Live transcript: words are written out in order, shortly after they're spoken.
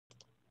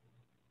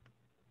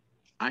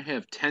I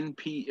have 10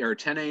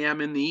 a.m.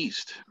 in the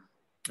East.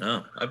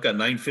 Oh, I've got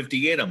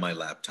 9:58 on my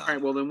laptop. All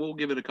right, well, then we'll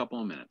give it a couple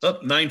of minutes. Oh,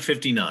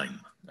 9:59.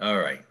 All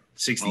right,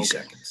 60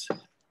 seconds.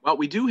 Well,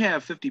 we do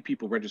have 50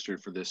 people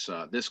registered for this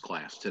this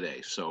class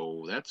today,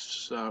 so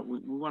that's we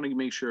want to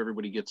make sure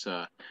everybody gets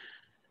a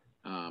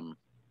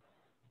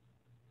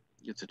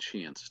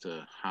chance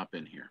to hop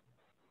in here.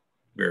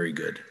 Very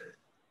good.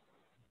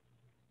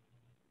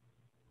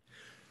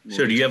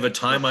 So do you have a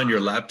time on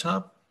your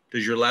laptop?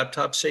 Does your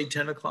laptop say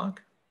 10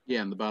 o'clock?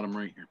 Yeah, in the bottom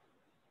right here.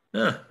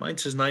 Mine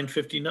says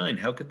 9:59.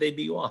 How could they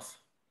be off?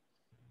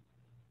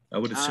 I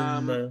would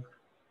assume.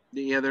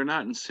 Yeah, they're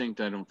not in sync,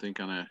 I don't think,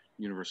 on a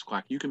universal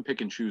clock. You can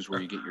pick and choose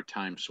where you get your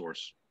time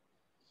source.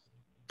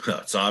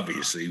 It's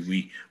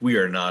obviously we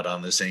are not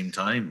on the same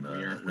time.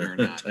 We are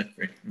not.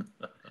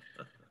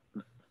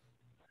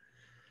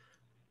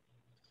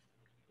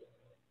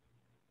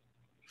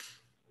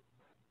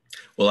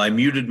 Well, I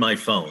muted my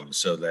phone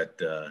so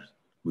that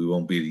we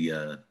won't be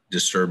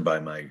disturbed by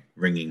my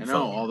ringing phone. I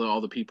know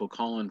all the people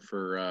calling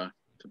for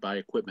to buy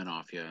equipment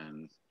off you,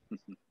 and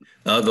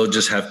they'll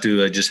just have to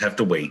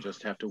wait.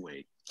 Just have to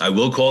wait. I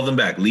will call them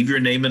back. Leave your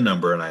name and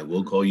number, and I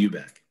will call you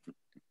back.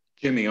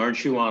 Jimmy,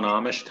 aren't you on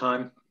Amish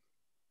time?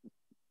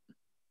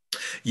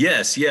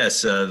 Yes.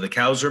 The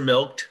cows are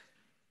milked,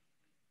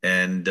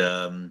 and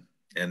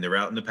they're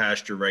out in the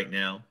pasture right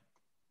now.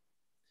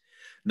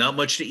 Not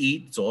much to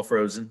eat. It's all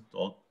frozen.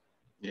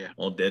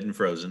 All dead and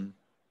frozen.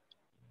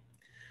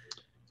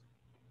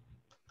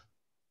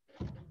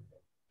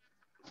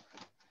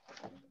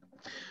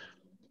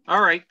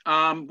 All right.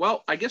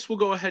 Well, I guess we'll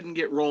go ahead and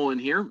get rolling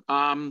here.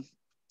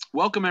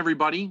 Welcome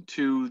everybody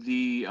to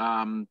the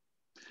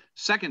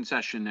second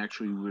session,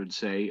 actually, we would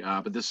say,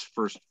 but this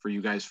first for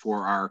you guys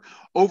for our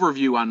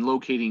overview on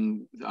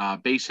locating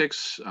basic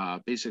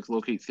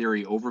locate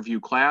theory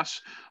overview class.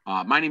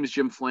 My name is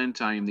Jim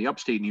Flint. I am the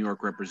upstate New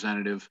York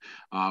representative.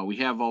 We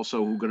have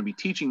also going to be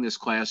teaching this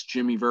class,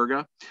 Jimmy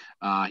Verga.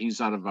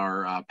 He's out of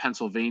our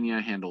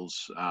Pennsylvania,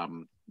 handles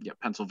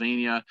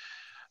Pennsylvania,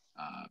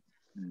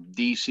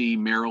 DC,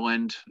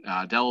 Maryland,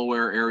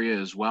 Delaware area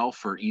as well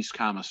for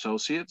Eastcom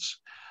Associates.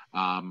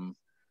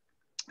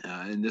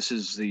 And this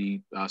is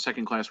the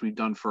second class we've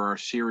done for our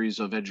series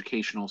of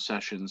educational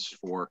sessions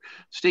for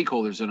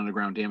stakeholders in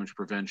underground damage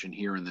prevention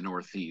here in the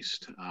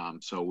Northeast.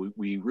 So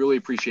we really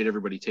appreciate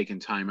everybody taking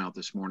time out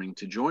this morning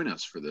to join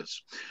us for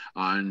this.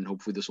 And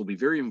hopefully this will be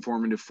very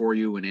informative for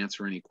you and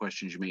answer any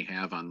questions you may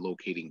have on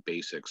locating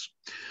basics.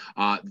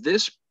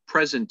 This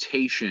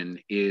presentation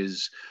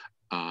is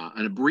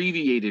an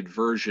abbreviated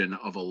version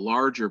of a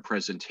larger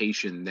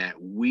presentation that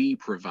we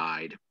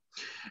provide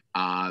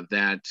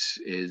that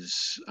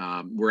is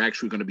we're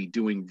actually going to be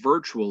doing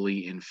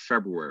virtually in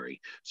February.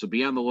 So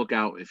be on the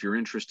lookout if you're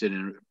interested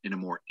in a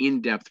more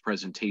in-depth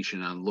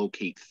presentation on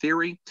locate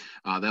theory.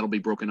 That'll be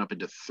broken up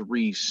into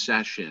 3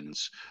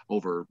 sessions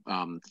over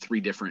 3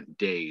 different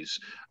days,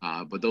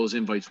 but those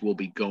invites will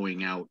be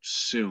going out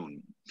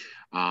soon.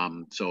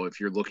 So if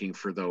you're looking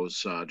for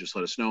those, just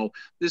let us know.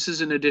 This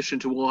is in addition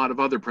to a lot of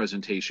other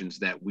presentations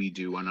that we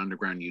do on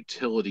underground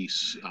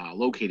utilities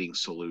locating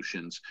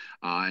solutions,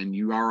 and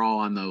you are all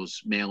on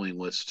those mailing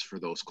lists for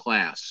those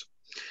class.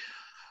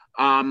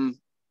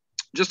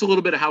 Just a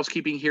little bit of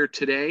housekeeping here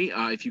today.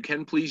 If you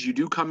can, please, you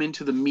do come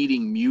into the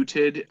meeting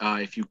muted.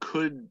 If you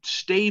could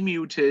stay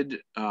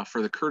muted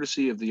for the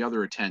courtesy of the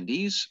other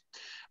attendees.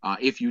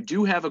 If you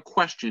do have a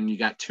question, you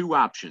got 2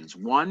 options.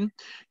 One,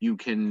 you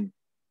can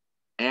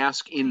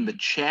ask in the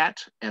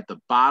chat at the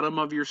bottom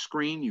of your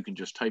screen. You can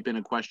just type in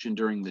a question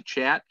during the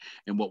chat,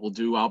 and what we'll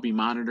do, I'll be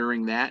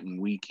monitoring that, and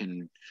we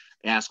can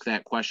ask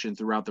that question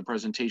throughout the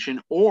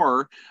presentation,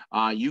 or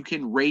you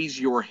can raise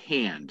your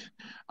hand.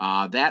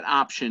 That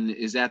option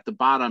is at the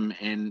bottom,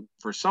 and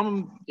for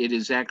some, it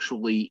is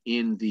actually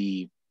in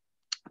the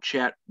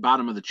chat,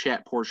 bottom of the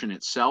chat portion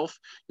itself.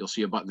 You'll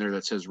see a button there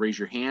that says raise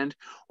your hand,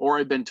 or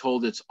I've been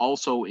told it's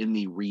also in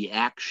the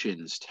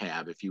reactions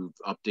tab if you've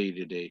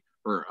updated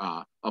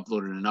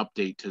uploaded an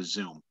update to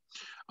Zoom.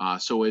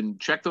 So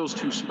check those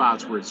 2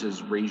 spots where it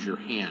says raise your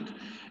hand.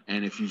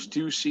 And if you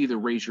do see the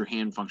raise your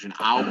hand function,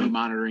 I'll be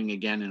monitoring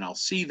again, and I'll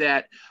see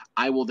that.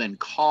 I will then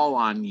call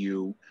on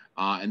you,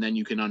 and then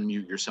you can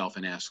unmute yourself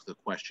and ask the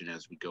question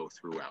as we go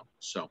throughout.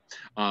 So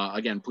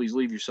again, please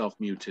leave yourself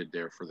muted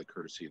there for the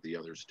courtesy of the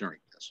others during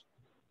this.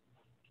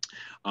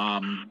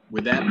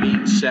 With that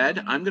being said,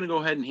 I'm going to go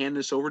ahead and hand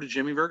this over to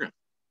Jimmy Verga.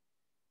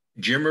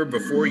 Jimmer,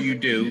 before you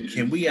do,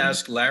 can we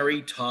ask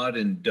Larry, Todd,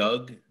 and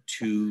Doug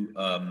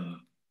to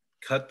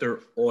cut their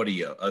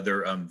audio,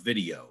 their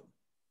video?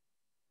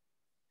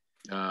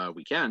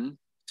 We can.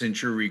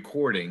 Since you're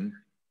recording.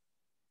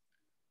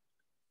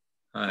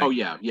 Oh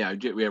yeah,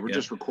 we're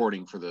just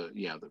recording for the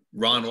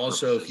Ron,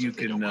 also, if you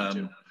can, if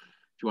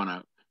you want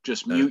to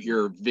just mute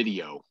your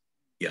video.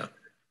 Yeah.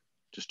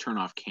 Just turn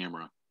off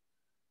camera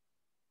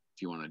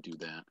if you want to do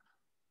that.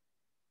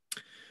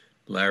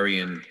 Larry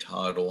and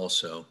Todd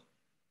also.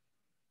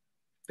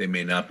 They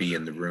may not be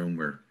in the room,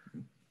 or.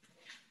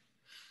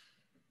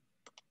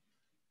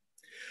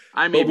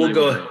 We'll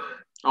go.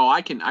 Oh,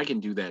 I can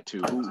do that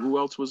too. Who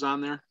else was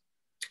on there?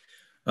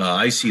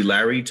 I see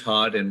Larry,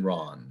 Todd, and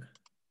Ron.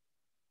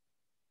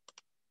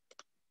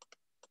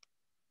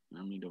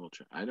 Let me double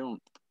check. I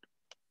don't.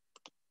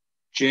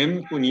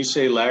 Jim, when you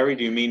say Larry,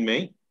 do you mean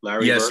me?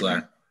 Larry Yes,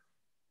 Verga?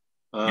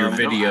 Larry. Your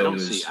video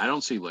is. I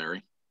don't see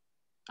Larry.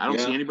 I don't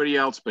see anybody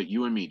else but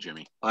you and me,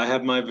 Jimmy. I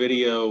have my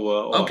video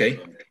off. Okay.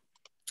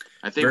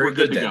 I think we're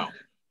good to go.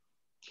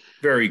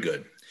 Very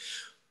good.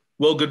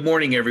 Well, good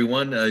morning,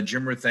 everyone.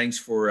 Jimmer, thanks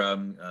for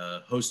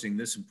hosting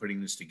this and putting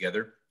this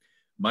together.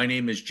 My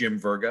name is Jim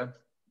Verga,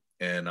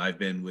 and I've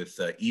been with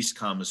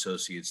Eastcom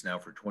Associates now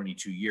for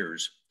 22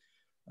 years,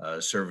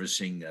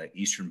 servicing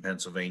Eastern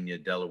Pennsylvania,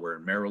 Delaware,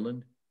 and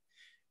Maryland.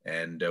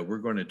 And we're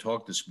going to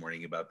talk this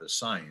morning about the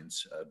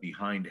science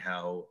behind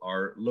how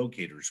our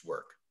locators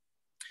work.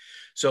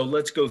 So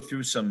let's go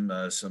through some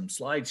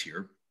slides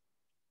here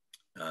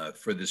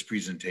for this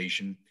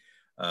presentation.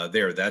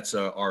 That's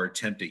our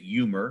attempt at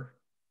humor.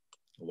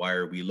 Why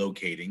are we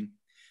locating?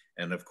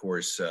 And of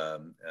course,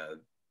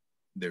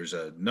 there's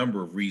a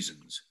number of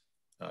reasons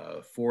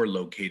for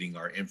locating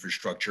our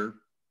infrastructure.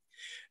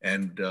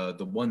 And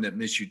the one that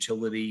Miss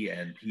Utility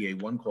and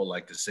PA One Call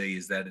like to say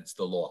is that it's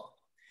the law.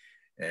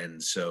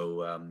 And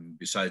so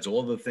besides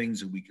all the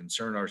things that we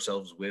concern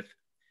ourselves with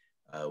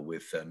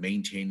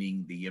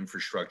maintaining the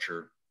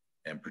infrastructure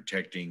and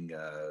protecting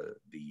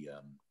the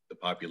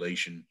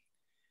population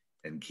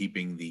and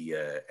keeping the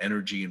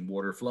energy and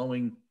water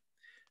flowing,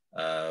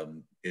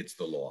 it's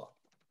the law.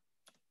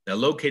 Now,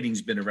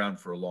 locating's been around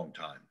for a long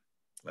time.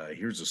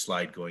 Here's a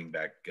slide going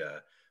back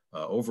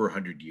over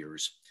 100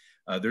 years.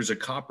 There's a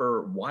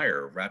copper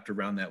wire wrapped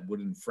around that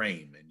wooden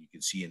frame, and you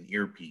can see an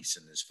earpiece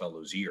in this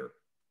fellow's ear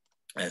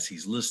as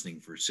he's listening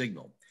for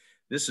signal.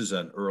 This is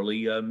an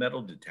early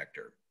metal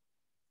detector.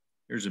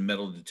 Here's a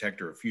metal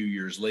detector a few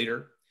years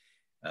later.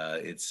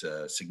 It's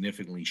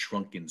significantly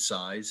shrunk in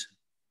size,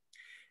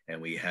 and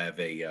we have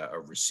a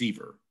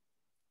receiver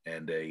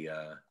and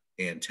a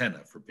antenna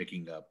for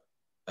picking up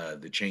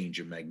the change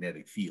in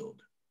magnetic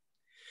field.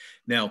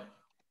 Now,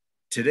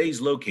 today's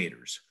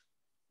locators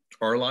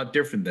are a lot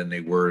different than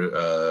they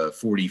were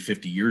 40,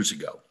 50 years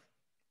ago.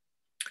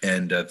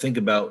 And think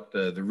about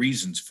the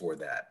reasons for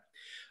that.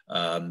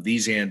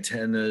 These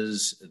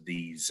antennas,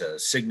 these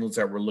signals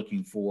that we're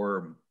looking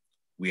for,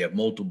 we have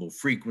multiple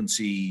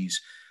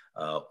frequencies,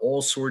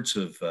 all sorts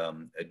of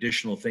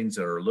additional things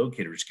that our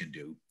locators can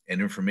do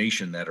and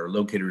information that our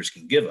locators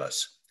can give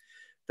us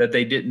that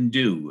they didn't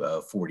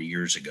do 40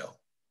 years ago.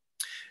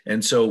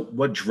 And so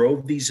what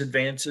drove these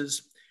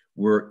advances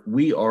were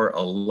we are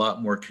a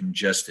lot more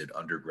congested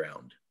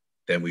underground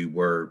than we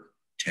were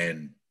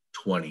 10,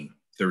 20,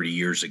 30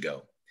 years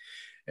ago.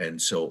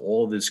 And so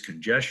all this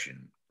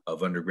congestion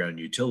of underground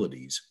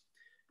utilities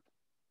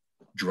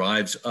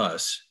drives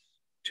us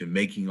to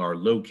making our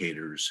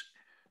locators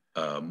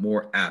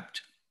more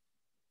apt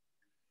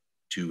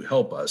to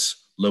help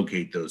us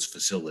locate those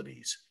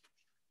facilities.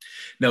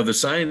 Now, the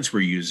science we're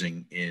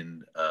using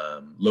in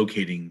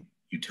locating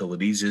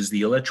utilities is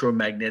the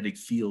electromagnetic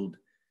field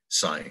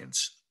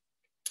science.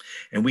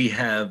 And we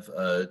have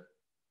a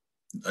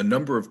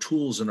number of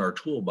tools in our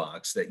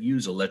toolbox that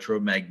use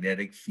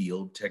electromagnetic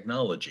field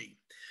technology.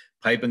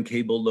 Pipe and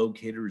cable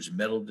locators,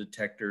 metal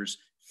detectors,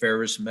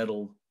 ferrous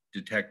metal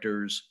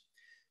detectors,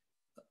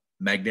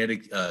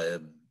 magnetic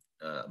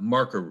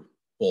marker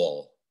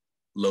ball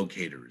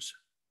locators,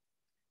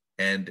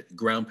 and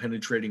ground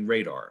penetrating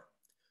radar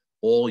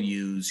all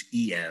use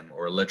EM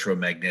or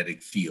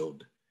electromagnetic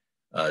field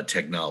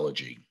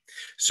technology.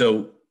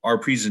 So our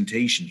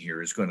presentation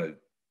here is going to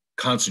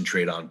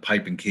concentrate on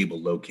pipe and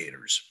cable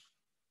locators.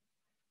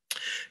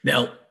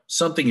 Now,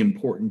 something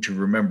important to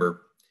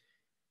remember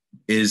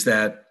is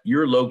that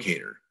your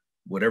locator,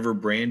 whatever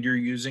brand you're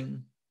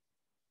using,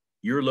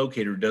 your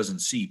locator doesn't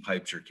see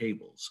pipes or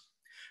cables.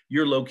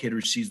 Your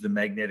locator sees the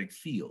magnetic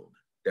field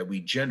that we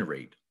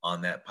generate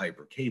on that pipe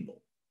or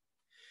cable,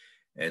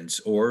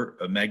 or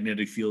a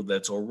magnetic field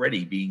that's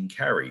already being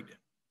carried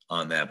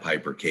on that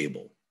pipe or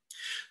cable.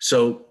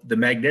 So the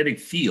magnetic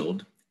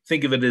field,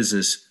 think of it as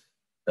this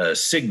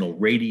signal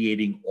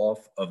radiating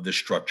off of the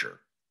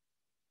structure.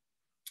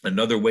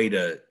 Another way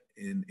to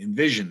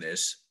envision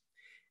this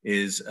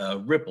is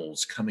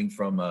ripples coming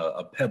from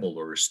a pebble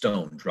or a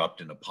stone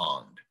dropped in a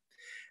pond.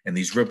 And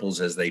these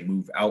ripples, as they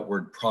move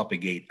outward,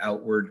 propagate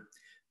outward.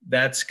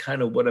 That's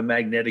kind of what a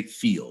magnetic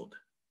field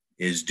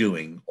is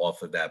doing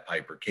off of that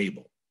pipe or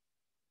cable.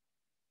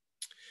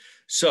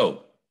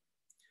 So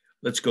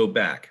let's go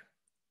back.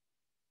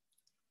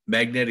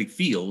 Magnetic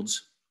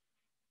fields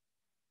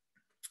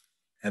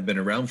have been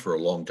around for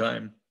a long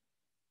time.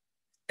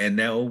 And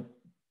now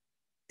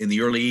in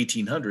the early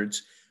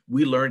 1800s,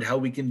 we learned how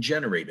we can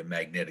generate a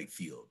magnetic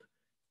field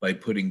by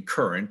putting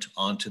current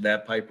onto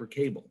that pipe or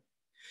cable.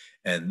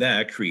 And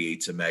that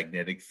creates a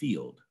magnetic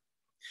field.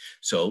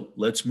 So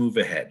let's move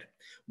ahead.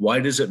 Why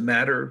does it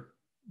matter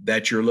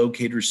that your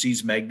locator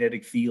sees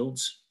magnetic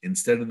fields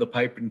instead of the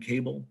pipe and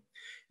cable?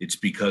 It's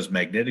because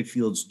magnetic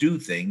fields do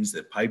things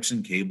that pipes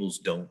and cables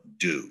don't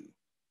do.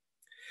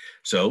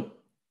 So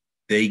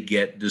they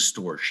get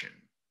distortion.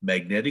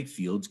 Magnetic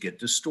fields get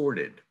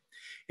distorted.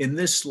 In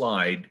this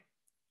slide,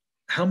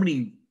 how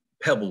many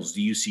pebbles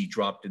do you see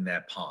dropped in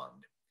that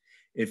pond?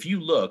 If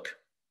you look,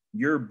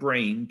 your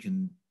brain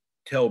can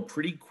tell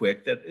pretty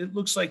quick that it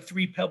looks like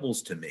 3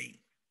 pebbles to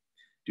me.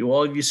 Do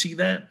all of you see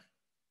that?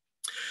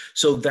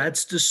 So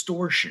that's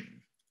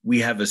distortion. We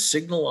have a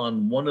signal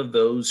on one of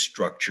those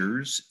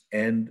structures,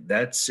 and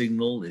that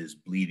signal is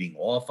bleeding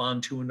off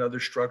onto another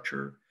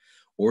structure,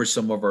 or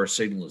some of our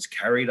signal is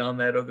carried on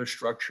that other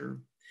structure.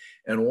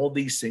 And all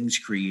these things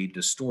create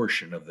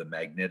distortion of the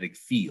magnetic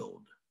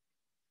field.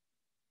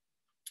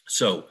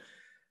 So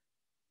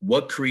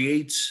what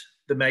creates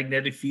the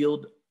magnetic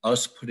field?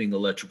 Us putting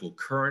electrical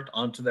current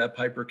onto that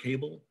Piper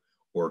cable,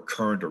 or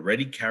current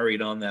already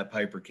carried on that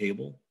Piper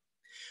cable.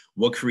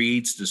 What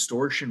creates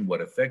distortion? What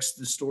affects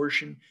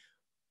distortion?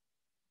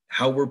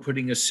 How we're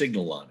putting a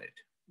signal on it,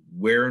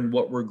 where and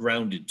what we're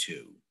grounded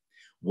to,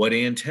 what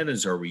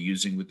antennas are we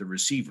using with the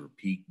receiver,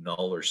 peak,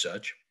 null, or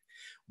such,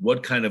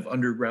 what kind of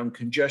underground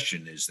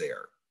congestion is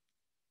there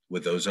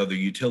with those other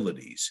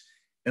utilities,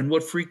 and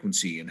what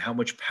frequency and how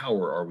much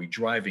power are we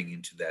driving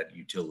into that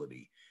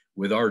utility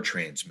with our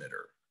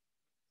transmitter.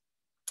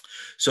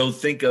 So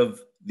think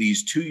of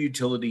these 2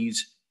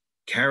 utilities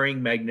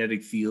carrying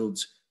magnetic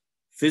fields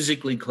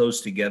physically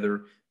close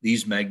together.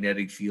 These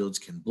magnetic fields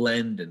can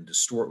blend and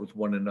distort with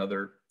one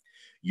another.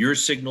 Your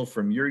signal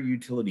from your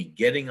utility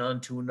getting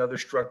onto another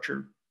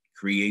structure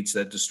creates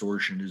that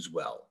distortion as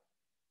well.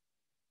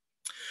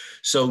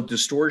 So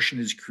distortion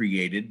is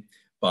created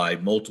by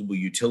multiple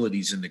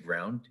utilities in the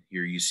ground.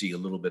 Here you see a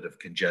little bit of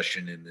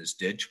congestion in this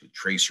ditch with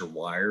tracer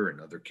wire and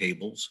other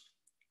cables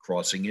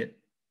crossing it.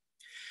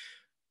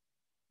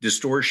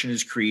 Distortion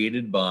is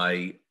created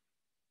by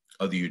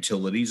other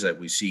utilities that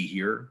we see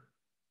here.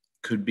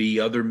 Could be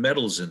other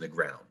metals in the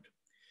ground.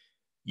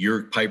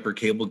 Your Piper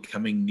cable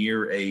coming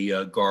near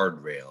a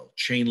guardrail,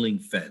 chain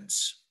link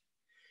fence.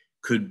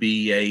 Could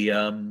be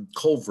a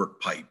culvert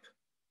pipe,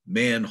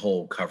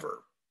 manhole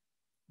cover,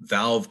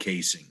 valve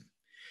casing.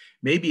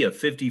 Maybe a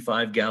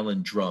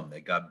 55-gallon drum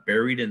that got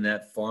buried in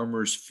that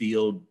farmer's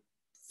field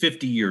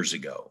 50 years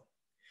ago.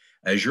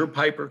 As your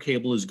Piper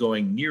cable is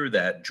going near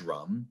that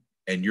drum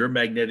and your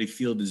magnetic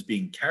field is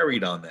being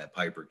carried on that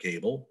Piper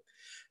cable,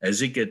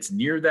 as it gets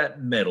near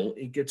that metal,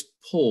 it gets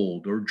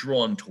pulled or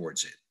drawn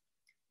towards it.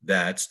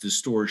 That's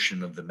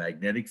distortion of the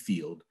magnetic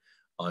field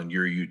on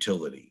your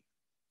utility.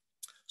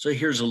 So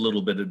here's a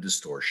little bit of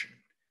distortion.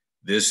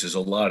 This is a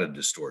lot of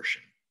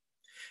distortion.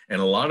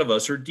 And a lot of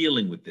us are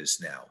dealing with this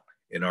now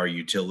in our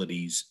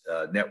utilities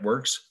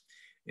networks,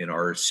 in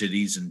our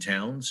cities and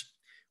towns.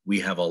 We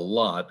have a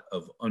lot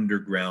of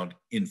underground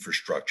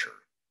infrastructure.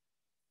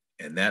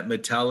 And that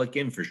metallic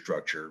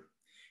infrastructure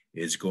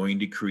is going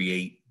to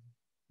create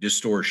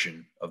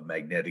distortion of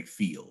magnetic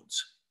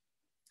fields.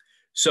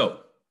 So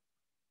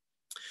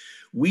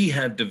we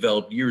have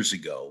developed years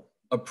ago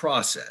a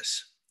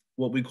process,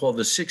 what we call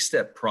the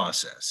 6-step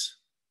process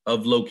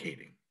of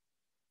locating.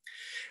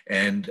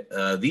 And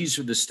these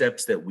are the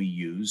steps that we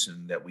use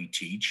and that we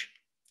teach.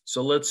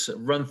 So let's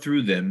run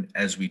through them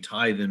as we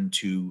tie them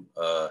to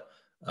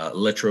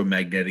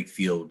electromagnetic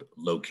field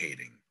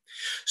locating.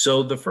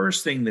 So the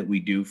first thing that we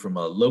do from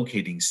a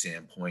locating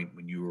standpoint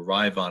when you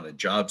arrive on a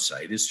job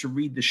site is to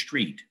read the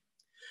street,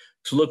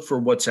 to look for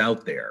what's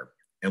out there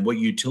and what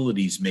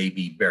utilities may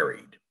be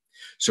buried.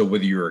 So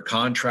whether you're a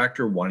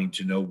contractor wanting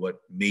to know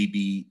what may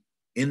be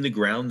in the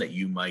ground that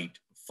you might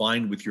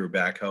find with your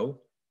backhoe,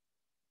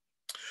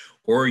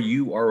 or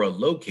you are a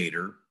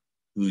locator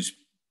who's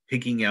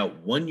picking out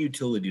one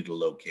utility to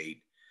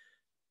locate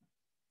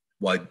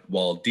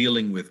while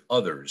dealing with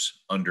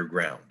others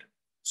underground.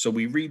 So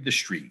we read the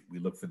street, we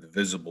look for the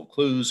visible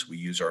clues, we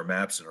use our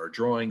maps and our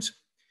drawings,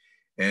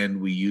 and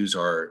we use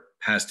our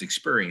past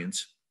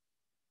experience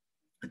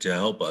to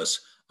help us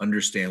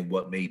understand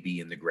what may be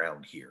in the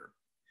ground here.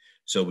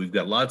 So we've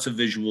got lots of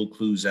visual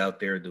clues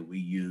out there that we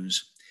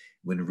use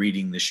when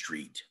reading the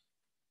street.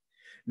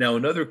 Now,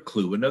 another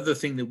clue, another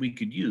thing that we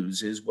could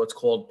use is what's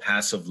called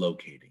passive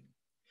locating.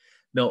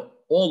 Now,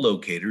 all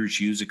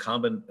locators use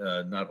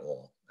not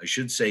all, I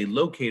should say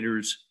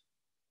locators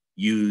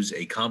use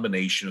a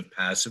combination of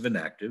passive and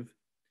active.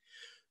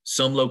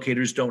 Some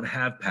locators don't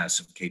have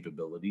passive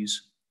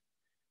capabilities,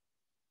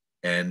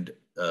 and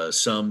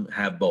some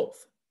have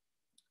both.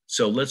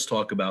 So let's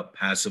talk about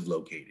passive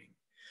locating.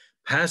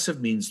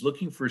 Passive means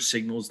looking for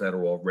signals that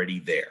are already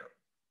there.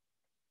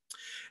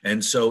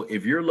 And so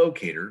if your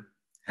locator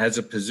has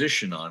a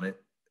position on it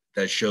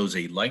that shows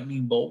a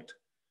lightning bolt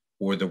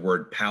or the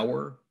word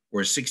power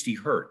or 60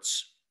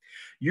 hertz,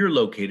 your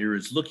locator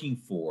is looking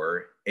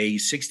for a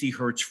 60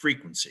 hertz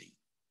frequency.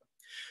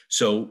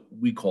 So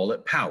we call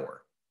it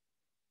power.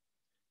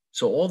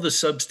 So all the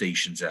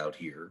substations out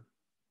here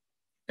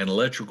and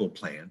electrical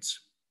plants,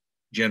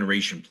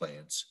 generation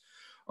plants,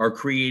 are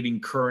creating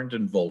current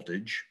and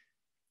voltage,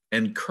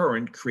 and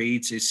current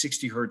creates a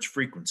 60 hertz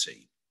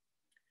frequency.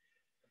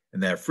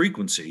 And that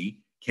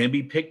frequency can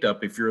be picked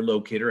up if your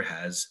locator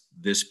has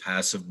this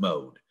passive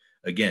mode.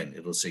 Again,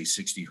 it'll say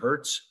 60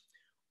 hertz,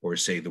 or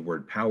say the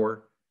word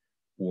power,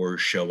 or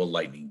show a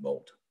lightning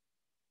bolt.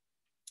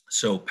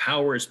 So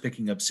power is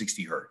picking up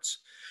 60 hertz.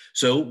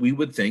 So we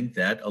would think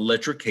that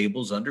electric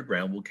cables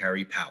underground will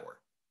carry power.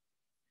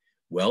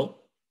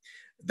 Well,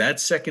 that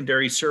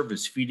secondary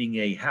service feeding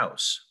a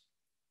house,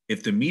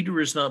 if the meter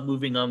is not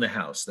moving on the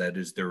house, that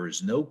is, there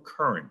is no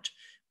current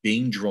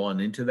being drawn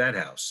into that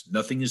house,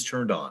 nothing is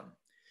turned on,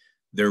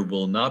 there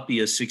will not be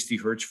a 60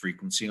 hertz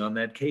frequency on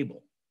that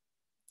cable.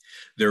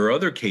 There are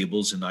other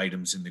cables and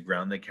items in the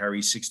ground that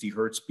carry 60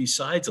 hertz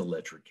besides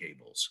electric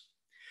cables.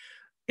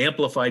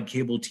 Amplified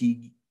cable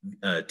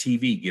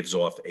TV gives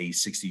off a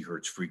 60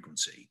 hertz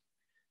frequency.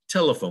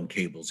 Telephone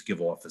cables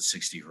give off a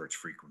 60 hertz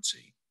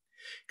frequency.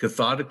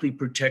 Cathodically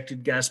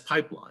protected gas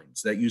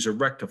pipelines that use a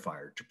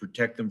rectifier to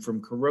protect them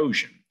from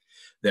corrosion.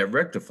 That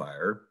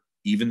rectifier,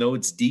 even though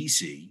it's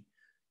DC,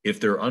 if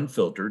they're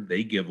unfiltered,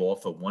 they give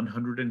off a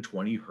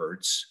 120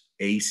 hertz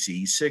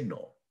AC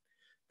signal.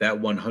 That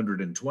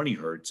 120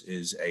 hertz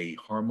is a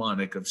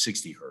harmonic of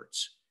 60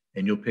 hertz,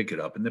 and you'll pick it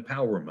up in the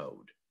power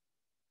mode.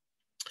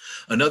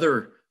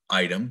 Another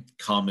item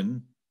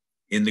common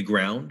in the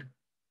ground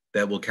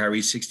that will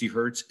carry 60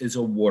 hertz is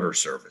a water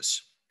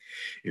service.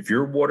 If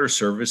your water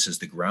service is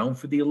the ground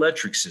for the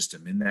electric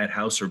system in that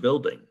house or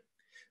building,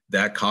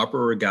 that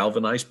copper or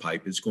galvanized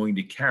pipe is going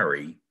to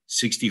carry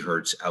 60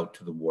 hertz out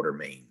to the water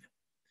main.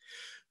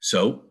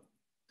 So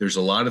there's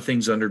a lot of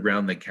things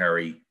underground that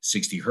carry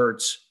 60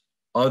 hertz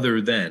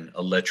other than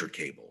electric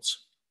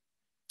cables.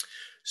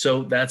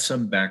 So that's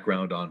some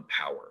background on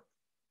power.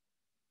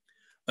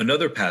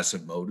 Another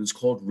passive mode is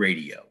called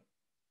radio.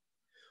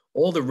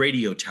 All the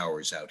radio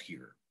towers out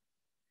here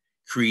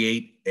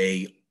create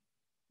a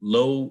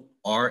low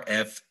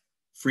RF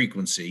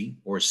frequency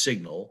or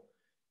signal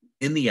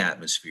in the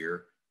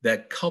atmosphere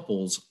that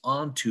couples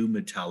onto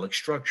metallic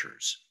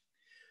structures.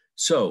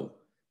 So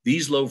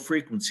these low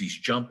frequencies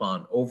jump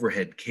on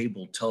overhead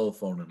cable,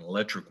 telephone, and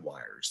electric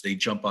wires. They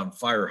jump on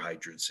fire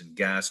hydrants and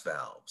gas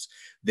valves.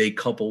 They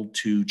couple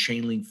to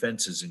chain link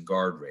fences and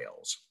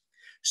guardrails.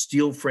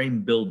 Steel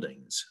frame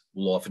buildings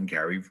will often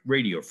carry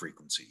radio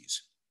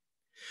frequencies.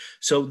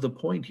 So the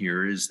point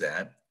here is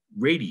that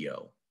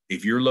radio,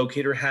 if your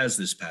locator has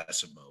this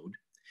passive mode,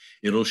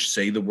 it'll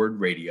say the word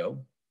radio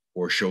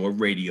or show a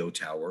radio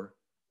tower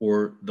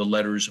or the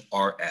letters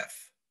RF.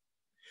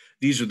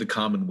 These are the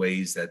common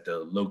ways that the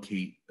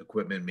locate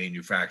equipment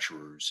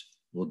manufacturers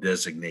will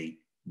designate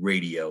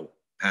radio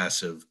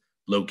passive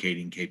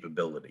locating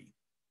capability.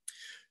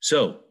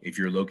 So if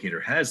your locator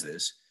has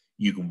this,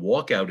 you can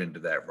walk out into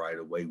that right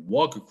of way,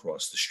 walk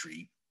across the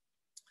street,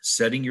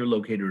 setting your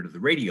locator to the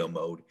radio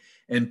mode,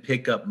 and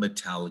pick up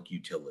metallic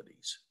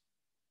utilities.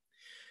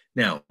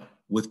 Now,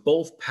 with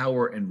both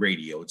power and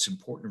radio, it's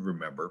important to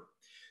remember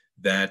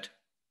that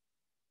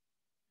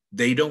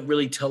they don't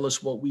really tell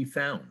us what we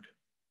found.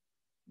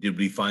 Did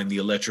we find the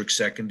electric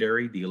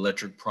secondary, the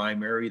electric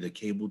primary, the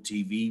cable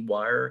TV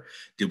wire?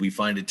 Did we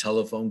find a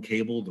telephone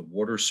cable, the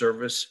water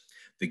service,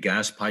 the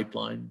gas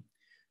pipeline?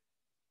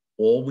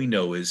 All we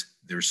know is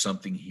there's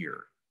something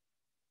here.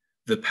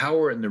 The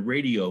power and the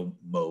radio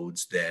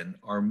modes then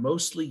are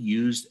mostly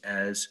used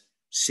as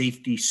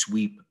safety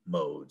sweep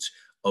modes,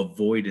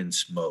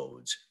 avoidance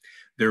modes.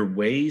 They're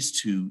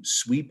ways to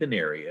sweep an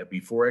area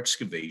before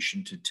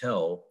excavation to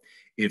tell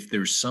if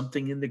there's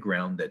something in the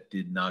ground that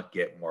did not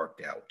get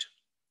marked out.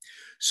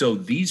 So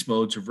these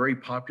modes are very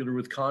popular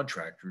with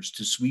contractors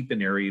to sweep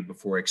an area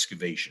before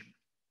excavation,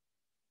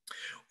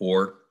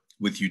 or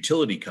with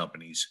utility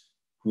companies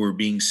who are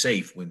being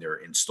safe when they're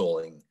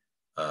installing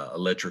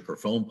electric or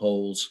phone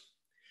poles,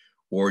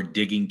 or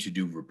digging to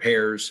do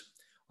repairs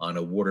on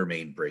a water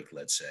main break,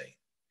 let's say.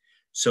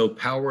 So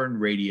power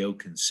and radio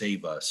can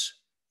save us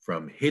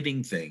from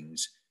hitting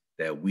things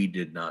that we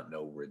did not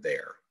know were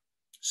there.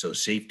 So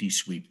safety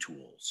sweep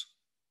tools.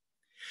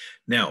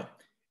 Now,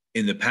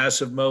 in the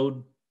passive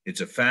mode,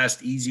 it's a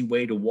fast, easy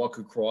way to walk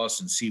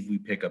across and see if we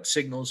pick up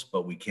signals,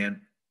 but we can't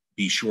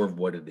be sure of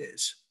what it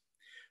is.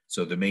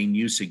 So the main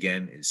use,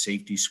 again, is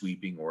safety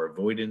sweeping or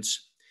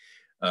avoidance.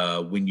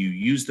 When you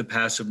use the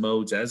passive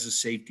modes as a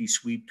safety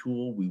sweep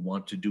tool, we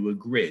want to do a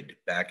grid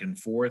back and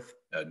forth,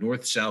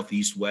 north, south,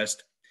 east,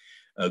 west,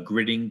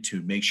 gridding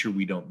to make sure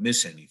we don't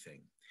miss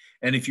anything.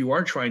 And if you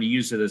are trying to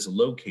use it as a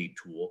locate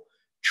tool,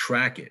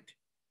 track it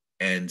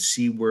and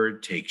see where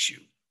it takes you.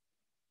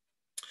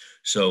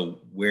 So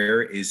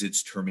where is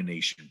its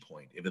termination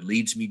point? If it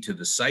leads me to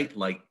the site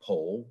light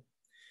pole,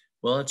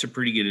 well, that's a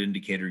pretty good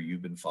indicator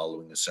you've been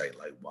following a site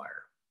light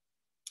wire.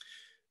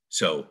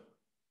 So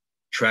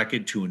track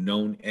it to a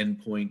known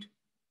endpoint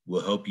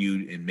will help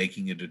you in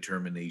making a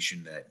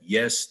determination that,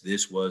 yes,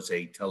 this was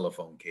a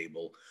telephone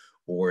cable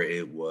or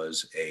it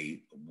was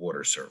a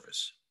water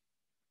service.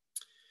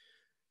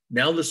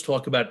 Now let's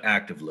talk about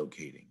active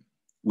locating.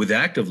 With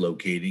active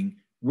locating,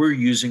 we're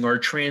using our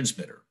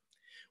transmitter.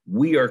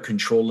 We are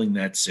controlling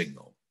that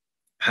signal.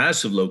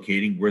 Passive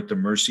locating, we're at the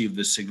mercy of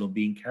the signal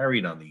being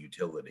carried on the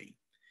utility,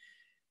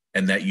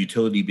 and that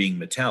utility being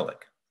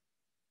metallic.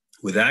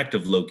 With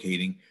active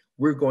locating,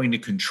 we're going to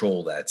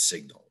control that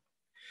signal.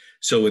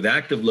 So with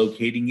active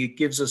locating, it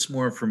gives us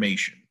more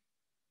information.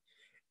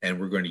 And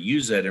we're going to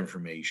use that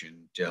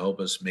information to help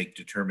us make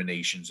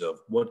determinations of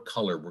what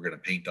color we're going to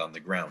paint on the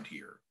ground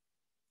here.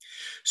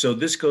 So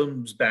this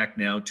comes back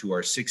now to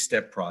our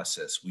 6-step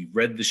process. We've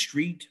read the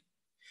street,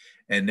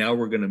 and now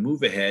we're going to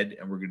move ahead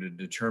and we're going to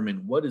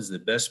determine what is the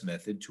best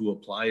method to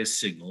apply a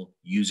signal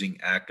using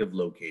active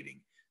locating,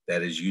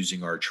 that is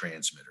using our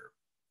transmitter.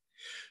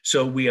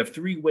 So we have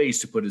 3 ways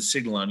to put a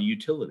signal on a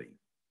utility.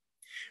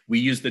 We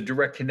use the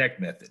direct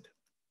connect method,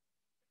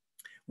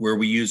 where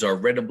we use our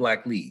red and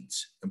black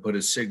leads and put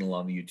a signal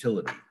on the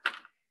utility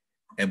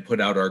and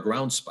put out our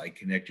ground spike,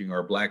 connecting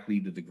our black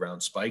lead to the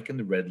ground spike and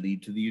the red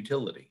lead to the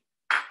utility.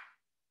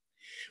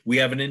 We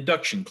have an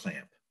induction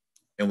clamp,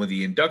 and with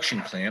the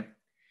induction clamp,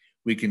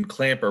 we can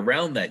clamp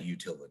around that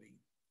utility,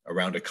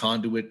 around a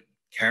conduit,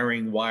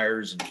 carrying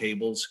wires and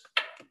cables.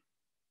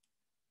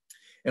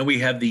 And we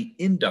have the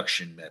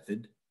induction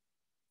method,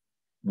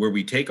 where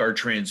we take our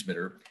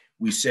transmitter,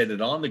 we set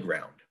it on the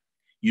ground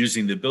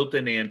using the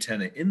built-in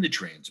antenna in the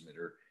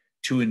transmitter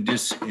to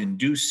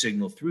induce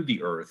signal through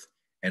the earth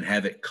and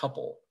have it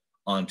couple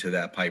onto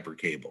that Piper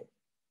cable.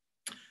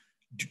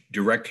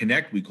 Direct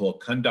connect we call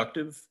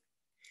conductive,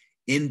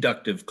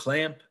 inductive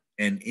clamp,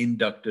 and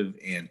inductive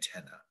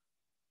antenna.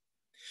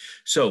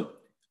 So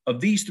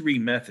of these 3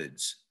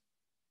 methods,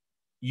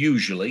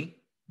 usually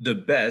the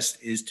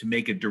best is to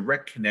make a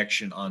direct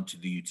connection onto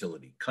the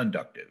utility,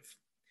 conductive.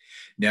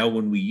 Now,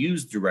 when we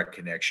use direct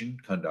connection,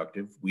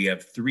 conductive, we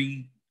have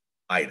 3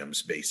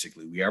 items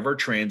basically. We have our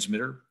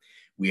transmitter,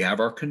 we have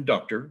our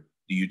conductor,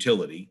 the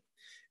utility,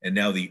 and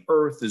now the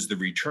earth is the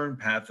return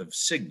path of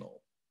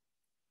signal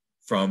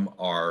from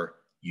our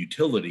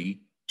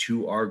utility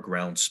to our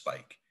ground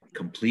spike,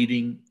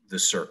 completing the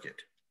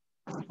circuit.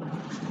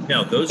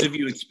 Now, those of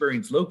you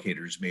experienced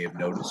locators may have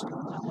noticed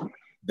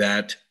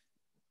that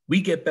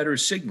we get better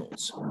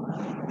signals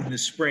in the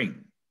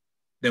spring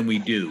than we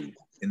do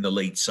in the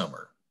late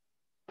summer.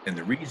 And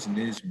the reason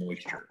is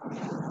moisture.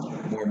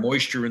 The more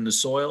moisture in the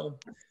soil,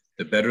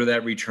 the better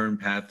that return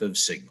path of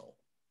signal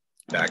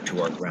back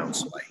to our ground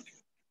spike.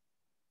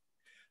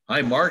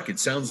 Hi, Mark. It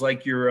sounds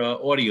like your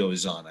audio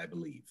is on, I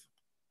believe.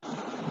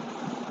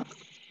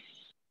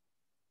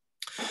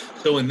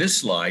 So in this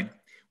slide,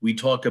 we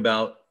talk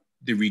about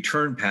the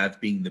return path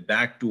being the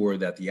back door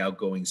that the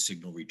outgoing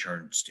signal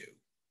returns to.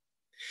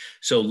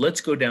 So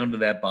let's go down to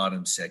that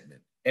bottom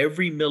segment.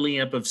 Every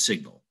milliamp of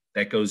signal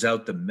that goes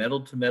out the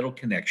metal-to-metal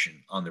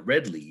connection on the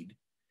red lead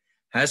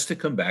has to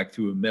come back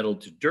through a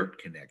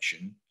metal-to-dirt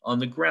connection on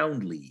the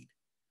ground lead.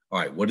 All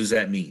right, what does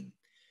that mean?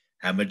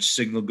 How much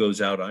signal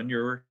goes out on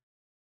your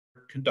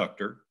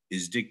conductor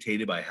is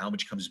dictated by how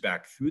much comes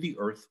back through the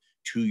earth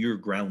to your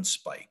ground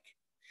spike.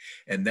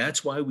 And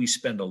that's why we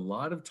spend a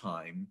lot of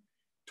time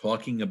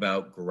talking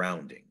about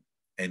grounding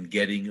and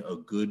getting a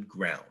good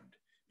ground,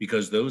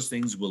 because those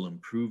things will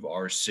improve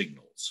our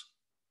signals.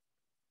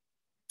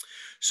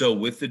 So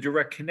with the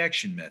direct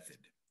connection method,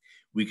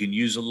 we can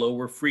use a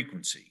lower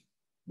frequency.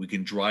 We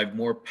can drive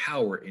more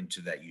power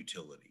into that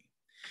utility.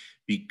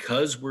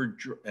 Because we're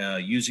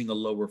using a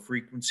lower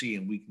frequency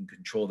and we can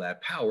control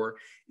that power,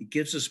 it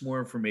gives us more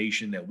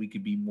information that we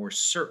can be more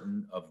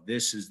certain of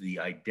this is the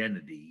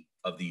identity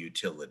of the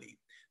utility.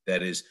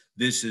 That is,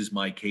 this is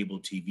my cable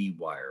TV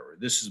wire, or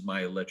this is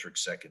my electric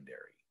secondary.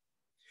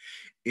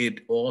 It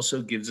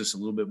also gives us a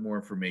little bit more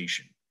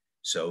information.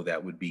 So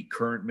that would be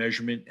current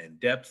measurement and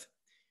depth.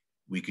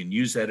 We can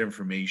use that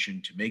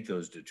information to make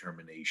those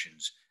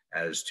determinations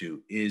as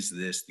to, is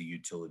this the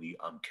utility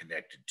I'm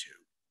connected to?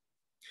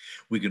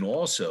 We can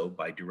also,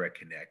 by direct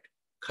connect,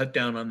 cut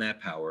down on that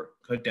power,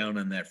 cut down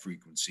on that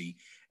frequency,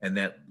 and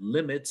that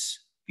limits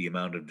the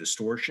amount of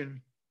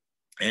distortion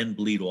and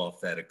bleed off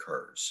that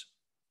occurs.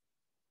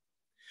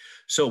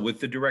 So with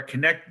the direct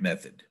connect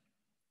method,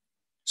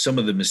 some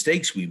of the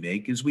mistakes we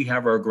make is we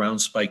have our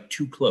ground spike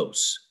too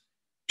close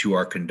to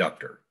our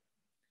conductor.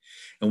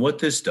 And what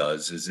this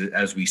does is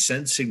as we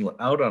send signal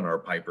out on our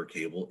Piper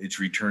cable, it's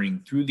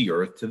returning through the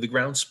earth to the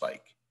ground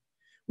spike.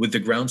 With the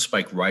ground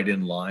spike right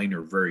in line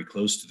or very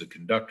close to the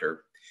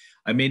conductor,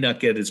 I may not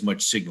get as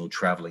much signal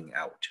traveling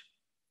out.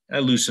 I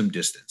lose some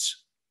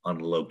distance on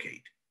a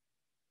locate.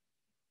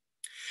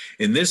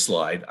 In this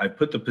slide, I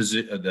put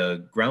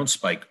the ground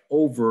spike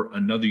over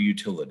another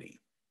utility.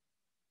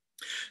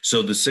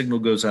 So the signal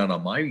goes out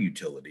on my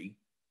utility,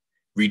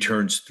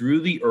 returns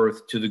through the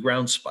earth to the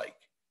ground spike.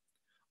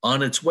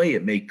 On its way,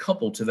 it may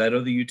couple to that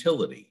other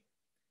utility.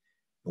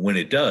 And when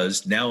it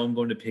does, now I'm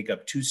going to pick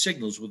up 2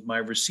 signals with my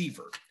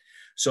receiver.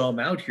 So I'm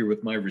out here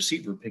with my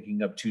receiver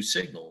picking up 2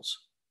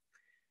 signals.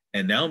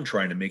 And now I'm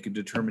trying to make a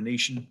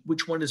determination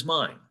which one is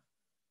mine.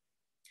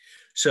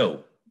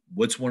 So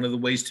what's one of the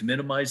ways to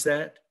minimize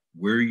that?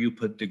 Where you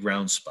put the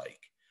ground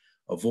spike.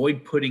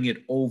 Avoid putting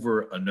it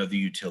over another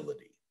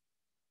utility.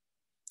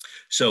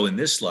 So in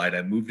this slide,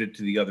 I moved it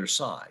to the other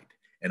side,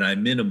 and I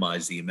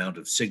minimize the amount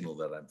of signal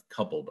that I've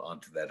coupled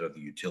onto that other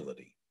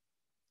utility.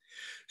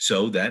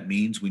 So that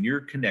means when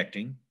you're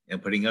connecting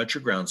and putting out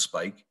your ground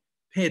spike,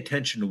 pay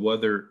attention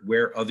to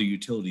where other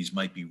utilities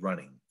might be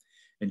running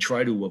and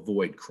try to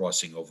avoid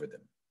crossing over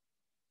them.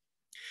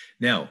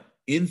 Now,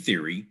 in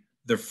theory,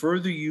 the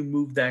further you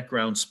move that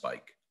ground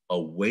spike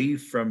away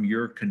from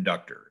your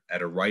conductor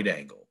at a right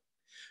angle,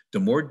 the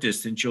more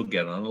distance you'll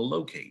get on a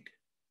locate.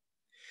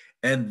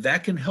 And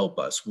that can help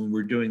us when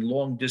we're doing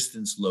long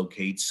distance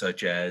locates,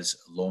 such as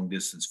long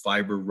distance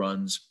fiber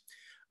runs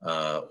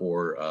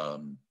or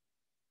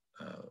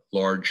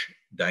large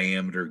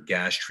diameter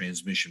gas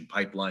transmission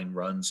pipeline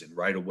runs and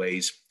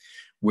right-of-ways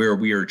where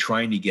we are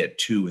trying to get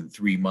 2 and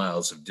 3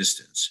 miles of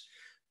distance.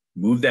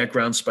 Move that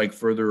ground spike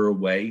further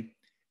away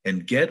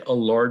and get a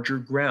larger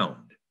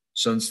ground.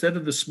 So instead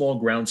of the small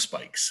ground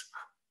spikes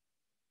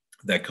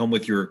that come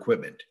with your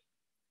equipment,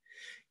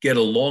 get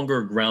a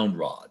longer ground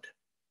rod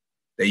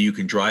that you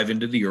can drive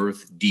into the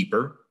earth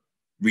deeper,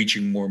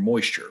 reaching more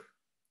moisture.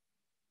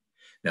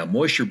 Now,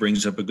 moisture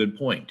brings up a good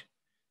point,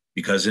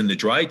 because in the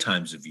dry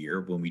times of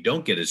year, when we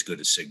don't get as good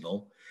a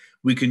signal,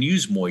 we can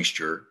use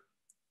moisture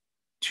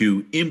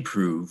to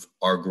improve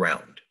our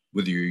ground,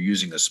 whether you're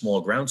using a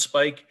small ground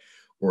spike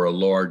or a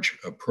large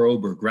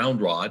probe or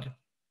ground rod.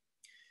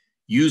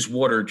 Use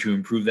water to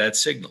improve that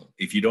signal.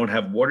 If you don't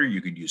have water,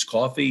 you can use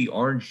coffee,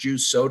 orange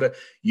juice, soda.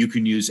 You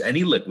can use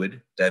any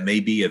liquid that may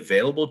be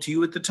available to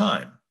you at the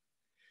time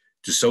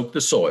to soak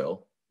the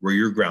soil where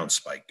your ground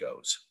spike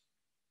goes.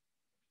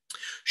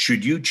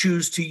 Should you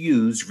choose to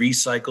use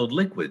recycled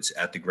liquids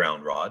at the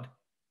ground rod,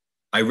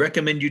 I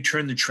recommend you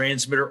turn the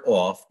transmitter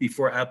off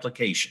before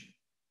application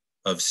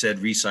of said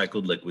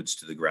recycled liquids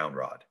to the ground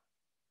rod.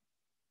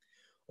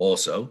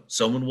 Also,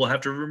 someone will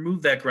have to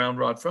remove that ground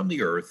rod from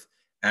the earth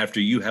after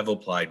you have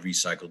applied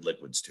recycled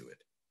liquids to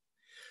it.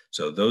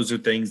 So those are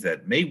things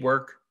that may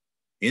work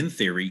in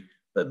theory,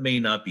 but may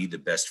not be the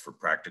best for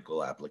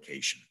practical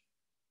application.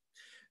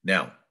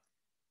 Now,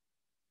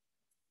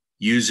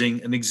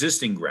 using an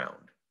existing ground,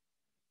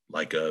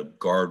 like a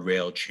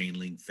guardrail, chain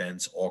link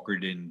fence,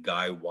 Aukerton,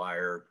 guy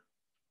wire,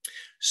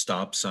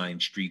 stop sign,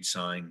 street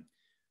sign,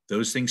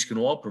 those things can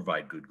all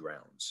provide good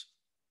grounds.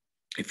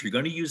 If you're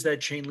going to use that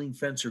chain link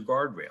fence or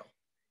guardrail,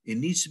 it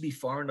needs to be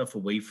far enough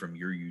away from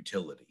your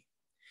utility.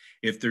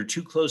 If they're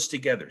too close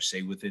together,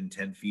 say within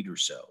 10 feet or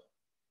so,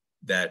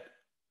 that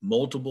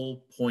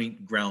multiple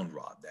point ground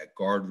rod, that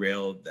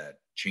guardrail, that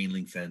chain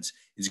link fence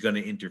is going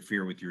to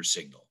interfere with your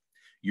signal.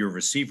 Your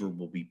receiver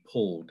will be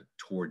pulled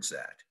towards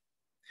that.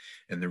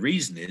 And the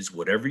reason is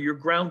whatever you're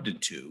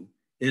grounded to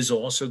is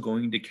also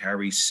going to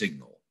carry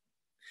signal.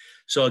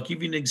 So I'll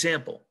give you an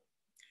example.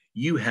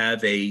 You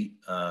have a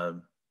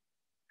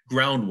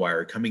ground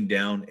wire coming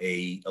down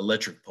a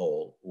electric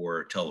pole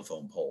or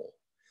telephone pole.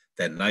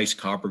 That nice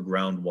copper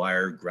ground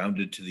wire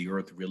grounded to the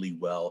earth really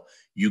well.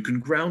 You can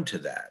ground to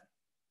that.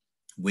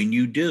 When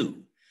you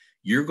do,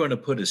 you're going to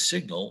put a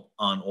signal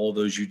on all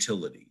those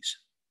utilities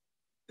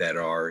that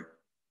are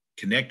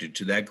connected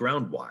to that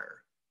ground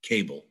wire,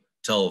 cable,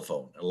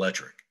 telephone,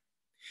 electric.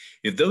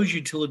 If those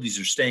utilities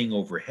are staying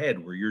overhead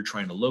where you're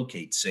trying to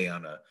locate, say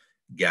on a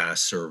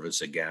gas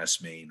service, a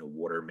gas main, a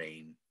water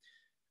main,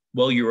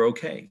 well, you're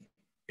okay.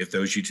 If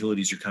those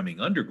utilities are coming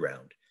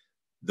underground,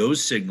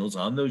 those signals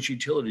on those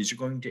utilities are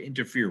going to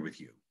interfere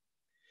with you.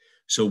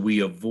 So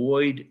we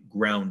avoid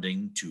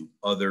grounding to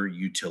other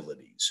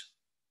utilities.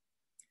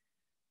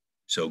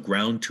 So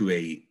ground to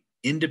a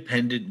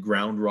independent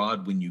ground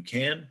rod when you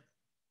can.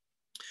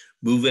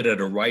 Move it at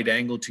a right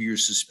angle to your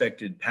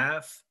suspected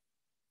path.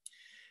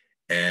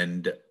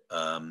 And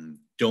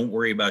don't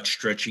worry about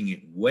stretching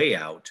it way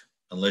out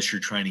unless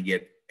you're trying to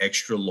get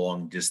extra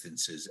long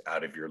distances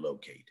out of your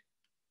locate.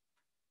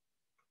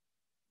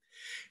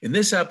 In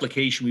this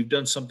application, we've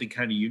done something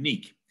kind of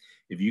unique.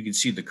 If you can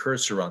see the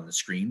cursor on the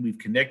screen, we've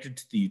connected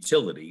to the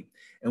utility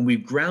and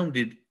we've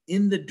grounded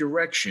in the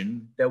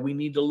direction that we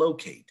need to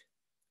locate.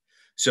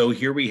 So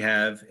here we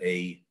have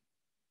a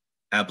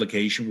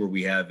application where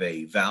we have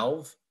a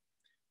valve,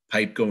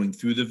 pipe going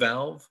through the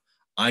valve.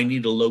 I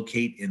need to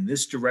locate in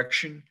this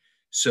direction,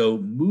 so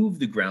move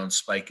the ground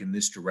spike in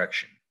this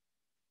direction.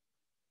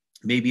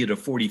 Maybe at a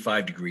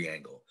 45-degree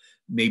angle,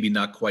 maybe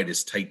not quite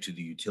as tight to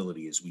the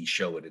utility as we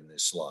show it in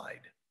this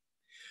slide.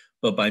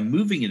 But by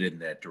moving it in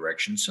that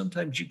direction,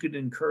 sometimes you could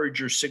encourage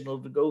your signal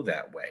to go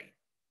that way.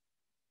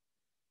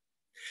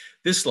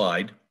 This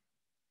slide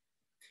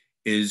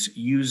is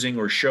using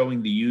or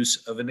showing the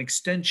use of an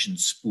extension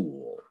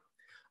spool.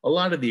 A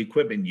lot of the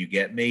equipment you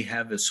get may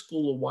have a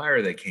spool of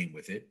wire that came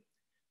with it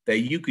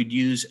that you could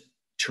use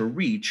to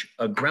reach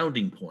a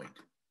grounding point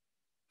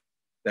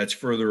that's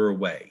further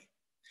away.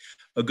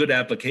 A good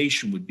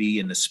application would be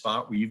in a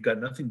spot where you've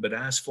got nothing but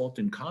asphalt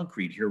and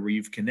concrete here where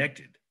you've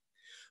connected.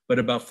 But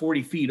about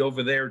 40 feet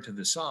over there to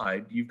the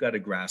side, you've got a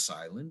grass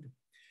island,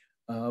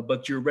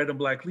 but your red and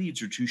black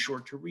leads are too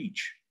short to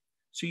reach.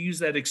 So use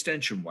that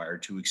extension wire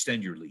to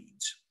extend your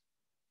leads.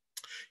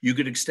 You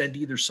could extend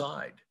either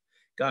side.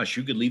 Gosh,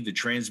 you could leave the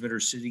transmitter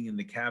sitting in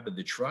the cab of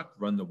the truck,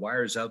 run the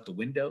wires out the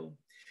window,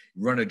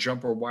 run a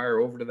jumper wire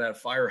over to that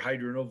fire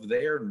hydrant over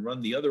there and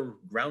run the other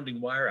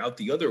grounding wire out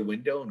the other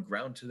window and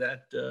ground to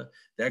that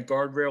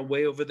guardrail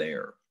way over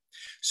there.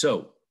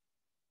 So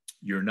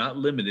you're not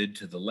limited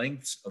to the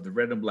lengths of the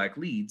red and black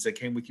leads that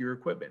came with your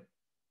equipment.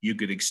 You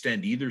could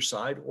extend either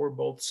side or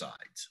both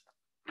sides.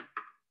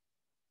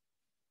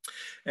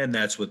 And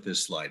that's what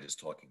this slide is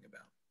talking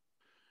about.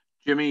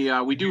 Jimmy,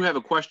 we do have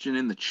a question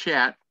in the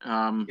chat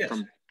Yes.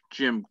 from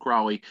Jim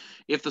Crowley.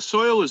 If the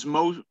soil is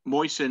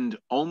moistened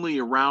only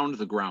around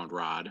the ground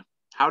rod,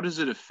 how does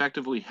it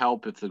effectively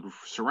help if the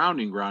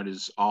surrounding ground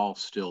is all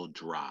still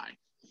dry?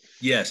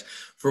 Yes.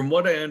 From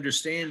what I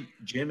understand,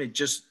 Jim, it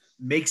just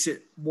makes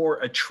it more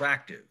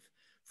attractive.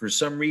 For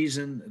some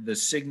reason, the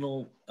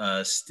signal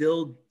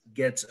still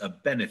gets a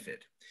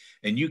benefit.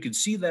 And you can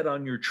see that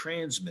on your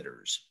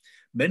transmitters.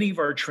 Many of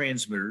our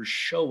transmitters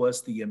show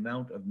us the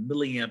amount of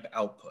milliamp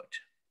output.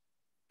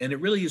 And it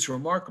really is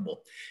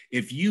remarkable.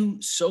 If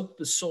you soak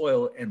the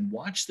soil and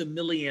watch the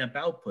milliamp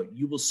output,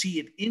 you will see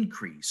it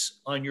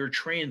increase on your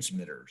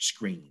transmitter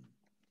screen.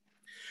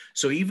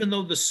 So even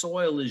though the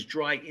soil is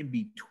dry in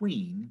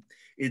between,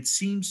 it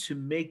seems to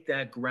make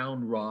that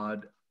ground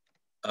rod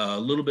a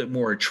little bit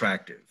more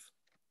attractive.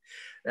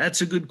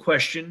 That's a good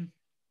question.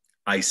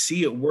 I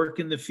see it work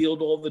in the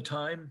field all the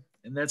time,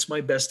 and that's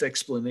my best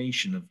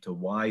explanation of to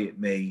why it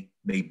may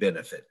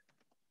benefit.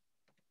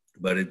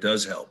 But it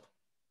does help.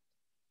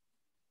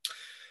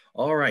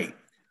 All right,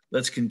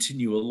 let's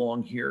continue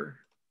along here.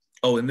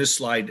 Oh, in this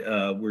slide,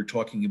 we're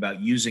talking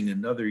about using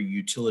another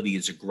utility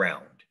as a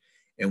ground.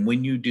 And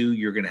when you do,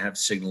 you're going to have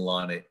signal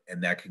on it,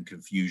 and that can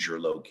confuse your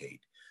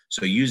locate.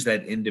 So use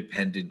that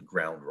independent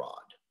ground rod.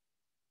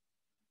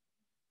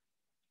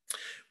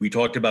 We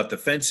talked about the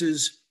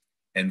fences,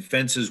 and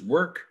fences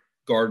work,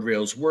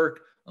 guardrails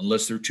work,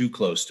 unless they're too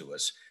close to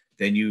us.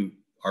 Then you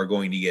are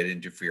going to get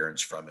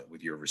interference from it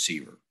with your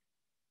receiver.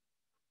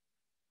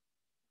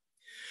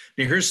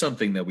 Now, here's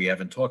something that we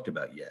haven't talked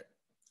about yet,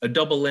 a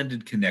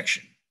double-ended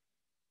connection.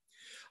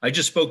 I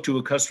just spoke to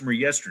a customer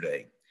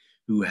yesterday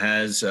who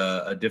has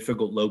a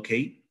difficult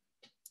locate,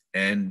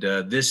 and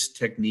this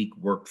technique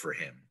worked for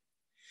him.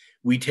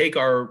 We take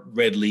our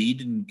red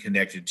lead and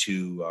connect it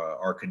to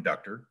our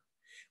conductor.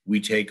 We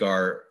take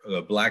our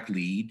black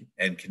lead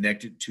and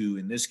connect it to,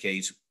 in this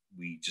case,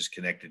 we just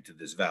connect it to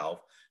this valve.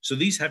 So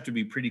these have to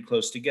be pretty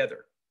close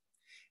together.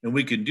 And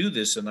we can do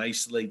this and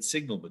isolate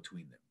signal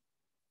between them.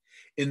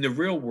 In the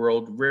real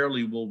world,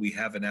 rarely will we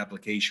have an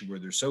application where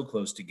they're so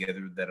close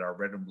together that our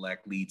red and black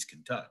leads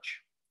can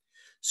touch.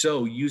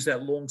 So use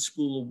that long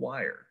spool of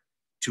wire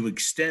to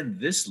extend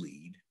this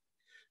lead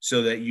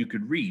so that you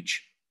could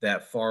reach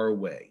that far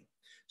away.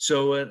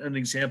 So an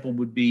example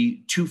would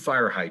be 2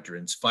 fire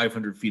hydrants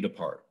 500 feet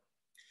apart.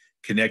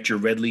 Connect your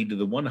red lead to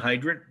the one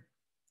hydrant,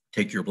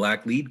 take your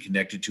black lead,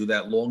 connect it to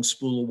that long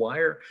spool of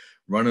wire,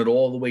 run it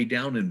all the way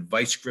down and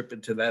vice grip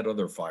it to that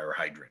other fire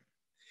hydrant.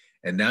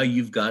 And now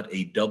you've got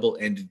a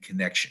double-ended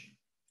connection.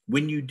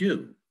 When you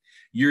do,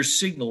 your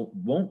signal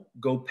won't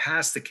go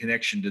past the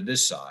connection to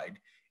this side.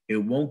 It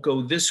won't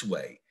go this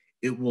way.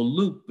 It will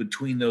loop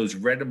between those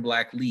red and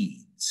black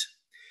leads.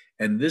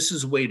 And this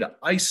is a way to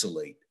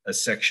isolate a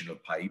section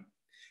of pipe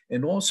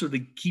and also to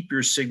keep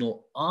your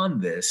signal on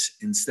this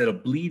instead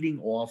of bleeding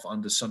off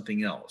onto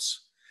something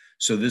else.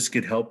 So this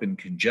could help in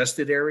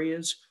congested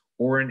areas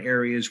or in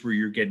areas where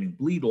you're getting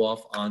bleed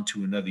off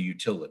onto another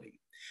utility.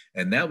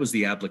 And that was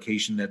the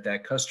application that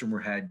that customer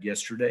had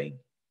yesterday.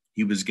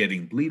 He was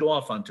getting bleed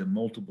off onto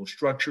multiple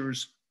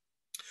structures.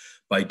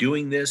 By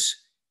doing this,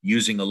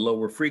 using a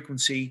lower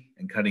frequency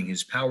and cutting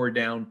his power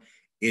down,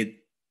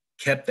 it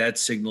kept that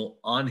signal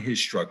on his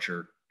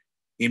structure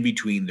in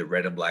between the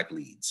red and black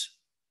leads.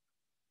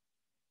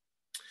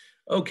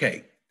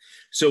 Okay,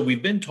 so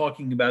we've been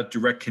talking about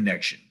direct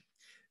connection.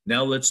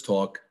 Now let's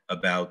talk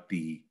about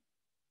the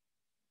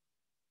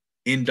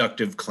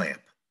inductive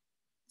clamp.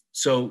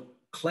 So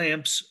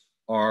clamps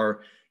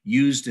are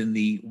used in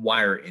the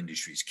wire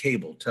industries,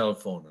 cable,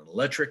 telephone, and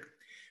electric.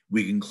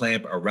 We can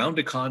clamp around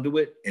a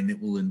conduit and it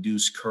will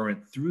induce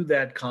current through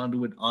that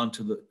conduit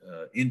onto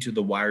into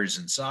the wires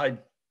inside.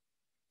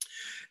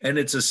 And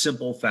it's a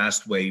simple,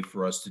 fast way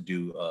for us to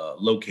do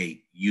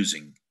locate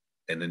using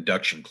an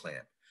induction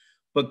clamp.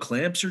 But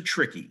clamps are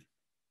tricky.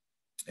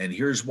 And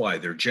here's why.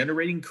 They're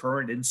generating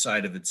current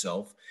inside of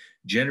itself,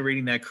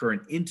 generating that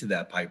current into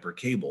that pipe or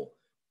cable.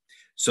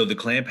 So the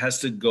clamp has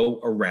to go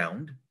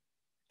around,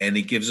 and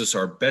it gives us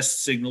our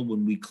best signal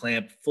when we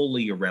clamp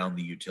fully around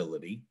the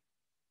utility.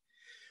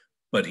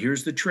 But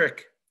here's the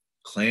trick.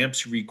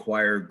 Clamps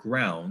require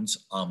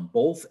grounds on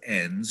both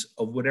ends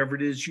of whatever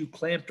it is you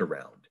clamped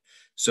around.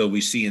 So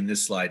we see in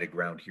this slide a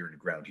ground here and a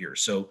ground here.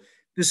 So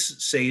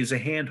this, say, is a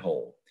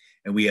handhole,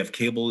 and we have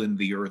cable in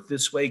the earth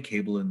this way,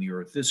 cable in the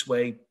earth this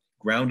way,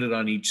 grounded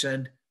on each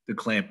end, the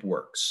clamp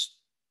works.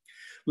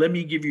 Let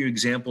me give you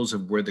examples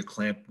of where the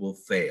clamp will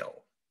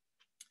fail.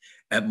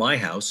 At my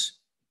house,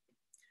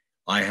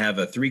 I have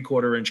a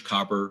 3/4 inch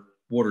copper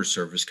water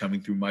service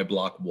coming through my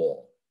block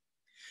wall.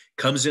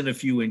 Comes in a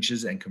few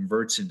inches and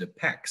converts into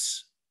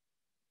PEX,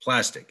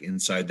 plastic,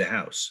 inside the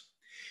house.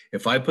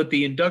 If I put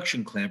the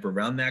induction clamp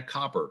around that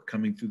copper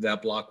coming through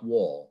that block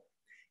wall,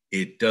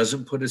 it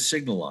doesn't put a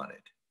signal on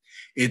it.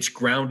 It's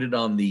grounded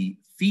on the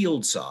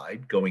field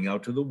side going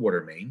out to the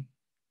water main,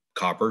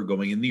 copper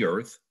going in the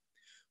earth.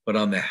 But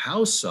on the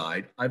house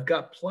side, I've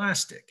got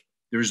plastic.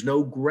 There's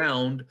no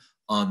ground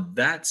on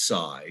that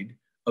side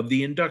of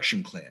the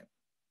induction clamp.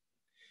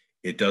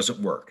 It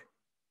doesn't work.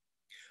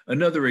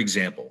 Another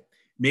example,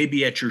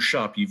 maybe at your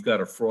shop, you've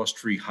got a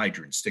frost-free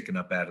hydrant sticking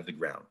up out of the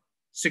ground.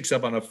 Sticks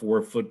up on a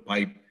 4-foot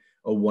pipe,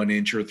 a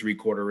 1-inch or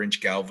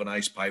 3/4-inch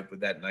galvanized pipe with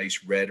that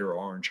nice red or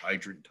orange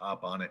hydrant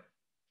top on it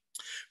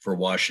for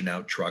washing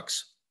out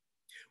trucks.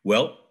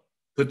 Well,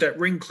 put that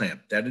ring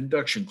clamp, that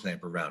induction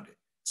clamp around it.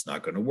 It's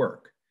not going to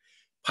work.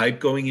 Pipe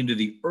going into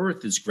the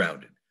earth is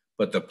grounded,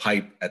 but the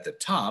pipe at the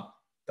top,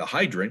 the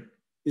hydrant,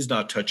 is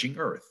not touching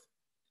earth.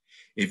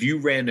 If you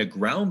ran a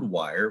ground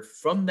wire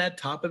from that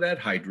top of that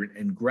hydrant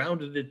and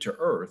grounded it to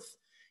earth,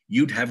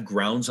 you'd have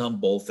grounds on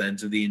both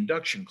ends of the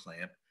induction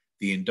clamp.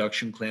 The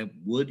induction clamp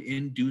would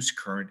induce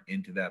current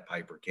into that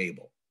pipe or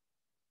cable.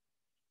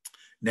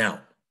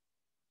 Now,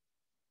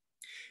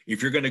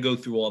 if you're going to go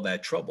through all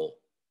that trouble,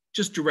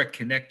 just direct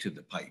connect to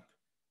the pipe.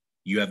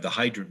 You have the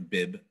hydrant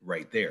bib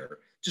right there.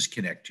 Just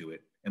connect to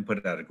it and put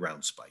it out a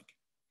ground spike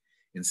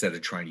instead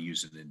of trying to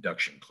use an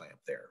induction clamp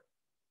there.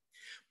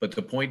 But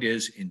the point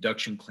is,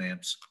 induction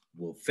clamps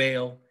will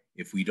fail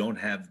if we don't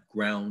have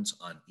grounds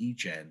on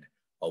each end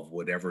of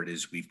whatever it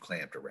is we've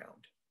clamped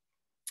around.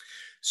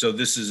 So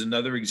this is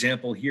another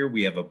example here.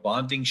 We have a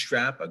bonding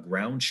strap, a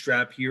ground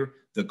strap here.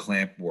 The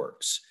clamp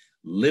works.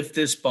 Lift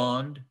this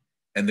bond,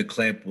 and the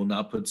clamp will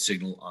not put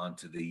signal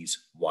onto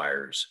these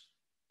wires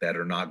that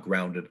are not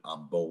grounded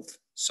on both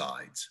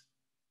sides.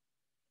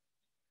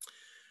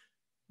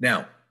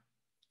 Now,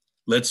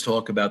 let's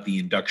talk about the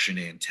induction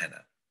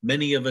antenna.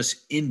 Many of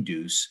us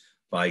induce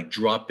by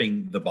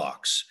dropping the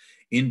box,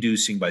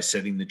 inducing by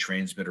setting the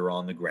transmitter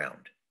on the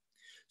ground.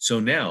 So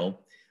now,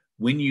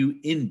 when you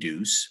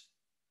induce,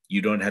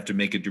 you don't have to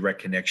make a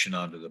direct connection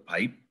onto the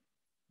pipe.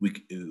 We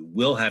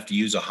will have to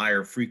use a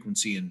higher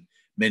frequency in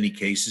many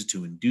cases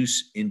to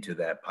induce into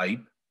that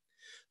pipe.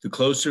 The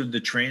closer the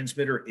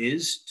transmitter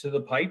is to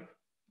the pipe,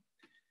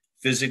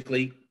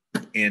 physically,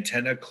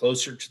 antenna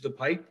closer to the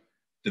pipe,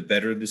 the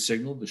better the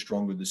signal, the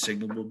stronger the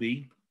signal will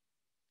be.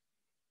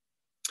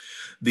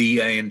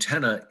 The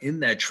antenna in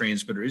that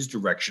transmitter is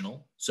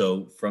directional.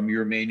 So from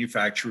your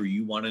manufacturer,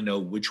 you want to know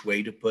which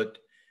way to put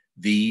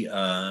the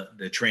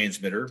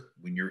transmitter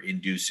when you're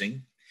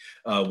inducing.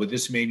 With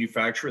this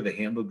manufacturer, the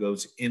handle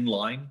goes in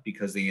line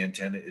because the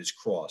antenna is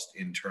crossed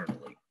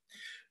internally.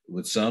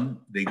 With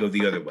some, they go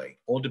the other way.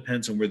 All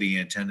depends on where the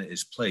antenna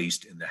is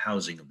placed in the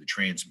housing of the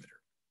transmitter.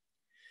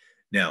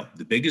 Now,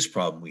 the biggest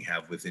problem we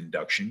have with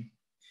induction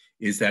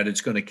is that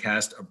it's going to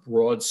cast a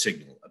broad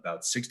signal,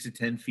 about 6 to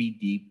 10 feet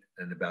deep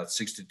and about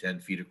 6 to 10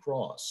 feet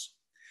across.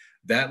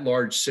 That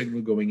large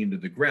signal going into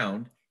the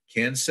ground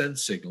can send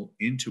signal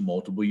into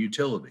multiple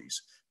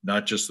utilities,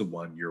 not just the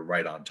one you're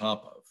right on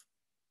top of.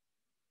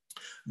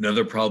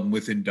 Another problem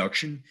with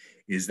induction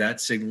is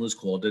that signal is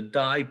called a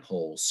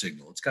dipole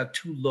signal. It's got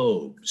two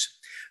lobes.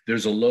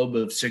 There's a lobe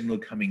of signal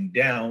coming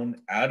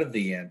down out of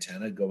the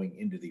antenna going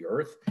into the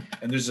earth,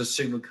 and there's a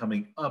signal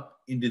coming up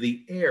into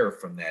the air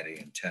from that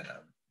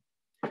antenna.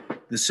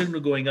 The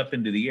signal going up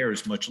into the air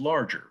is much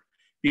larger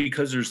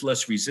because there's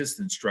less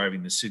resistance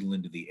driving the signal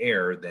into the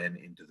air than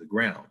into the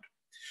ground.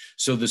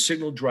 So the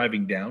signal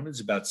driving down is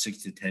about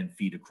 6 to 10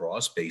 feet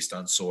across based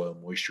on soil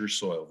moisture,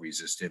 soil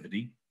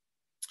resistivity.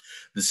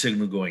 The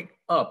signal going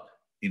up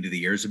into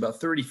the air is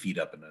about 30 feet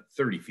up and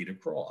 30 feet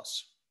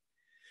across.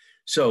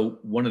 So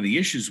one of the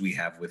issues we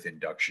have with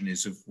induction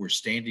is if we're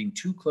standing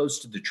too close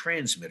to the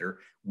transmitter,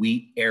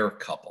 we air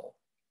couple.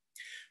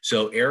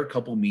 So air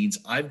couple means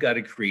I've got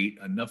to create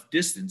enough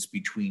distance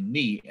between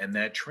me and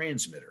that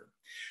transmitter.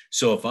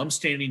 So if I'm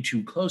standing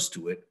too close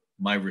to it,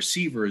 my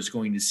receiver is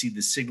going to see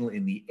the signal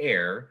in the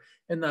air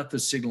and not the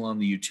signal on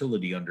the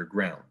utility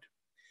underground.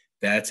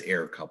 That's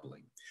air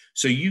coupling.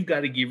 So you've got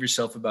to give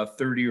yourself about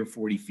 30 or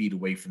 40 feet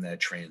away from that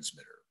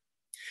transmitter.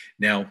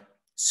 Now,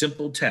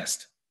 simple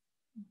test.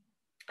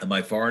 Am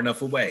I far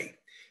enough away?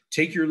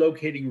 Take your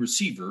locating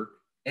receiver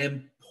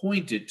and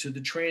point it to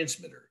the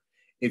transmitter.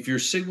 If your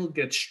signal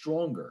gets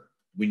stronger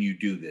when you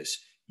do this,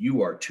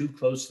 you are too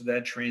close to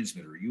that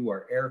transmitter. You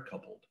are air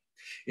coupled.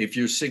 If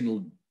your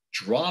signal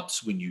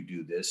drops when you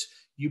do this,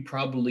 you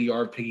probably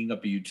are picking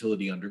up a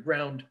utility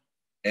underground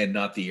and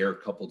not the air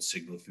coupled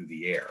signal through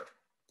the air.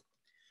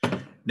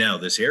 Now,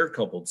 this air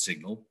coupled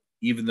signal,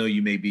 even though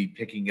you may be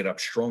picking it up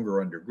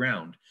stronger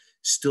underground,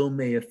 still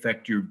may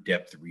affect your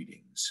depth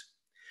readings.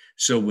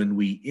 So when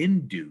we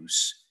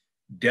induce,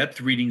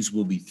 depth readings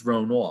will be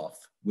thrown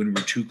off when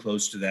we're too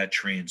close to that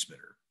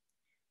transmitter.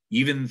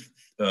 Even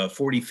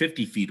 40,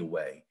 50 feet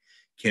away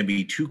can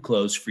be too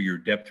close for your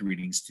depth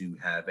readings to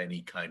have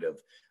any kind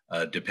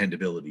of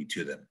dependability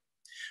to them.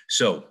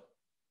 So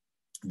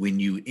when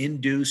you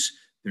induce,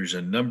 there's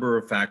a number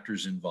of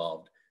factors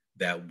involved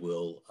that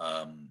will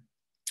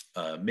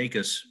make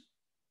us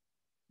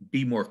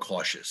be more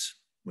cautious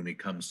when it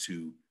comes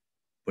to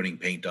putting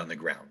paint on the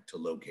ground, to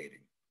locating.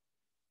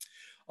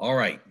 All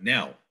right,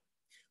 now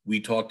we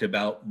talked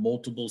about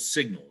multiple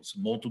signals,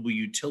 multiple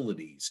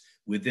utilities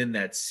within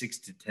that 6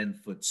 to 10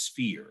 foot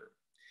sphere.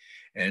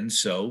 And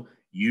so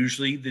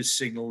usually this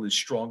signal is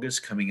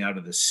strongest coming out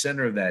of the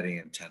center of that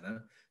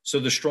antenna. So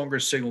the stronger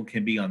signal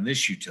can be on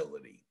this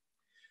utility.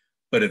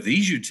 But if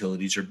these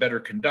utilities are better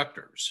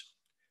conductors,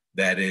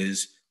 that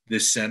is,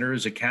 This center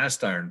is a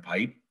cast iron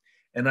pipe,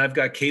 and I've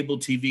got cable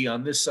TV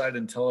on this side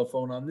and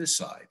telephone on this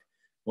side.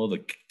 Well,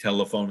 the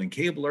telephone and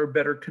cable are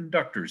better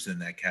conductors than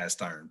that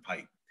cast iron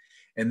pipe,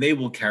 and they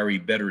will carry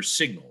better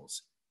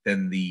signals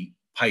than the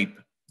pipe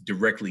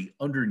directly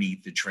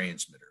underneath the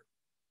transmitter.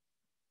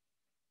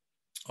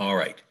 All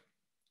right.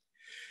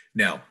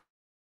 Now,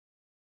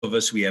 of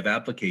us, we have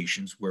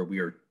applications where we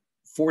are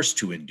forced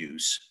to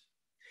induce,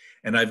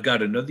 and I've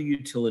got another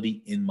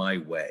utility in my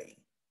way.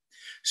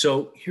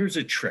 So here's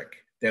a trick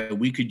that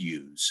we could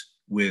use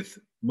with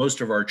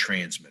most of our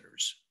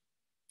transmitters.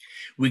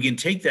 We can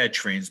take that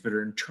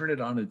transmitter and turn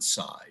it on its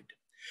side.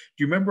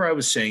 Do you remember I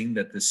was saying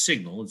that the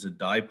signal is a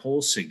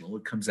dipole signal?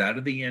 It comes out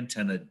of the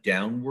antenna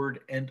downward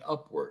and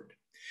upward.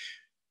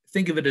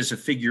 Think of it as a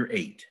figure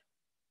 8,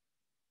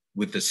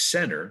 with the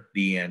center,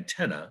 the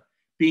antenna,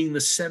 being the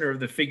center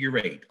of the figure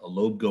 8, a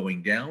lobe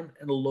going down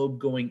and a lobe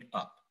going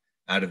up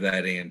out of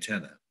that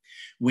antenna.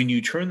 When you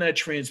turn that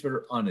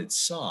transmitter on its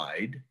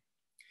side,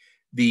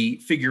 the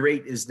figure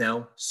 8 is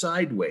now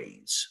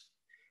sideways,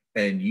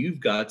 and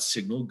you've got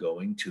signal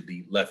going to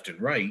the left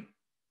and right,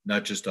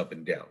 not just up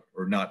and down,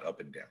 or not up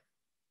and down.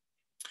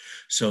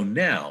 So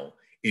now,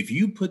 if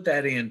you put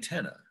that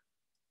antenna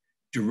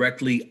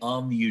directly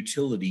on the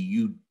utility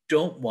you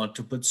don't want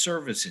to put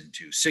service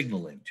into,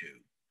 signal into,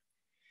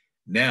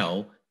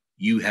 now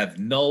you have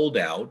nulled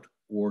out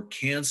or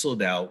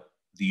canceled out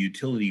the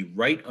utility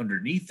right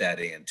underneath that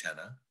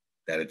antenna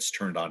that it's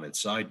turned on its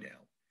side now.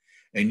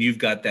 And you've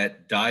got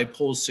that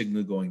dipole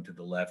signal going to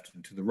the left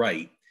and to the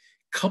right,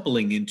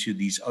 coupling into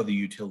these other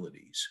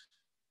utilities.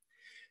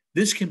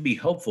 This can be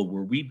helpful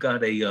where we've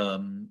got a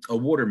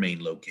water main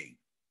locate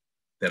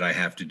that I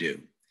have to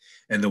do.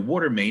 And the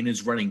water main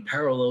is running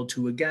parallel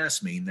to a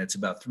gas main that's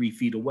about 3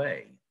 feet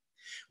away.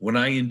 When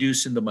I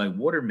induce into my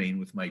water main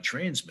with my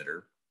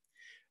transmitter,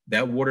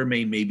 that water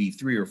main may be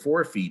 3 or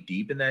 4 feet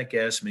deep, and that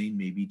gas main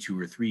may be 2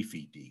 or 3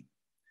 feet deep.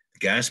 The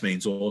gas main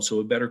is also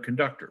a better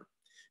conductor,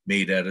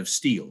 made out of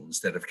steel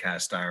instead of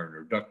cast iron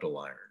or ductile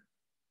iron.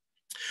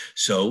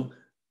 So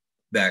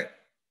that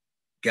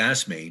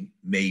gas main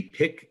may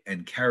pick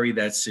and carry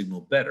that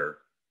signal better.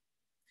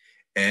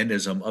 And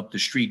as I'm up the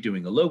street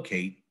doing a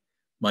locate,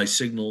 my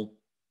signal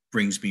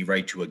brings me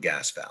right to a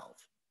gas valve.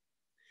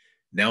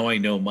 Now I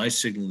know my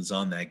signal is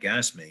on that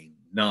gas main,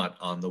 not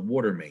on the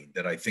water main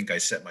that I think I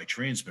set my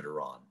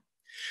transmitter on.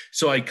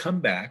 So I come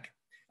back,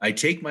 I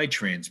take my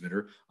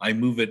transmitter, I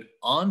move it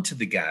onto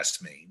the gas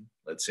main.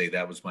 Let's say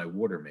that was my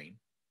water main.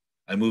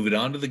 I move it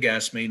onto the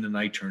gas main and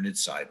I turn it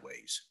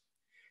sideways.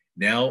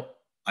 Now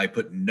I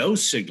put no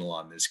signal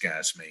on this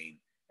gas main,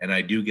 and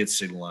I do get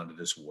signal onto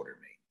this water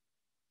main.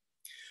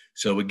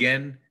 So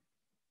again,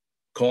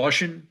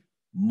 caution,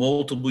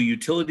 multiple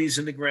utilities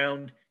in the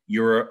ground,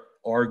 you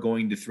are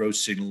going to throw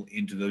signal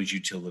into those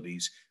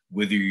utilities,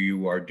 whether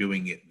you are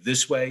doing it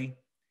this way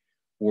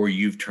or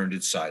you've turned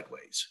it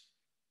sideways.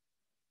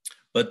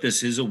 But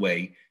this is a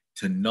way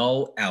to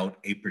null out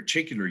a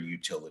particular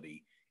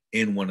utility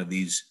in one of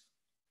these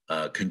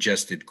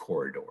congested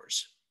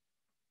corridors.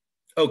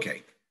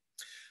 Okay,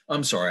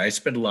 I'm sorry, I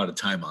spent a lot of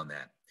time on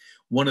that.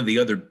 One of the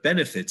other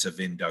benefits of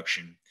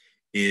induction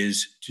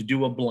is to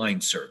do a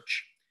blind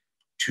search,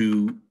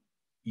 to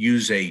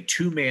use a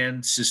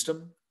two-man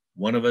system.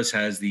 One of us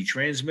has the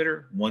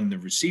transmitter, one the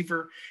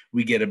receiver.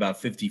 We get about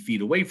 50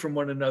 feet away from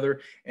one another,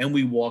 and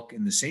we walk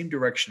in the same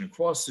direction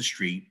across the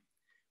street.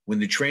 When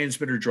the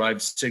transmitter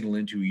drives signal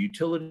into a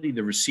utility,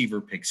 the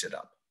receiver picks it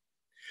up.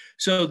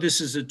 So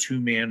this is a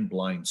two-man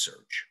blind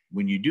search.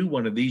 When you do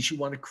one of these, you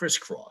want to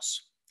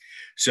crisscross.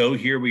 So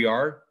here we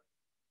are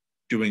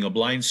doing a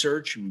blind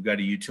search. We've got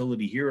a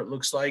utility here, it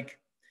looks like.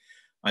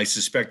 I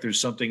suspect there's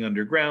something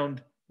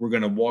underground. We're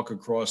going to walk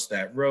across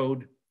that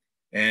road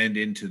and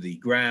into the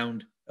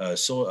ground,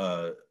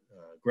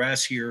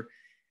 grass here.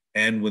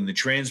 And when the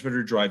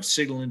transmitter drives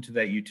signal into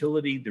that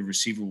utility, the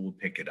receiver will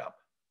pick it up.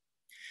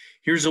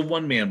 Here's a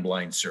one-man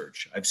blind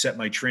search. I've set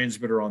my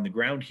transmitter on the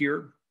ground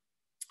here.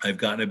 I've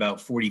gotten about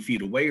 40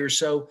 feet away or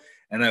so,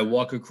 and I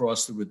walk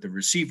across with the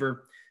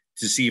receiver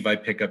to see if I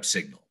pick up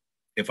signal.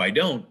 If I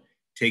don't,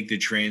 take the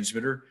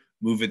transmitter,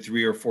 move it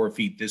 3 or 4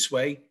 feet this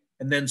way,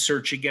 and then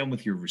search again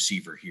with your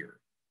receiver here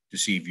to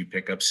see if you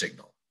pick up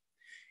signal.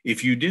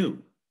 If you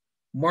do,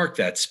 mark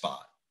that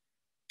spot.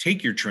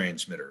 Take your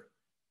transmitter,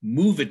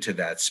 move it to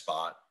that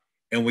spot,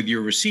 and with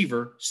your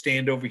receiver,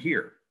 stand over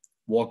here.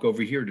 Walk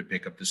over here to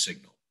pick up the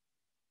signal.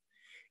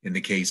 In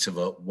the case of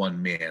a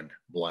one-man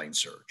blind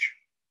search.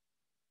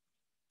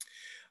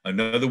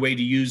 Another way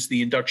to use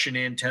the induction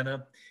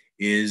antenna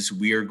is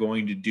we are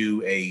going to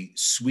do a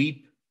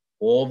sweep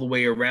all the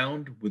way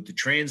around with the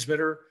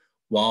transmitter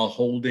while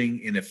holding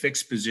in a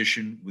fixed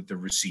position with the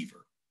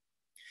receiver.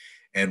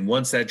 And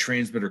once that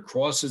transmitter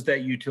crosses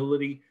that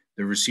utility,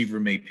 the receiver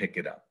may pick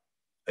it up.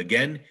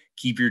 Again,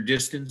 keep your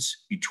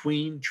distance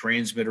between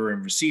transmitter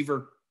and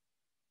receiver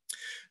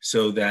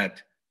so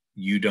that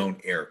you don't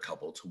air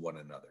couple to one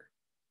another.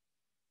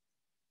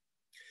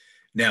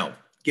 Now,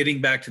 getting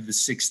back to the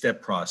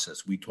 6-step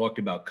process, we talked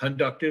about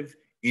conductive,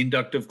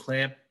 inductive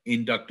clamp,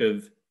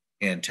 inductive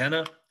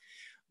antenna.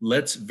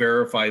 let's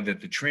verify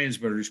that the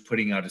transmitter is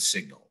putting out a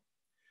signal.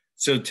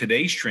 So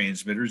today's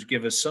transmitters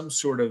give us some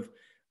sort of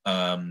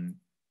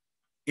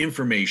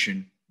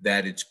information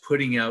that it's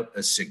putting out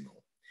a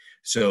signal.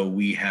 So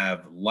we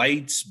have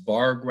lights,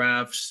 bar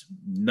graphs,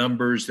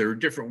 numbers. There are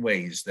different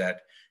ways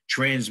that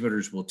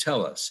transmitters will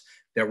tell us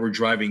that we're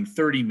driving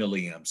 30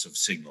 milliamps of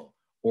signal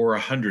or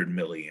 100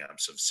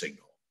 milliamps of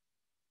signal.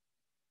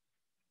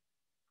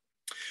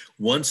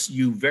 Once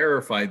you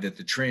verify that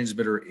the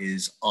transmitter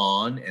is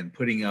on and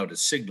putting out a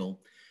signal,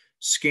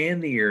 scan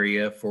the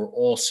area for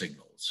all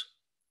signals.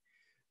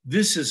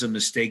 This is a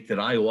mistake that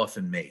I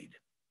often made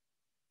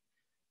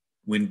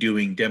when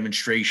doing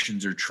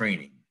demonstrations or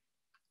training.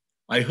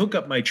 I hook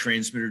up my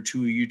transmitter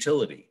to a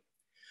utility.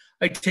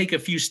 I take a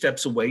few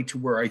steps away to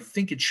where I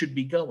think it should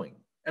be going,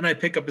 and I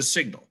pick up a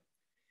signal.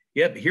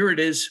 Yep, here it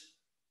is.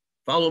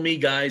 Follow me,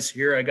 guys.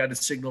 Here, I got a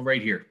signal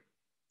right here.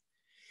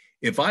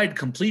 If I'd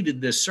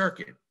completed this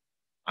circuit,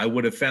 I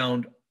would have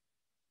found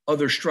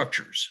other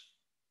structures.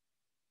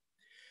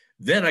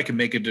 Then I can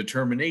make a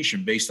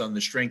determination based on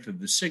the strength of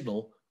the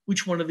signal,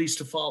 which one of these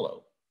to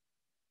follow.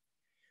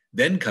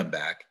 Then come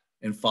back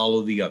and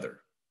follow the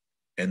other,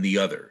 and the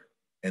other,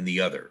 and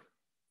the other.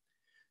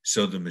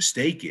 So the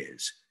mistake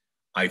is,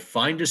 I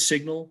find a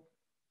signal,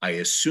 I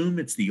assume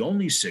it's the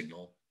only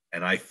signal,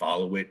 and I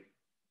follow it,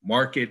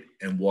 mark it,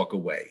 and walk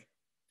away.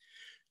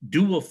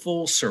 Do a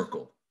full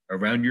circle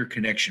around your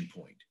connection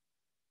point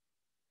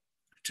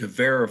to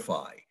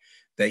verify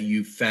that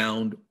you've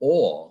found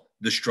all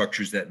the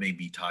structures that may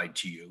be tied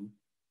to you,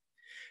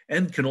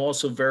 and can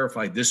also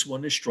verify this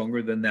one is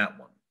stronger than that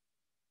one,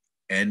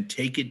 and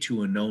take it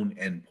to a known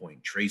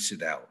endpoint, trace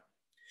it out.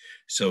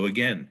 So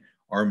again,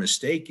 our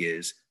mistake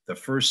is the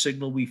first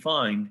signal we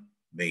find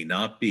may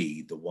not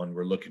be the one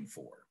we're looking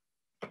for.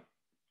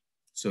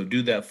 So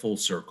do that full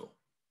circle.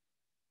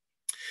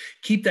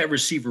 Keep that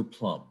receiver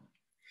plumb.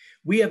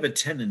 We have a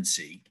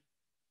tendency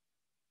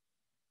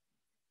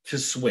to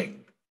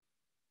swing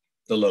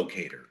the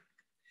locator.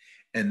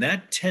 And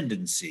that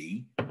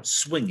tendency,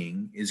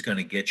 swinging, is going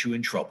to get you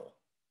in trouble.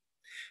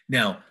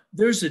 Now,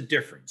 there's a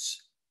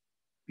difference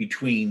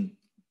between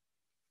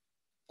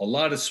a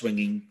lot of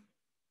swinging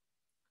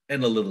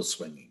and a little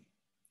swinging.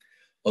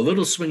 A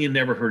little swinging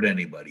never hurt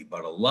anybody,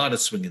 but a lot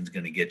of swinging is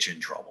going to get you in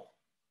trouble.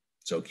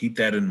 So keep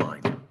that in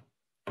mind.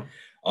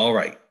 All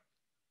right.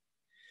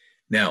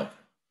 Now,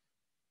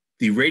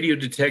 the radio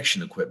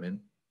detection equipment,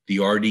 the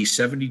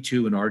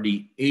RD72 and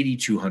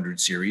RD8200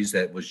 series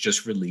that was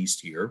just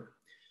released here,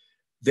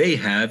 they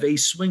have a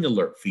swing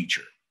alert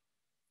feature.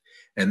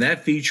 And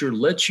that feature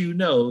lets you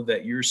know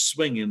that you're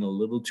swinging a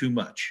little too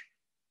much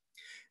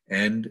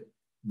and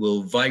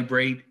will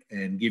vibrate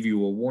and give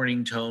you a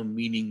warning tone,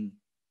 meaning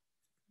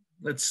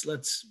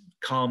let's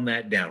calm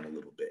that down a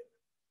little bit.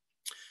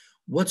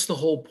 What's the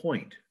whole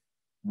point?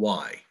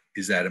 Why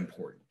is that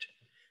important?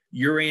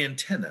 Your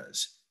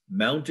antennas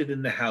mounted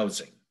in the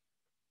housing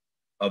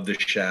of the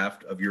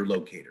shaft of your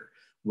locator,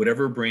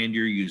 whatever brand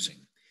you're using,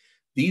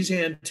 these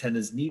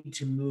antennas need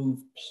to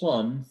move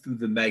plumb through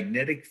the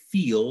magnetic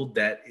field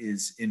that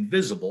is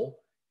invisible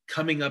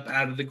coming up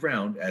out of the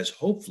ground as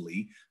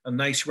hopefully a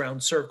nice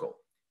round circle.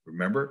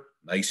 Remember,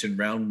 nice and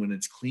round when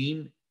it's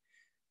clean,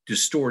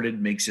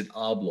 distorted makes it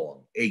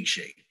oblong,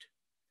 egg-shaped.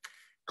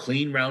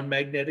 Clean round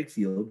magnetic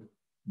field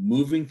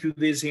moving through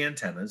these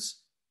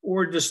antennas,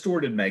 or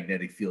distorted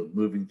magnetic field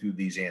moving through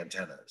these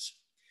antennas.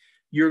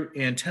 Your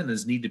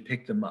antennas need to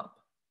pick them up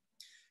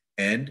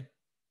and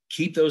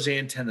keep those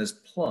antennas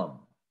plumb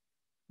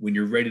when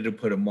you're ready to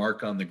put a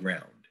mark on the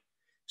ground.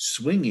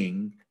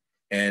 Swinging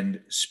and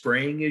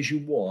spraying as you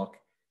walk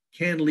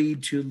can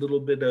lead to a little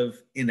bit of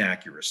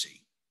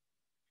inaccuracy.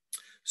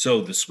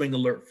 So the swing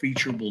alert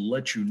feature will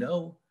let you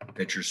know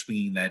that you're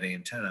swinging that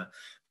antenna,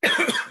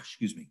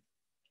 excuse me,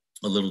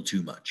 a little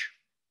too much.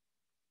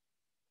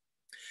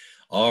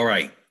 All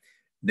right,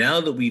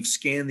 now that we've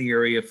scanned the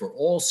area for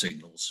all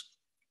signals,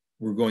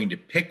 we're going to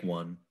pick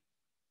one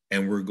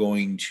and we're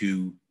going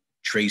to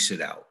trace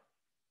it out.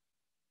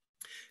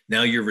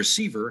 Now your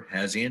receiver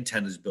has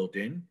antennas built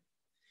in,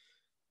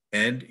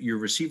 and your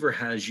receiver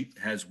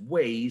has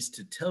ways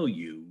to tell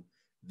you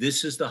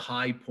this is the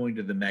high point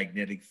of the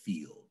magnetic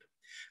field.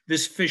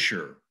 This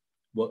fissure,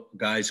 what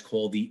guys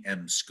call the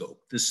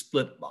M-scope, the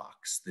split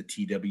box, the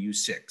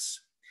TW6,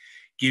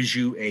 gives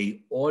you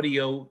an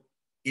audio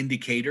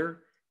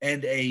indicator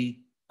and a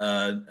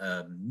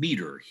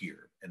meter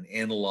here, an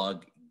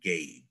analog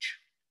gauge.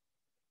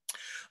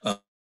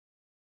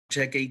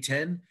 Tech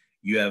 810,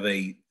 you have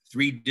a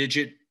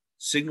 3-digit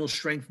signal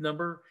strength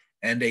number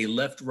and a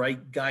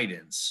left-right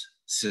guidance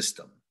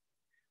system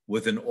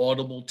with an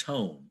audible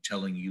tone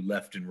telling you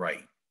left and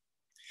right.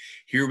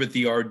 Here with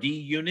the RD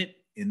unit,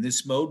 in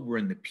this mode, we're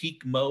in the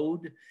peak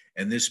mode,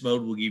 and this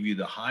mode will give you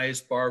the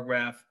highest bar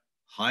graph,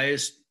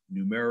 highest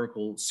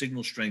numerical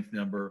signal strength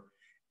number,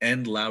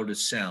 and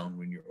loudest sound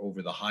when you're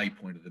over the high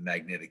point of the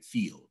magnetic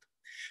field.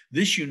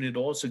 This unit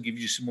also gives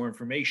you some more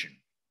information.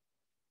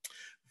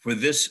 For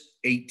this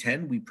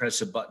 810, we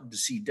press a button to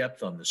see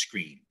depth on the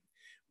screen.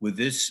 With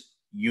this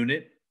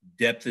unit,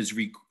 Depth is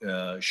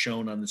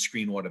shown on the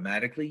screen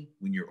automatically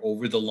when you're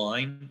over the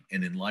line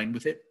and in line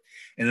with it.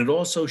 And it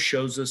also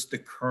shows us the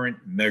current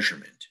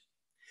measurement.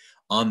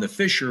 On the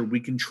Fisher, we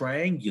can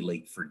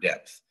triangulate for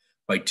depth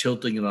by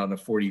tilting it on a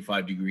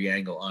 45-degree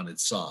angle on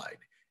its side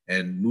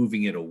and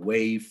moving it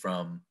away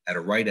from, at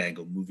a right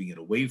angle, moving it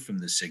away from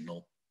the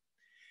signal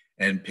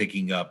and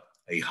picking up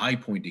a high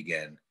point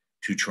again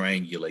to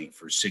triangulate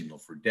for signal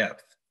for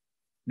depth.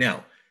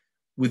 Now,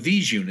 with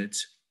these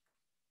units,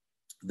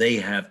 they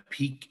have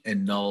peak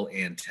and null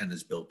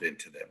antennas built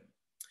into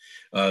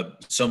them.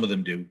 Some of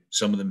them do.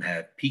 Some of them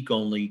have peak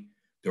only.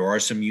 There are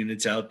some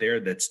units out there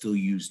that still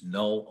use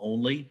null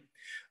only,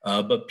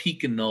 but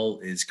peak and null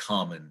is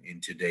common in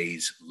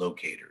today's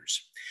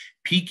locators.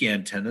 Peak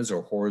antennas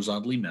are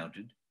horizontally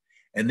mounted,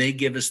 and they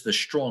give us the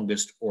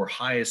strongest or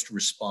highest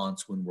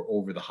response when we're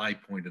over the high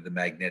point of the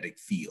magnetic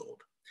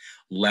field.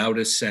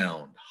 Loudest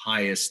sound,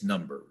 highest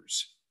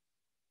numbers.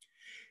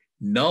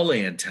 Null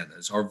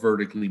antennas are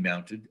vertically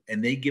mounted,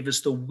 and they give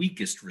us the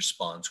weakest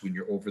response when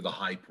you're over the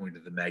high point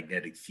of the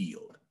magnetic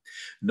field.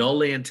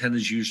 Null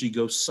antennas usually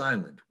go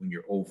silent when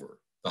you're over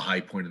the high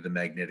point of the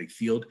magnetic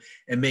field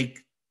and make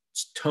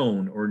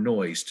tone or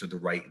noise to the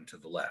right and to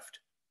the left.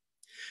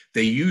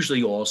 They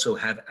usually also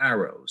have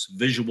arrows,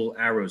 visual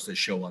arrows that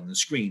show on the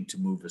screen to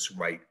move us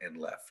right and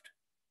left.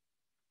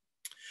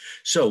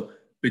 So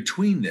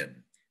between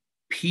them,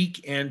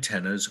 peak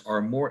antennas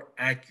are more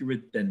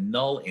accurate than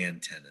null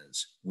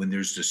antennas when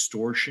there's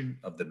distortion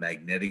of the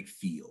magnetic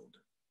field.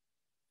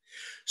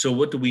 So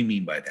what do we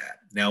mean by that?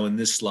 Now in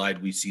this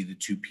slide, we see the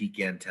two peak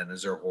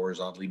antennas are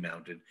horizontally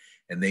mounted,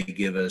 and they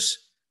give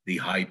us the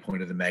high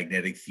point of the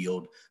magnetic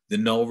field. The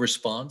null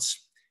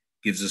response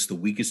gives us the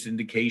weakest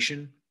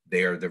indication.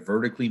 They are the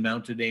vertically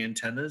mounted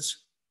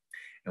antennas.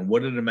 And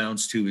what it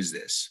amounts to is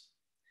this: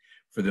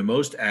 for the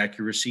most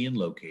accuracy in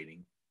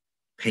locating,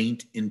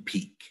 paint and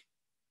peak.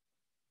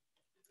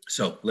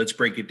 So let's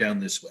break it down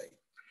this way.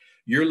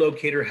 Your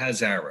locator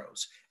has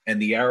arrows,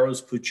 and the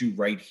arrows put you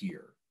right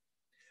here.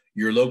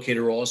 Your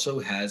locator also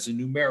has a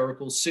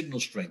numerical signal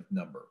strength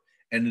number,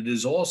 and it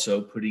is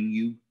also putting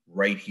you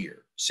right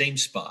here, same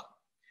spot.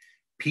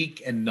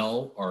 Peak and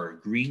null are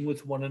agreeing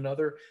with one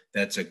another.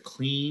 That's a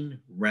clean,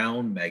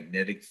 round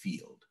magnetic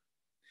field.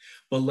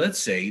 But let's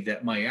say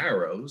that my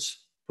arrows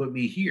put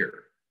me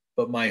here,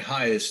 but my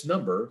highest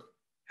number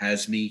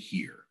has me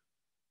here.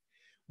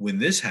 When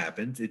this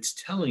happens, it's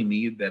telling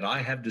me that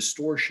I have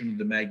distortion of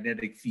the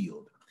magnetic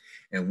field.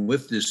 And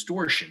with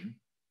distortion,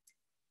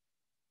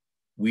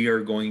 we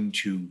are going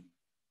to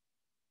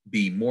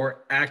be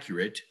more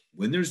accurate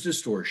when there's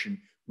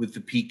distortion with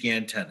the peak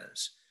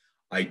antennas.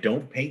 I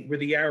don't paint where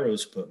the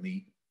arrows put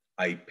me.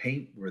 I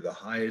paint where the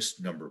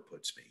highest number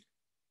puts me.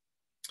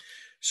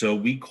 So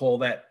we call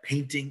that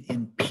painting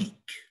in peak.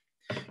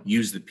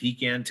 Use the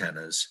peak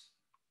antennas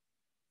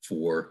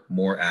for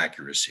more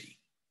accuracy.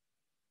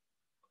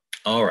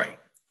 All right,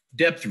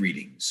 depth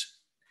readings.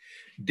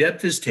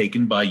 Depth is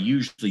taken by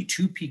usually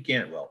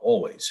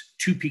always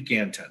two peak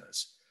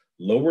antennas,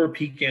 lower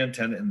peak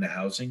antenna in the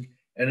housing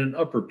and an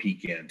upper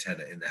peak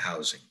antenna in the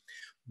housing,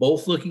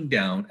 both looking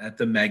down at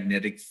the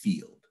magnetic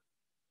field.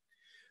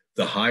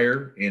 The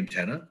higher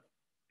antenna,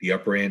 the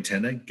upper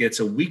antenna,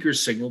 gets a weaker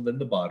signal than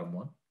the bottom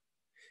one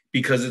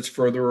because it's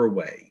further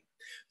away.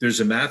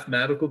 There's a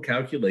mathematical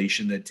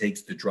calculation that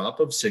takes the drop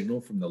of signal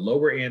from the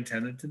lower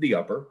antenna to the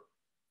upper,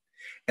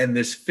 and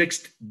this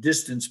fixed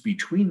distance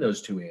between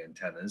those two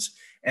antennas,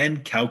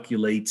 and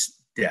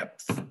calculates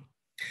depth.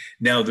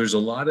 Now, there's a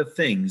lot of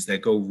things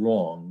that go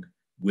wrong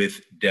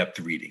with depth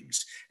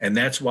readings, and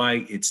that's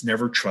why it's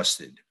never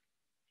trusted.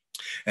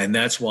 And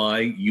that's why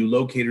you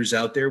locators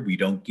out there, we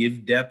don't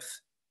give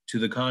depth to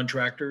the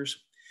contractors.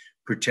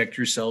 Protect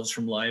yourselves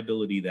from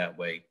liability that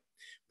way.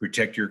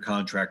 Protect your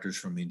contractors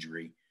from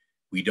injury.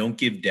 We don't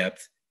give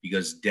depth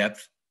because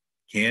depth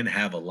can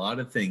have a lot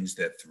of things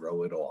that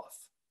throw it off.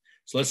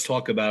 So let's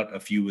talk about a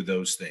few of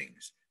those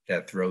things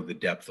that throw the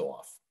depth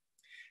off.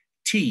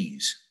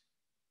 T's.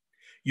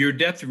 Your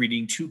depth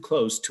reading too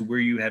close to where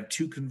you have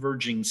two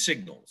converging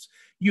signals.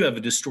 You have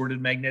a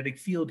distorted magnetic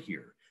field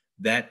here.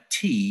 That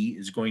T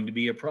is going to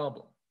be a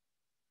problem.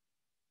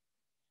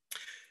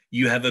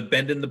 You have a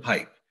bend in the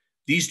pipe.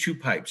 These two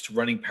pipes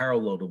running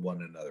parallel to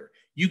one another.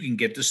 You can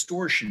get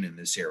distortion in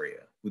this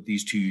area with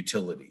these two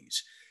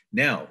utilities.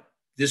 Now,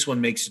 this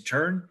one makes a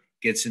turn,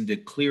 gets into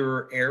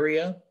clearer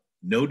area,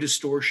 no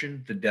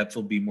distortion, the depth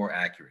will be more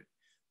accurate.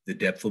 The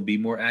depth will be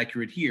more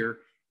accurate here.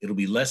 It'll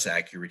be less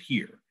accurate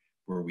here,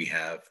 where we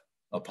have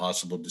a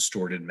possible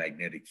distorted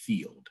magnetic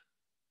field.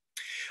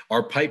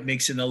 Our pipe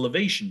makes an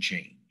elevation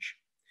change.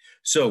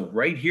 So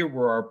right here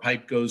where our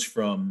pipe goes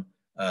from,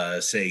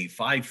 say,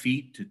 5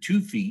 feet to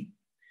 2 feet,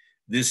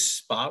 this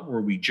spot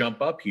where we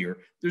jump up here,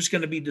 there's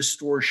going to be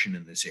distortion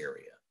in this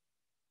area.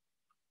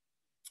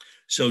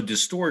 So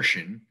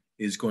distortion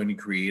is going to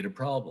create a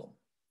problem.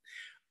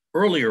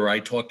 Earlier, I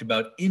talked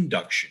about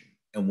induction,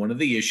 and one of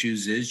the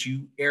issues is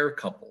you air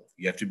couple.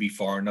 You have to be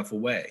far enough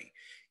away.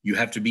 You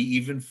have to be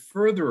even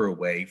further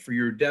away for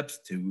your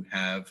depth to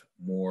have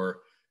more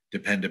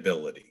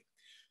dependability.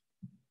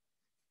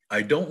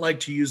 I don't like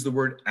to use the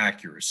word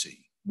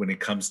accuracy when it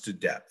comes to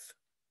depth,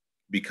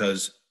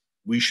 because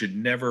we should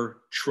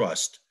never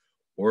trust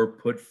or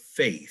put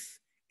faith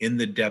in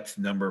the depth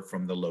number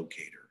from the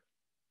locator.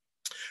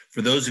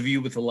 For those of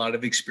you with a lot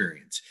of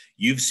experience,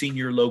 you've seen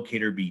your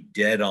locator be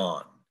dead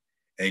on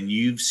and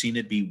you've seen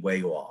it be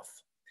way off.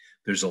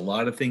 There's a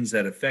lot of things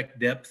that affect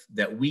depth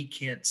that we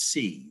can't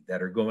see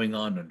that are going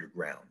on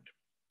underground.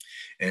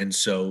 And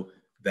so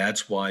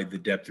that's why the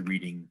depth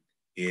reading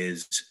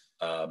is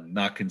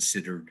not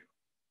considered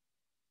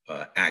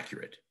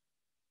accurate.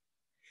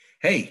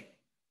 Hey,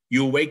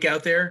 you awake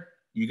out there?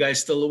 You guys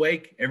still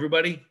awake?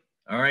 Everybody?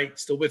 All right,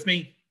 still with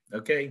me?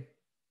 Okay.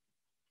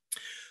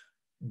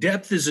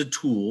 Depth is a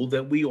tool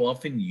that we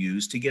often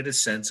use to get a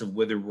sense of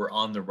whether we're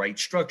on the right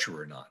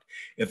structure or not.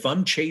 If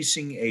I'm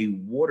chasing a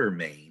water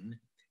main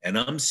and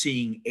I'm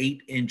seeing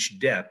 8-inch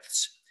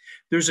depths,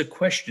 there's a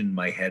question in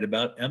my head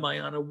about, am I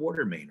on a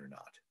water main or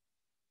not?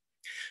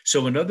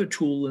 So another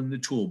tool in the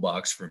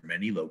toolbox for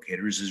many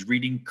locators is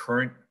reading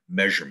current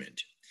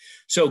measurement.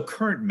 So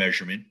current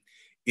measurement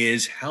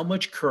is how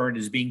much current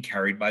is being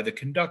carried by the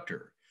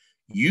conductor.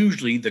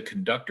 Usually the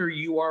conductor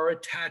you are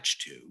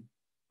attached to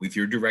with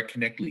your direct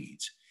connect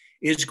leads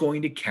is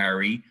going to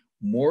carry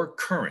more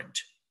current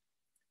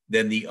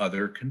than the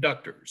other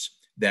conductors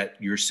that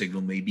your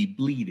signal may be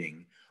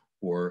bleeding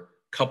or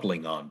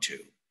coupling onto.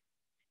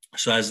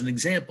 So as an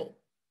example,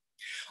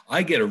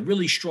 I get a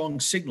really strong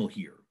signal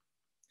here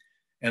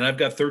and I've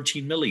got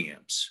 13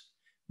 milliamps.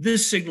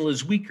 This signal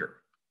is weaker,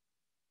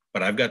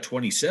 but I've got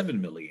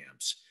 27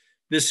 milliamps.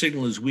 This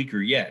signal is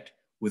weaker yet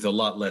with a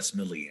lot less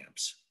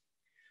milliamps.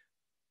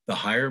 The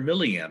higher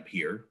milliamp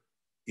here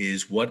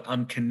is what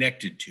I'm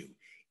connected to,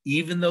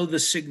 even though the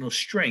signal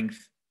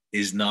strength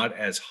is not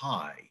as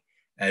high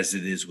as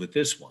it is with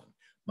this one.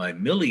 My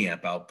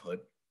milliamp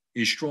output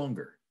is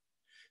stronger.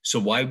 So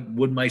why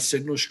would my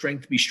signal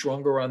strength be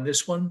stronger on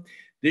this one?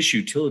 This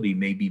utility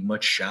may be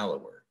much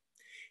shallower.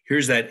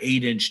 Here's that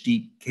 8-inch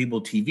deep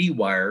cable TV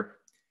wire,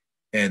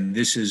 and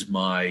this is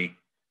my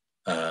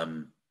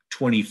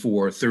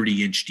 24,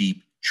 30-inch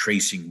deep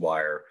tracing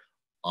wire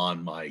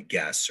on my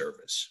gas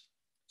service.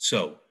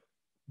 So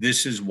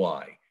this is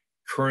why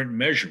current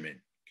measurement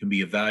can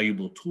be a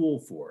valuable tool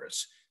for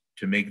us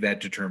to make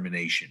that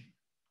determination.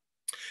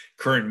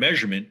 Current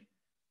measurement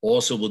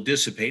also will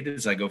dissipate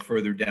as I go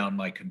further down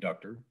my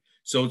conductor.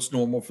 So it's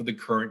normal for the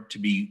current to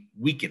be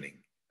weakening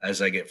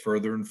as I get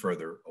further and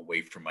further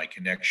away from my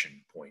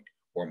connection point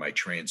or my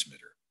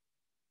transmitter.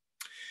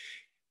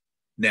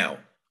 Now,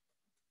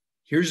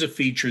 here's a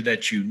feature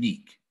that's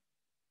unique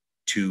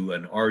to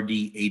an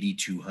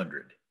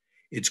RD8200.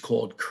 It's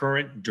called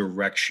current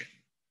direction.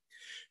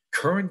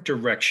 Current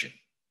direction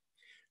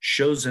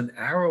shows an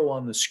arrow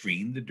on the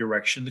screen the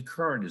direction the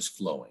current is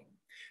flowing.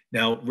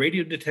 Now,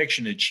 radio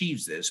detection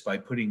achieves this by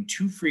putting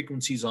two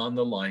frequencies on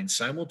the line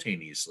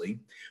simultaneously.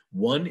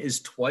 One is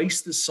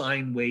twice the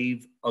sine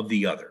wave of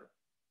the other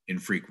in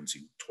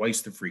frequency,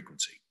 twice the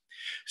frequency.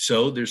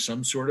 So there's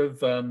some sort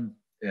of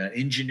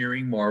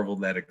engineering marvel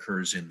that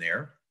occurs in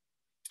there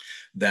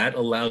that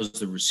allows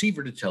the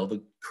receiver to tell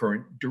the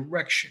current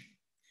direction.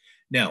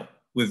 Now,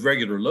 with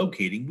regular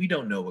locating, we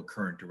don't know a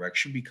current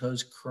direction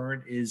because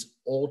current is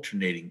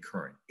alternating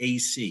current,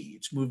 AC.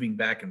 It's moving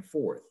back and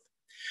forth.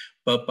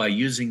 But by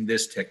using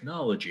this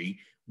technology,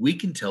 we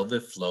can tell the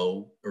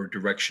flow or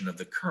direction of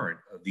the current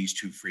of these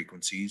two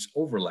frequencies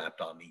overlapped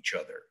on each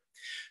other.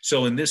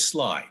 So in this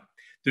slide,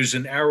 there's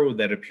an arrow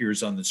that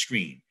appears on the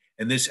screen,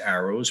 and this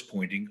arrow is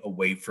pointing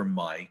away from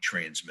my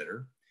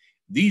transmitter.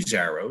 These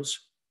arrows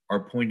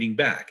are pointing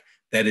back.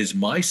 That is,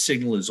 my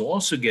signal is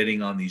also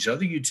getting on these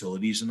other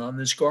utilities and on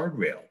this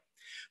guardrail.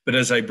 But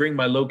as I bring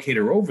my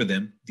locator over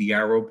them, the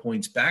arrow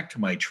points back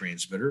to my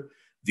transmitter.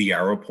 The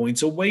arrow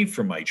points away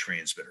from my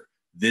transmitter.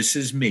 This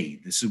is me.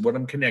 This is what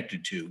I'm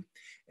connected to.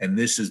 And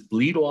this is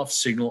bleed off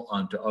signal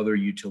onto other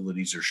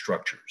utilities or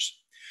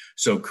structures.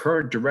 So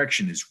current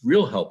direction is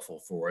real helpful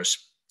for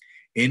us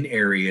in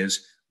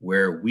areas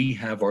where we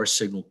have our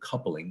signal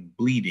coupling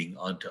bleeding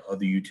onto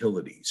other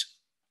utilities,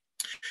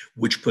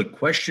 which put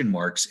question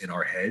marks in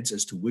our heads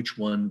as to which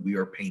one we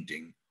are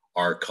painting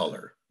our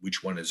color,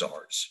 which one is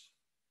ours.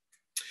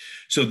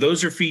 So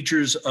those are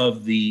features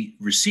of the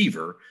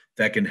receiver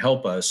that can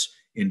help us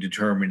in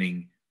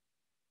determining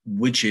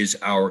which is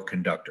our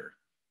conductor.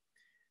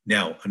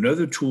 Now,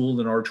 another tool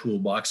in our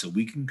toolbox that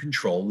we can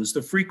control is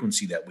the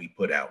frequency that we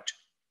put out.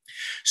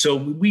 So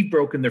we've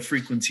broken the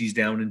frequencies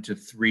down into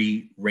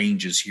three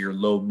ranges here: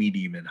 low,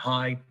 medium, and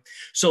high.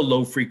 So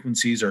low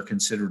frequencies are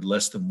considered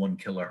less than 1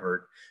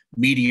 kilohertz.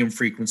 Medium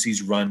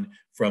frequencies run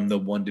from the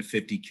 1 to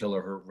 50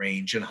 kilohertz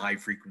range, and high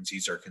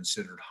frequencies are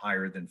considered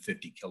higher than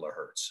 50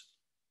 kilohertz.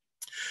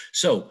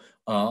 So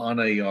on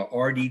a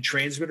RD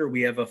transmitter,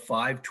 we have a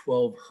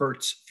 512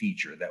 hertz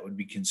feature that would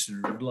be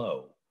considered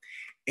low.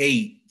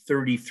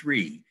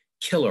 833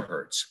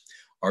 kilohertz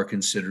are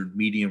considered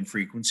medium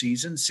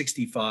frequencies, and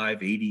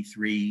 65,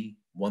 83,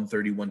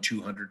 131,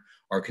 200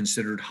 are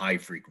considered high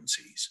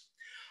frequencies.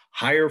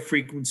 Higher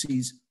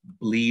frequencies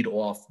bleed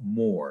off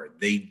more.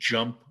 They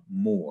jump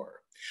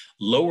more.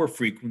 Lower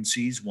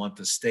frequencies want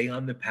to stay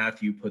on the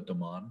path you put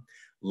them on,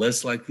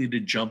 less likely to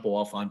jump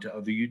off onto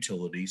other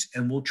utilities,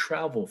 and will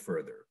travel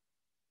further.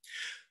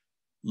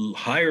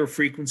 Higher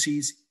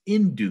frequencies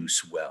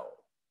induce well,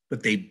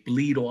 but they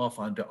bleed off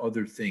onto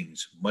other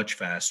things much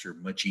faster,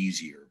 much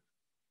easier.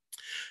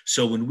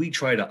 So when we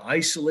try to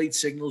isolate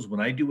signals, when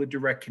I do a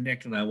direct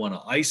connect and I want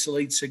to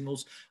isolate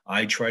signals,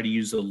 I try to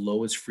use the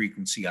lowest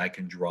frequency I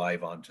can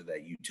drive onto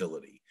that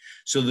utility.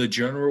 So the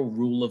general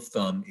rule of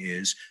thumb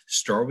is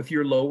start with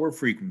your lower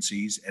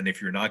frequencies, and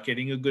if you're not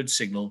getting a good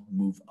signal,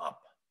 move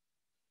up.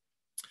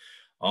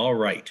 All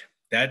right,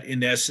 that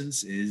in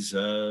essence is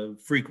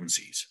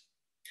frequencies.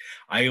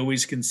 I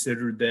always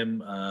considered them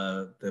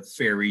the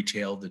fairy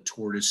tale, the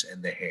tortoise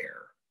and the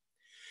hare.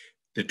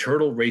 The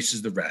turtle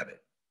races the rabbit.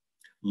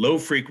 Low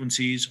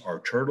frequencies are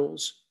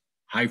turtles,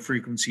 high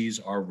frequencies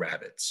are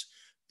rabbits.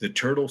 The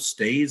turtle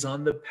stays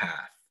on the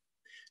path,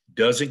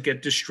 doesn't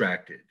get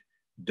distracted,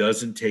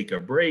 doesn't take a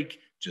break,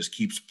 just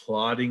keeps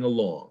plodding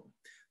along.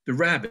 The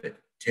rabbit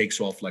takes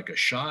off like a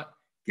shot,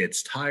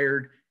 gets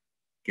tired,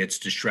 gets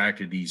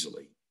distracted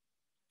easily.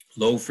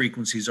 Low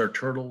frequencies are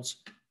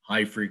turtles,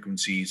 high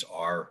frequencies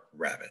are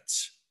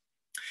rabbits.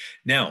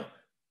 Now,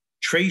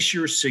 trace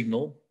your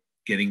signal,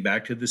 getting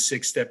back to the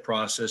 6-step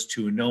process,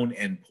 to a known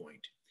endpoint.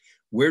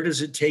 Where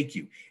does it take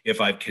you?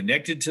 If I've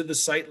connected to the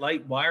site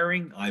light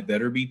wiring, I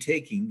better be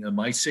taking,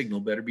 my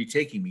signal better be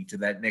taking me to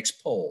that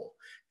next pole,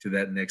 to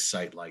that next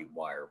site light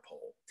wire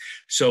pole.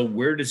 So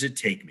where does it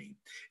take me?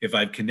 If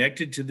I've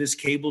connected to this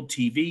cable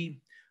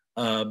TV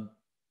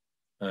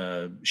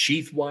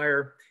sheath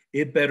wire,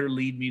 it better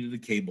lead me to the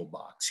cable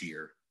box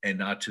here and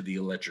not to the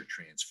electric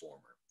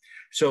transformer.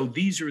 So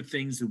these are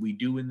things that we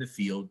do in the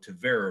field to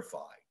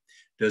verify.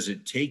 Does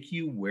it take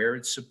you where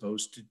it's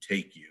supposed to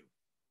take you?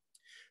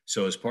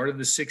 So as part of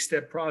the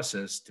 6-step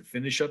process, to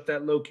finish up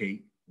that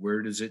locate,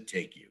 where does it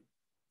take you?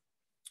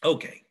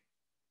 Okay,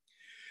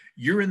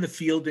 you're in the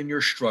field and you're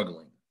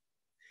struggling.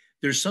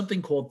 There's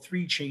something called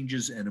 3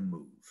 changes and a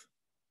move.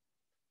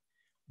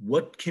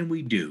 What can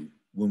we do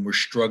when we're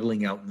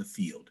struggling out in the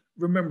field?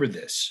 Remember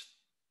this.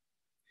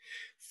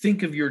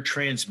 Think of your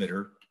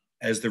transmitter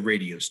as the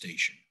radio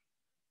station,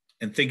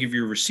 and think of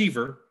your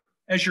receiver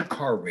as your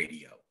car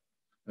radio,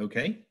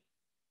 okay?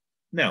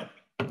 Now,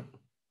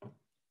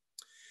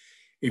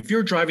 if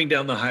you're driving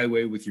down the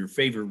highway with your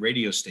favorite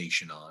radio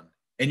station on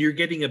and you're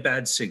getting a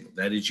bad signal,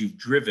 that is, you've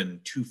driven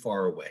too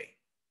far away,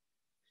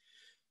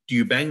 do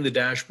you bang the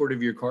dashboard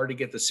of your car to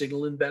get the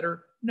signal in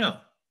better? No.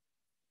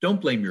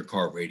 Don't blame your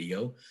car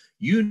radio.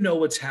 You know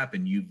what's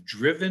happened. You've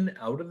driven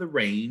out of the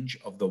range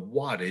of the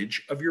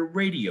wattage of your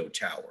radio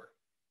tower.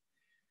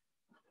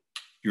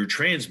 Your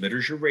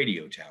transmitter's your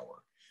radio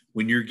tower.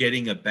 When you're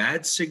getting a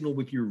bad signal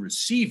with your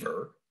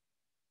receiver,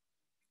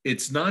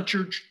 it's not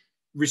your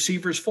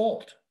receiver's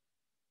fault.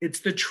 It's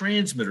the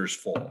transmitter's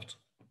fault.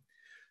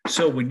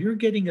 So when you're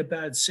getting a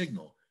bad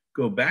signal,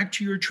 go back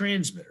to your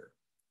transmitter.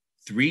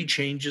 3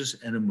 changes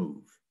and a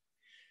move.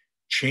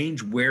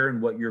 Change where and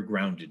what you're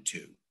grounded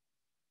to.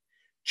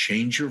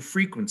 Change your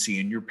frequency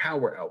and your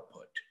power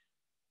output.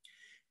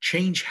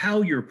 Change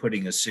how you're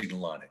putting a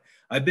signal on it.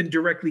 I've been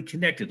directly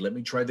connected. Let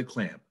me try the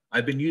clamp.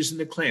 I've been using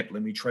the clamp.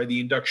 Let me try the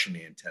induction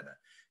antenna.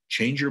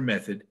 Change your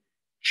method.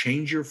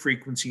 Change your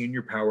frequency and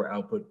your power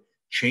output.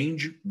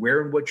 Change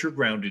where and what you're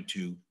grounded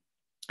to.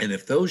 And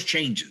if those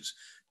changes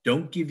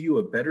don't give you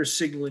a better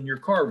signal in your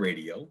car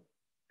radio,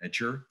 at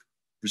your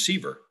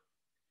receiver,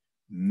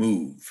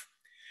 move.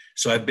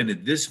 So I've been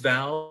at this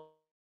valve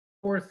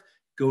north,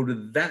 go to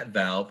that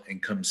valve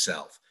and come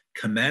south.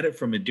 Come at it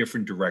from a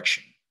different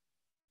direction.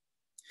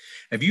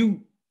 Have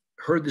you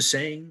heard the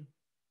saying,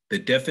 the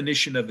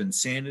definition of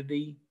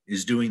insanity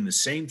is doing the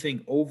same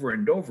thing over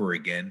and over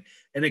again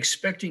and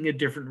expecting a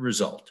different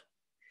result?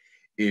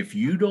 If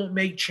you don't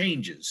make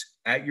changes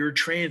at your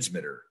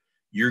transmitter,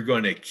 you're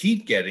going to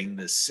keep getting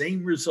the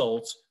same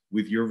results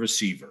with your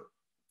receiver.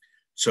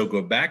 So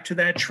go back to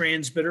that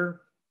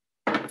transmitter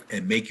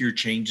and make your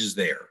changes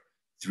there.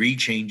 3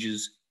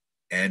 changes,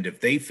 and if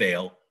they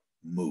fail,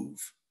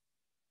 move.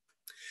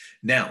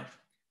 Now,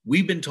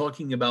 we've been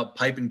talking about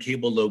pipe and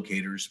cable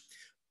locators.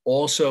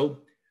 Also,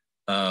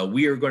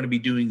 we are going to be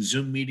doing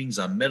Zoom meetings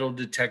on metal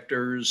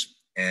detectors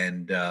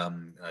and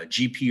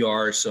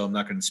GPR, so I'm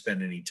not going to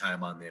spend any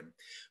time on them.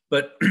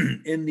 But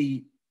in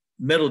the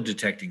metal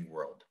detecting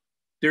world,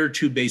 there are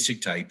 2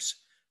 basic types,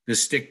 the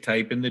stick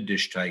type and the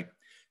dish type.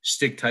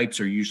 Stick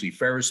types are usually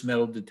ferrous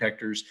metal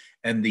detectors,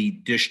 and the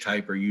dish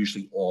type are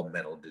usually all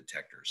metal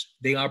detectors.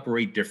 They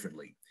operate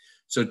differently.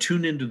 So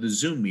tune into the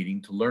Zoom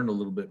meeting to learn a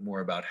little bit more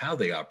about how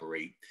they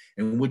operate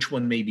and which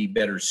one may be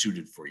better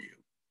suited for you.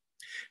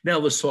 Now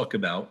let's talk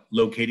about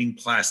locating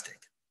plastic.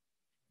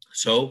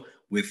 So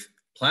with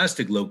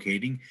plastic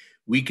locating,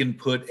 we can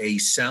put a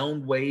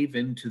sound wave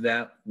into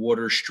that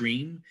water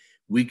stream.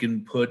 We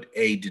can put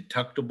a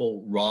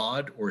detectable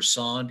rod or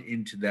sonde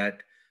into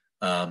that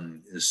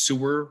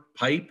sewer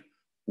pipe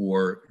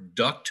or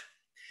duct.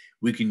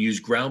 We can use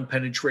ground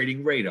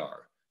penetrating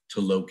radar to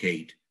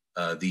locate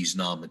these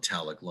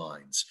non-metallic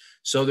lines.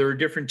 So there are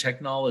different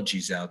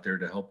technologies out there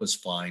to help us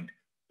find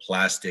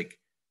plastic,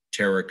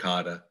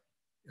 terracotta,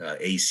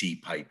 AC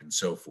pipe, and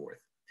so forth.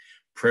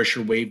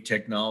 Pressure wave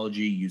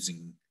technology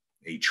using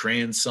a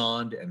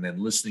transond and then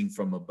listening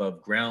from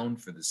above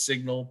ground for the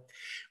signal.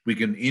 We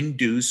can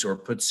induce or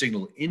put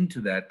signal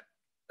into that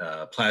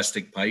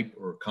plastic pipe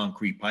or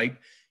concrete pipe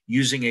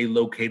using a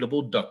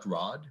locatable duct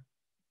rod.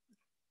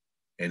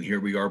 And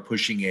here we are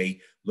pushing a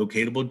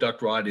locatable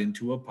duct rod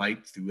into a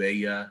pipe through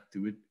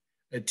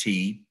a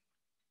T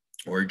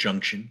or a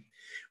junction.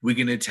 We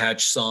can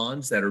attach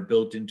sondes that are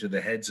built into the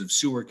heads of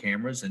sewer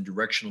cameras and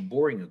directional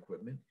boring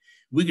equipment.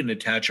 We can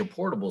attach a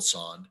portable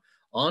sonde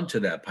onto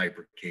that pipe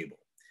or cable.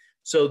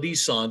 So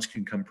these sondes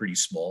can come pretty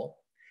small,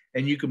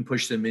 and you can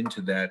push them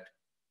into that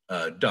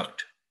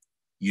duct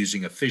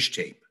using a fish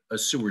tape, a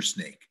sewer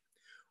snake,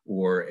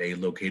 or a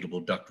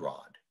locatable duct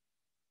rod.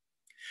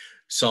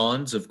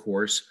 Sondes, of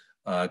course,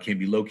 can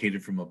be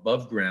located from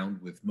above ground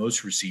with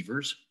most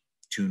receivers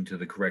tuned to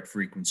the correct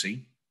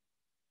frequency.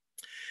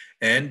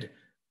 And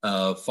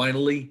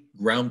finally,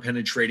 ground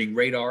penetrating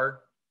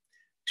radar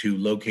to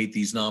locate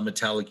these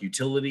non-metallic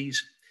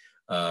utilities.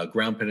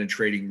 Ground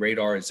penetrating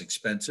radar is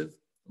expensive,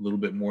 a little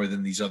bit more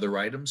than these other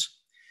items,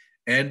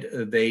 and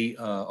they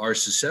are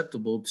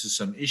susceptible to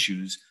some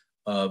issues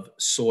of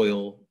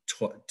soil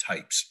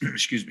types.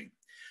 Excuse me.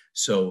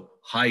 So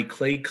high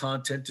clay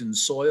content in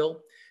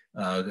soil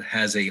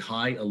has a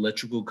high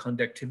electrical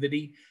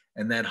conductivity,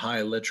 and that high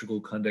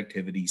electrical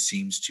conductivity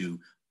seems to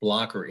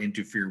block or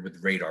interfere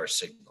with radar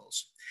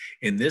signals.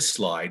 In this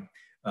slide,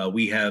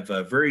 we have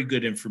very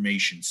good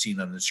information seen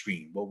on the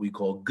screen, what we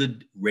call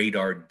good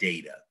radar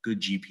data, good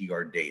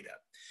GPR data.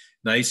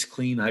 Nice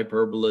clean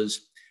hyperbolas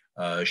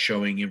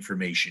showing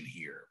information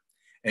here.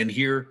 And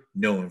here,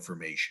 no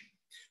information.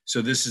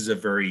 So this is a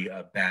very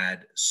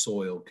bad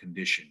soil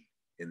condition,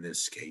 in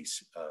this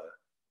case,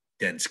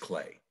 dense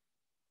clay.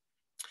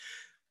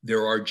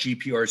 There are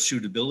GPR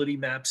suitability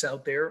maps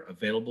out there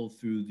available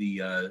through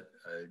the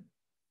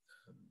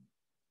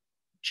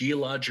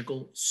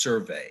Geological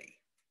Survey.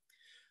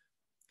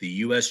 The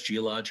U.S.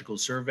 Geological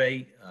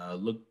Survey,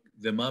 look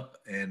them up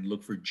and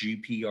look for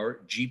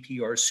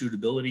GPR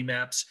suitability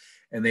maps,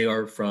 and they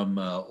are from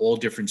all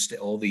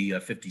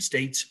the 50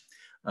 states.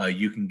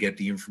 You can get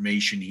the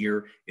information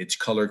here. It's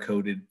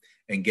color-coded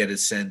and get a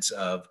sense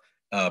of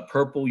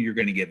purple. You're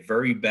going to get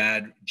very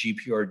bad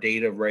GPR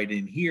data right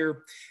in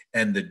here,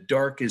 and the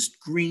darkest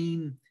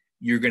green,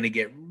 you're going to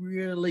get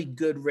really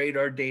good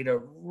radar data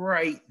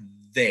right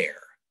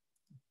there.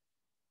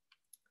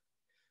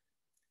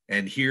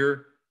 And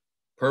here,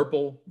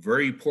 purple,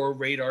 very poor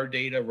radar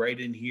data right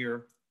in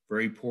here,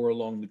 very poor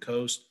along the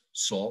coast.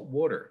 Salt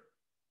water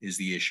is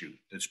the issue.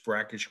 That's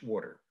brackish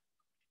water.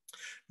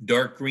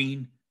 Dark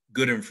green,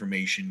 good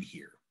information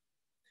here.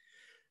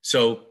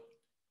 So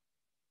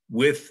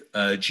with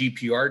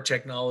GPR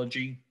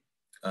technology,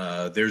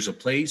 there's a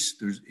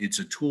place, it's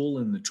a tool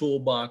in the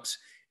toolbox.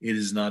 It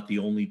is not the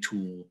only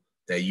tool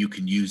that you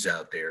can use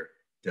out there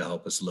to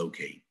help us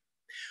locate.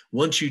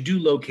 Once you do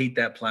locate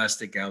that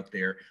plastic out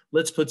there,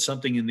 let's put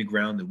something in the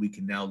ground that we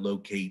can now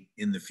locate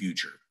in the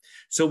future.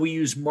 So we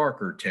use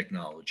marker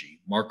technology,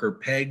 marker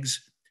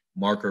pegs,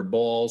 marker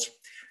balls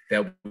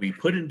that we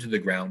put into the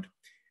ground.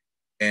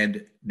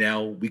 And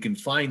now we can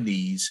find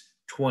these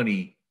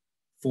 20,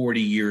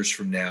 40 years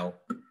from now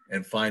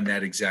and find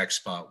that exact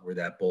spot where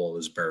that ball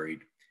is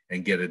buried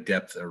and get a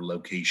depth or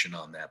location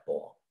on that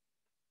ball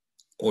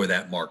or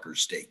that marker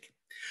stake.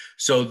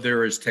 So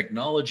there is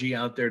technology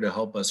out there to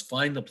help us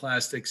find the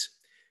plastics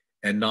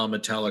and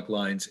non-metallic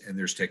lines, and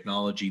there's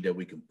technology that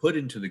we can put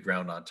into the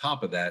ground on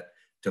top of that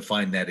to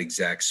find that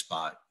exact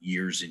spot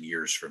years and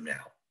years from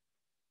now.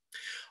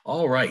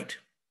 All right.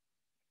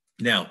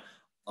 Now,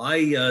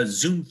 I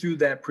zoomed through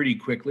that pretty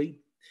quickly,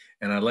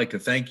 and I'd like to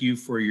thank you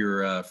for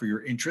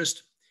your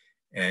interest.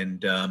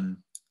 And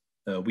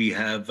we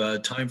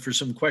have time for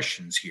some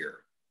questions here.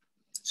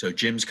 So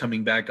Jim's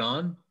coming back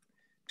on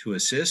to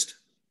assist.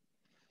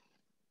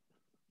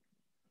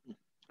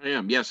 I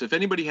am, yes. If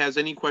anybody has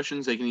any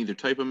questions, they can either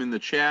type them in the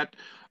chat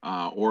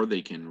or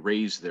they can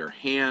raise their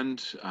hand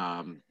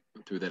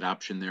through that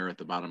option there at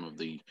the bottom of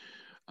the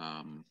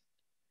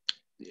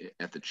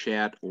at the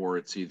chat, or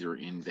it's either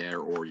in there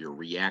or your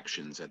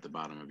reactions at the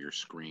bottom of your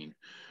screen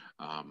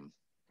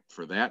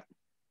for that.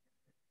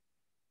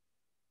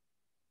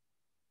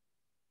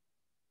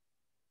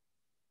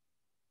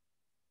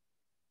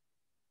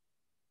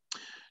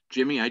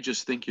 Jimmy, I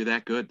just think you're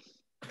that good.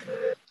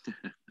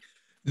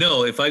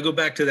 No, if I go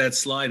back to that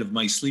slide of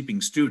my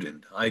sleeping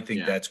student, I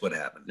think that's what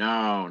happened.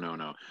 No.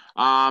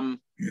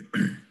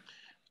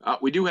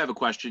 We do have a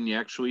question,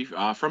 actually,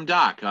 from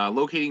Doc.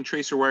 Locating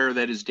tracer wire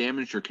that is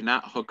damaged or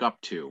cannot hook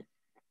up to.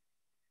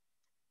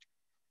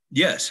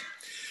 Yes.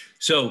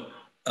 So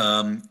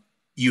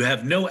you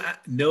have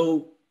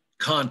no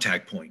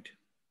contact point.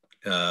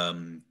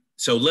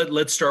 So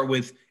let's start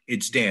with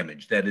it's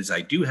damaged. That is,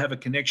 I do have a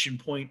connection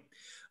point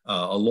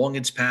along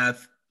its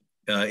path.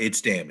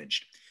 It's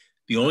damaged.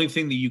 The only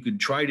thing that you could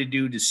try to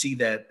do to see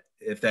that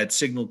if that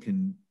signal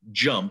can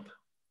jump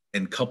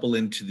and couple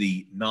into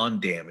the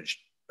non-damaged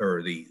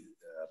or the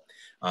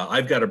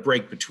I've got a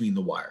break between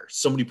the wires.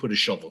 Somebody put a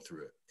shovel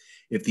through it.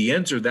 If the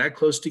ends are that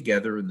close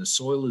together and the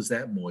soil is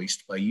that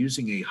moist, by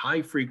using a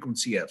high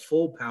frequency at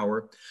full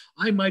power,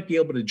 I might be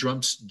able to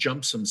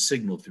jump some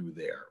signal through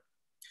there.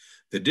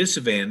 The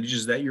disadvantage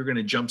is that you're going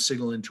to jump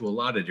signal into a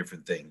lot of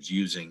different things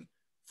using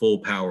full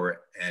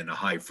power and a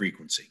high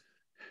frequency.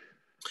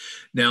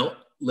 Now,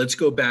 let's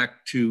go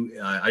back to,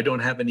 I don't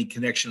have any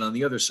connection on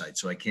the other side,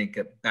 so I can't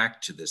get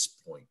back to this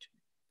point.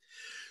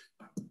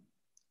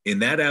 In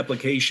that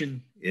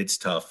application, it's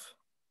tough.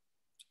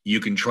 You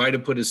can try to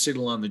put a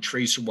signal on the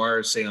tracer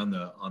wire, say on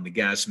the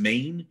gas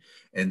main,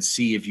 and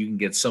see if you can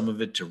get some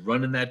of it to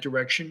run in that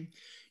direction.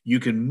 You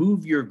can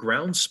move your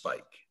ground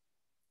spike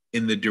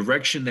in the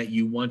direction that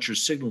you want your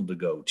signal to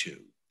go to.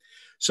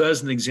 So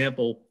as an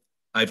example,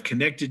 I've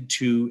connected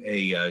to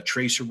a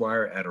tracer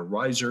wire at a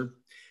riser.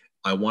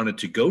 I want it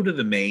to go to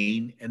the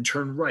main and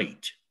turn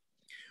right.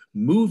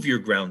 Move your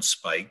ground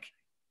spike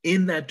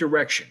in that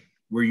direction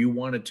where you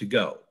want it to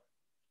go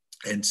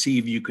and see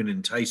if you can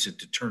entice it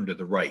to turn to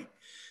the right.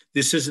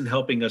 This isn't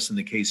helping us in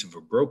the case of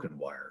a broken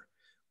wire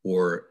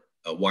or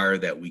a wire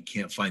that we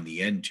can't find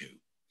the end to,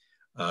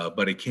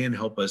 but it can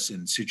help us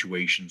in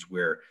situations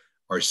where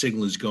our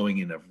signal is going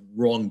in a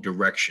wrong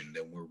direction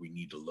than where we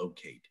need to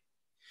locate.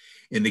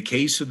 In the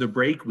case of the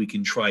break, we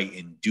can try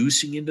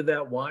inducing into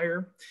that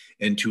wire,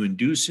 and to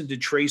induce into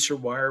tracer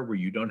wire where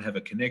you don't have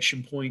a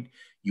connection point,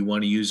 you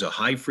want to use a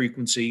high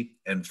frequency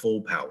and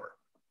full power.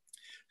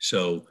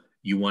 So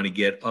you want to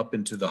get up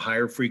into the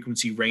higher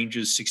frequency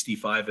ranges,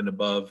 65 and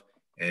above,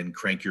 and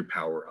crank your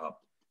power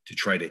up to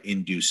try to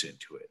induce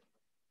into it.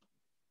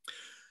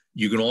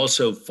 You can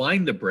also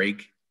find the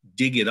break,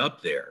 dig it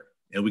up there,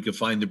 and we can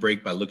find the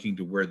break by looking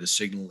to where the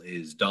signal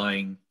is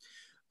dying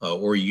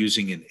or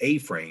using an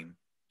A-frame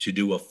to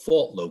do a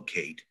fault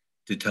locate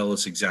to tell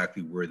us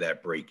exactly where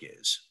that break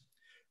is.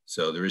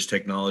 So there is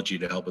technology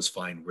to help us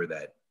find where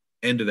that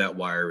end of that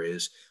wire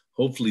is.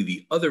 Hopefully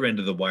the other end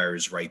of the wire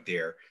is right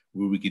there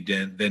where we could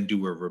then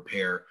do a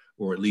repair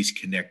or at least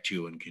connect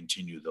to and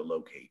continue the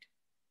locate.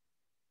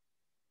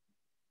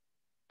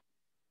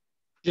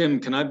 Jim,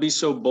 can I be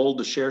so bold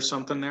to share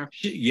something there?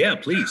 Yeah,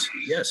 please.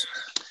 Yes.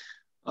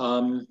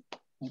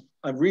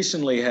 I've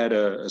recently had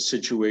a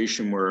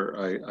situation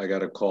where I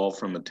got a call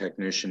from a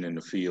technician in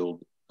the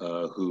field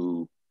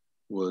who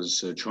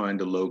was trying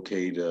to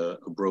locate a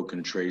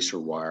broken tracer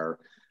wire,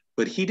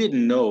 but he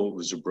didn't know it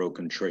was a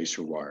broken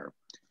tracer wire.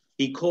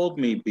 He called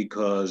me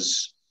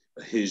because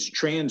his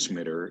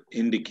transmitter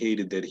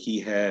indicated that he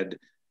had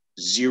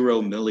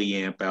 0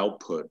 milliamp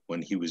output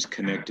when he was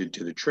connected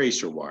to the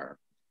tracer wire.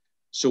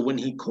 So when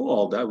he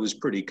called, I was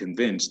pretty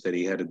convinced that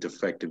he had a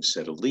defective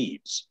set of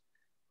leads,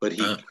 but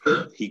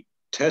he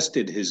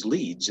tested his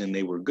leads and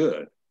they were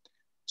good.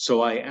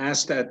 So I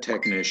asked that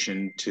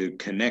technician to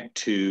connect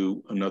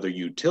to another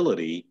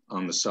utility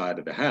on the side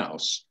of the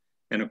house.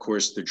 And of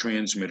course, the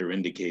transmitter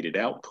indicated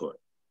output.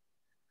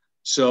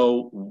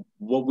 So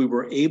what we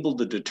were able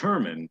to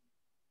determine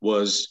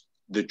was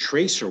the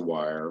tracer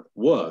wire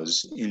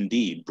was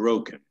indeed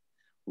broken.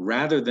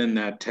 Rather than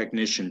that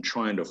technician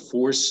trying to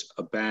force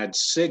a bad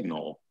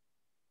signal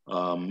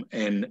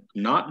and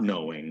not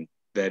knowing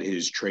that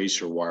his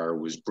tracer wire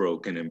was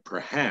broken and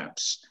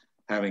perhaps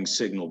having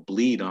signal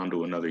bleed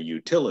onto another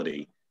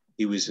utility,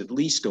 he was at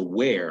least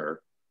aware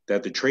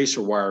that the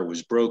tracer wire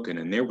was broken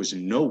and there was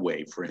no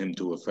way for him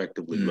to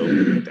effectively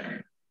locate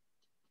that.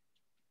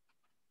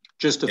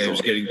 Just a thought. He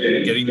was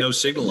getting no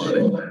signal on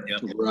it.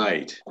 Yep.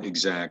 Right,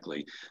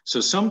 exactly.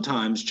 So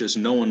sometimes just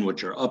knowing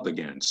what you're up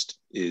against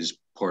is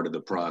part of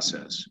the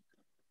process.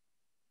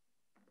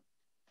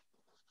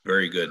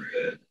 Very good.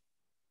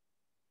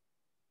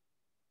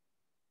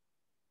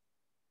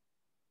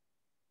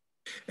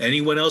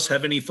 Anyone else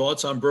have any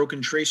thoughts on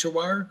broken tracer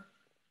wire?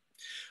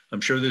 I'm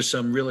sure there's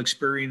some real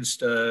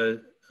experienced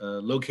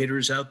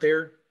locators out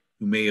there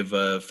who may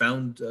have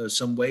found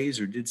some ways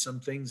or did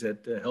some things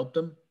that helped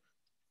them.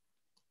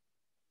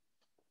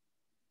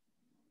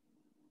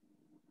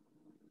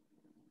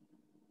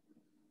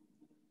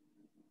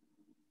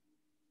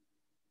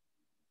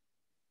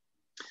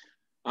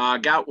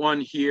 Got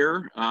one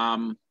here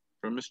from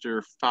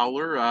Mr.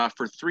 Fowler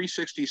for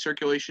 360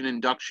 circulation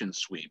induction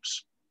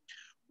sweeps.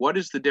 What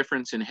is the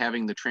difference in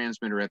having the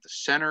transmitter at the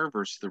center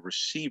versus the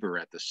receiver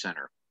at the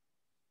center?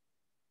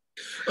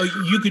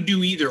 You could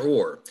do either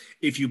or.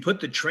 If you put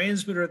the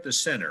transmitter at the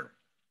center,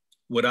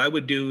 what I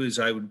would do is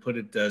I would put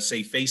it,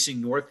 say,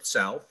 facing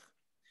north-south,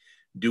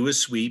 do a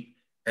sweep,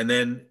 and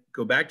then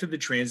go back to the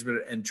transmitter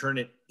and turn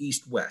it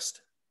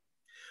east-west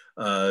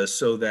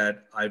so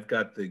that I've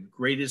got the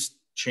greatest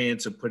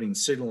chance of putting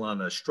signal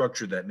on a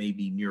structure that may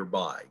be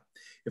nearby.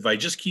 If I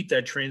just keep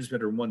that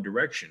transmitter in one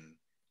direction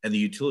and the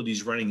utility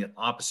is running it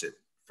opposite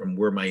from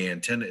where my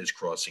antenna is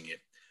crossing it,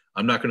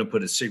 I'm not going to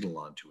put a signal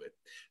onto it.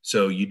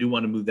 So you do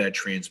want to move that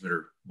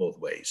transmitter both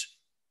ways.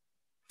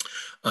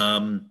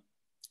 I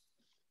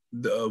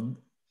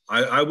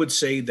would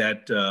say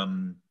that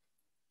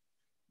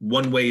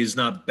one way is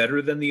not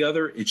better than the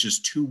other. It's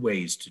just two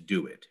ways to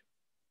do it.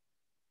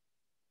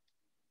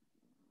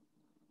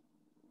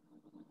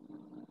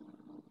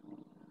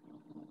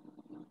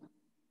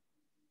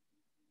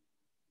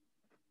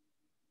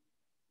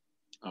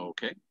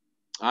 Okay.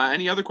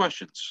 Any other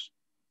questions?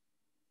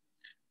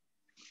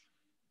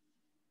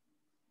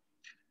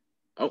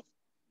 Oh,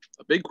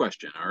 a big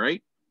question. All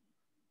right.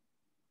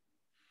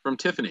 From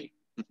Tiffany.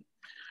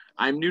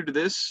 I'm new to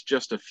this,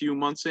 just a few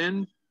months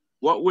in.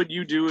 What would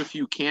you do if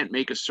you can't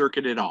make a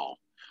circuit at all?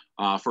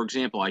 For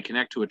example, I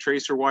connect to a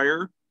tracer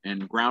wire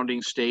and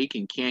grounding stake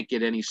and can't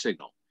get any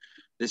signal.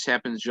 This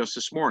happens just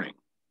this morning.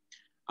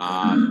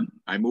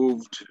 I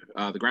moved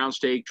the ground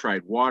stake,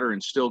 tried water,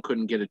 and still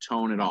couldn't get a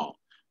tone at all.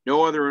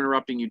 No other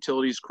interrupting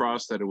utilities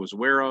crossed that I was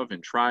aware of,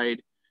 and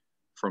tried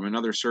from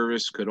another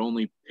service, could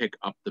only pick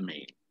up the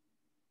main.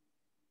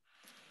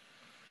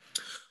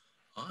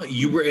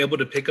 You were able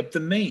to pick up the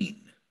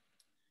main.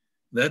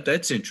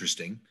 That's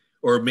interesting.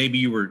 Or maybe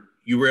you were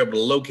able to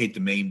locate the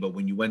main, but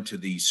when you went to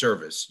the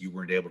service, you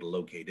weren't able to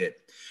locate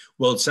it.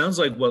 Well, it sounds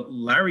like what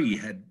Larry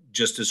had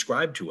just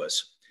described to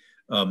us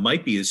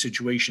might be a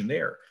situation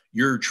there.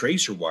 Your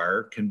tracer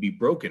wire can be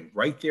broken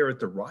right there at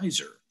the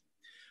riser.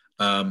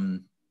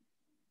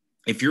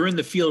 If you're in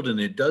the field and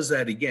it does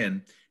that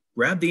again,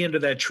 grab the end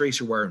of that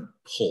tracer wire and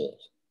pull,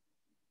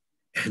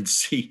 and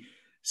see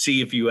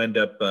if you end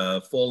up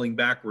falling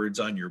backwards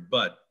on your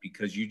butt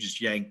because you just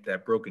yanked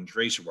that broken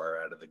tracer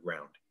wire out of the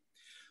ground.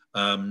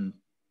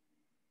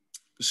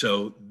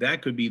 So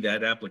that could be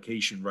that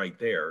application right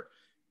there,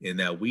 in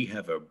that we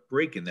have a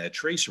break in that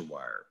tracer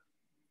wire.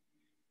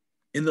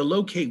 In the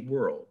locate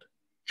world,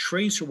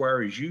 tracer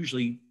wire is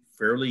usually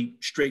fairly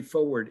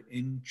straightforward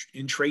in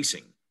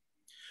tracing.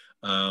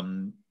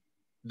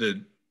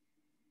 The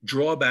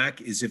drawback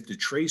is if the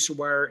tracer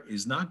wire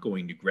is not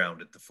going to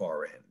ground at the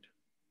far end,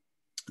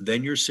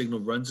 then your signal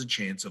runs a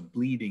chance of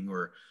bleeding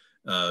or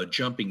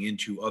jumping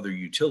into other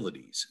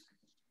utilities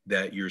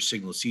that your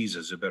signal sees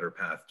as a better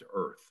path to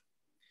Earth.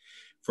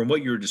 From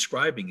what you're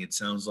describing, it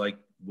sounds like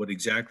what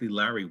exactly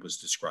Larry was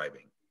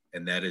describing,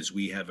 and that is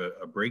we have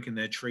a break in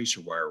that tracer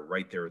wire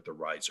right there at the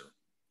riser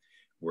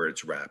where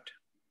it's wrapped.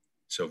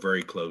 So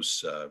very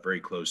close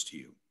to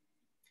you,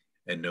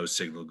 and no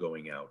signal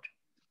going out.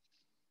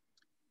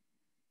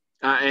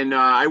 And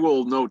I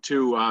will note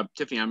too,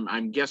 Tiffany,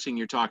 I'm guessing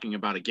you're talking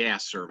about a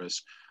gas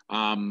service.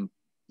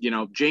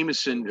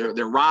 Jameson,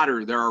 there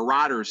are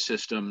rotor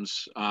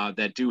systems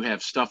that do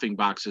have stuffing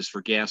boxes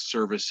for gas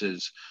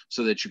services,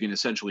 so that you can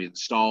essentially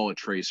install a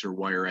tracer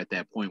wire at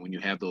that point when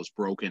you have those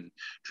broken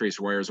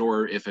tracer wires,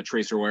 or if a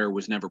tracer wire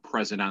was never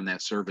present on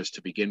that service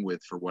to begin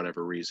with for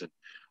whatever reason.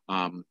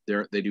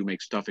 They do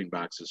make stuffing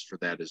boxes for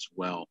that as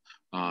well.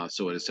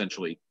 So it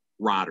essentially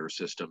rotor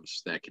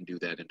systems that can do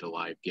that into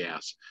live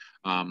gas.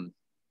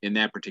 In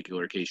that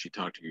particular case, you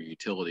talk to your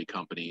utility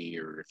company,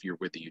 or if you're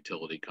with the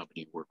utility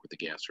company, work with the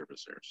gas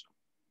service there. So.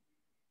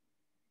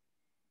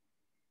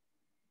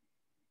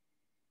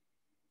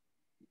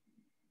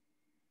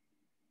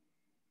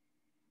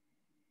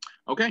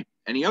 Okay,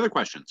 any other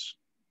questions?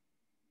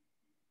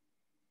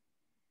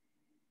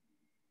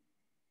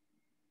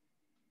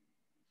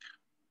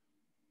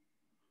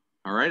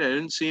 All right, I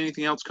didn't see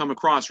anything else come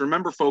across.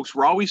 Remember, folks,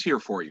 we're always here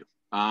for you.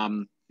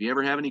 If you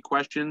ever have any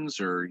questions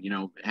or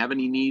have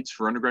any needs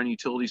for underground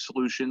utility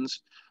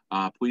solutions,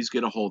 please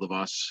get a hold of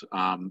us.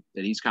 At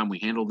Eastcom, we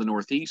handle the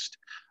Northeast.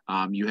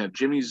 You have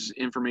Jimmy's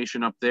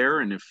information up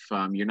there, and if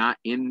you're not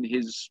in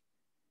his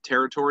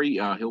territory,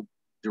 he'll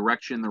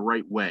direct you in the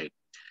right way.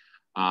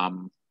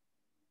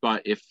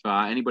 But if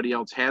anybody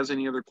else has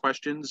any other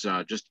questions,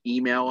 just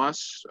email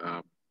us,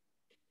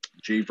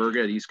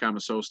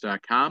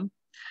 jverga@eastcomassociates.com.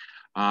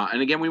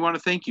 And again, we want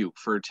to thank you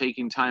for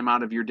taking time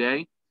out of your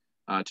day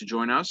to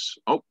join us.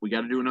 Oh, we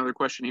got to do another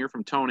question here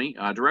from Tony.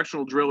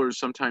 Directional drillers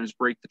sometimes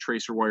break the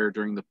tracer wire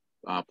during the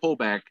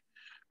pullback,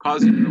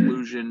 causing an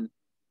illusion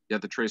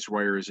that the tracer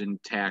wire is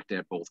intact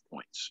at both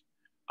points.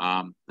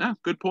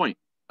 Good point.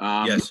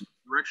 Yes.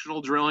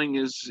 Directional drilling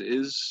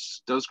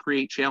does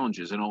create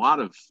challenges in a lot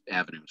of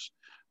avenues.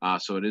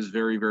 So it is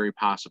very, very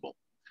possible.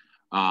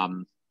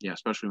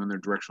 Especially when they're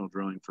directional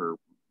drilling for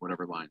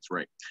whatever lines,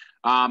 right?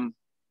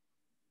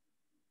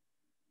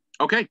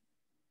 Okay.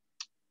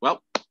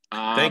 Well,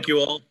 thank you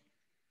all.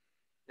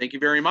 Thank you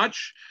very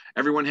much.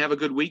 Everyone have a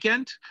good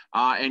weekend.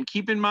 And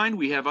keep in mind,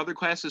 we have other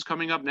classes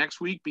coming up next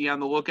week. Be on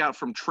the lookout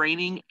from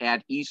training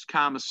at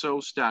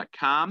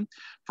eastcomassociates.com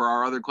for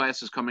our other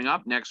classes coming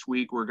up. Next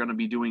week, we're going to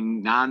be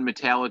doing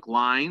non-metallic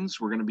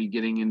lines. We're going to be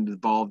getting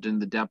involved in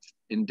depth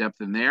in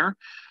there.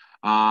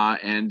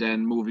 And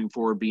then moving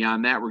forward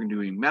beyond that, we're going to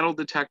be doing metal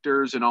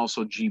detectors and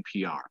also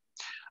GPR.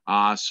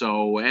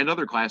 And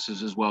other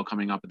classes as well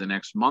coming up in the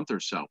next month or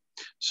so.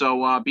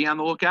 So be on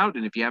the lookout.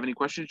 And if you have any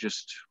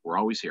questions, we're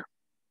always here.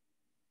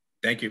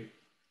 Thank you.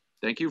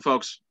 Thank you,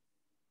 folks.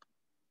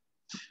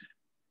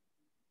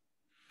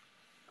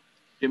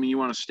 Jimmy, you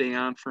want to stay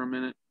on for a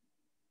minute?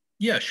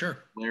 Yeah, sure.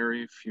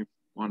 Larry, if you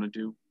want to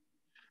do.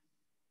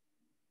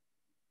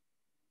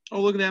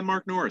 Oh, look at that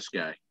Mark Norris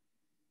guy.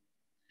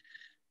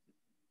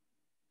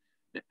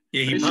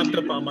 Yeah, he popped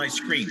up on my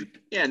screen.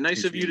 Yeah,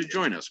 nice of you to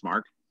join us,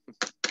 Mark.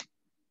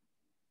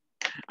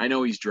 I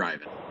know he's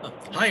driving.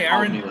 Hi,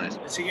 Aaron.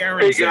 See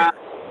Aaron. Hey, guys.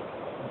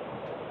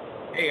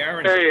 Hey,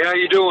 Aaron. Hey, how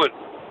you doing?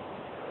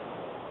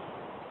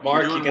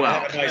 Mark, doing you can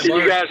well. have a nice Can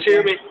you guys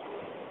hear me?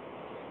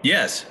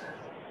 Yes.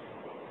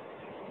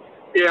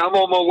 Yeah, I'm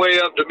on my way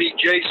up to meet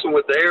Jason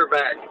with the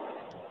airbag.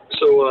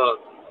 So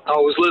I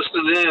was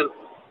listening in.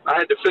 I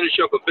had to finish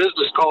up a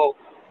business call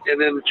and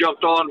then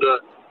jumped on to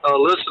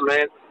listen,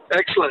 man.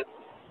 Excellent.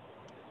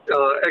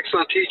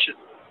 Excellent teaching.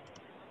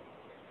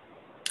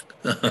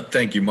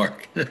 Thank you,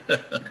 Mark.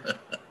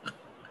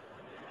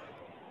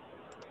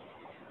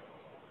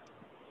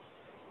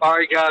 All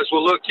right, guys.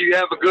 Well, look, you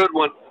have a good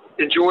one.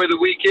 Enjoy the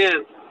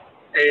weekend,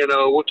 and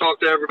we'll talk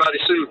to everybody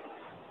soon.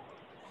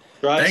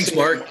 Thanks,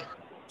 Mark.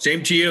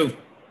 Same to you.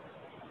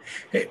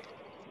 Hey,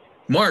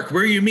 Mark,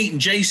 where are you meeting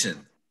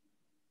Jason?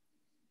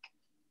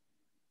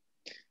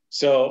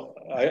 So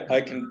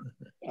I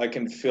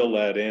can fill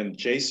that in.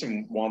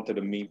 Jason wanted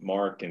to meet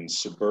Mark in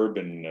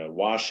suburban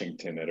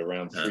Washington at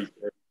around 3:30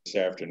 this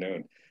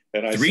afternoon.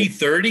 And I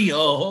 3:30?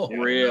 Oh,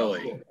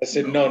 really? I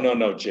said,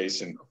 no,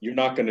 Jason, you're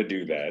not going to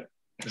do that.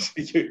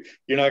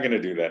 You're not going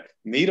to do that.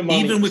 Meet him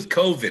on with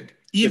COVID.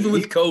 Even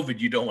with COVID,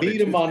 you don't want to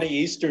meet him on the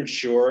Eastern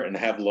Shore and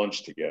have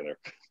lunch together.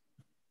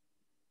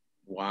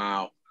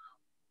 Wow.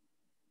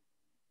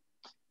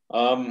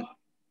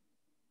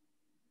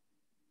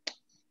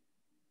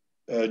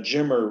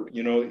 Jimmer,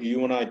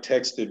 you and I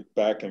texted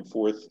back and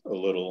forth a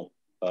little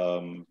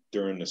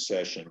during the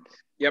session.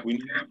 Yep.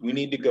 We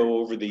need to go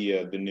over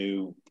the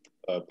new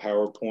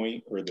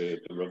PowerPoint or the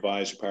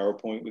revised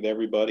PowerPoint with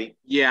everybody.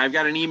 Yeah, I've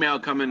got an email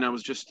coming. I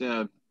was just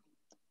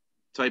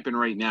typing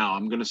right now.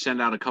 I'm going to send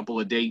out a couple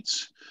of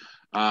dates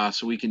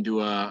so we can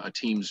do a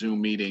team Zoom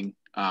meeting.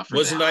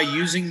 Wasn't I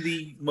using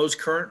the most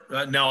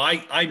current? No,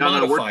 I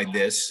modified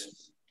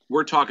this.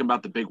 We're talking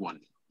about the big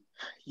one.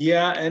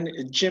 Yeah, and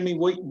Jimmy,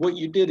 what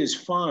you did is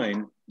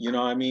fine.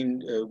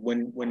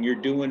 When you're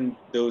doing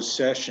those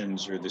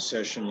sessions or the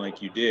session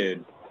like you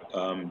did,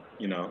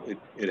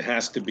 it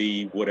has to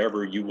be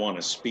whatever you want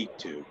to speak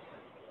to.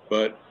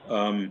 But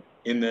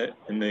in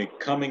the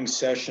coming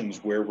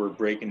sessions where we're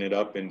breaking it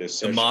up into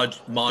sessions,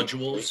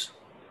 modules.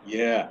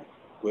 Yeah,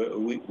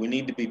 we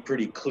need to be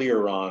pretty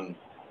clear on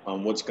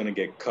what's going to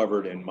get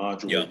covered in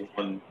module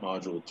 1,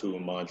 module 2,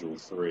 and module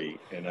 3.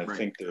 And I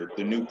think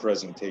the new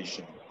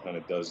presentation kind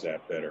of does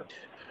that better.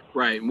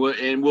 Right.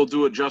 And we'll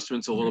do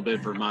adjustments a little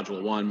bit for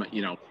module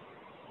 1,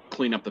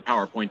 clean up the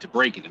PowerPoint to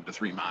break it into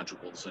 3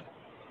 modules, and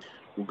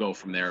we'll go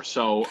from there.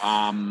 So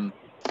I'll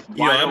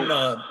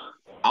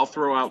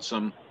throw out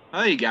some.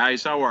 Hey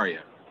guys, how are you?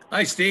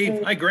 Hi,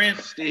 Steve. Hi, Grant.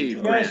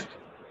 Steve, Grant.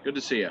 Good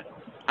to see you.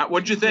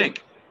 What'd you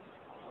think?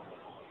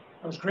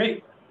 That was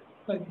great.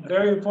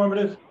 Very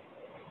informative.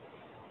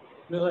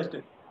 Really liked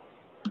it.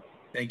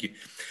 Thank you.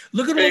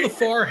 Look at all the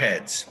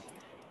foreheads.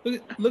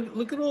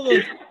 Look at all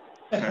those.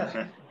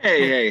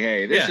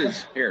 Hey. This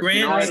is here.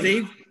 Grant,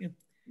 Steve.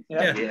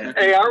 Yeah.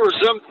 Hey,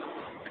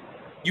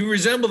 You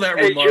resemble that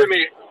remark. Hey,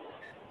 Jimmy.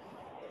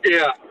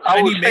 Yeah,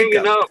 I was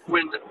hanging up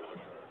when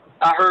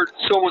I heard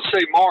someone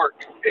say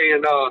Mark,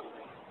 and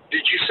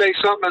did you say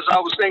something as I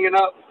was hanging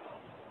up?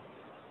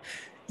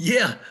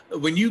 Yeah,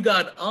 when you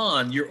got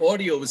on, your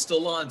audio was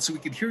still on, so we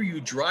could hear you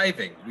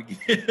driving.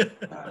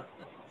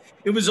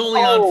 It was only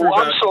on for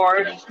about, I'm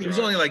sorry. It was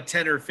only like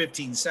 10 or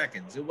 15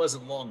 seconds. It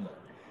wasn't long though.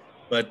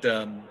 But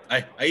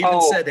I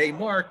even said, "Hey,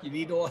 Mark, you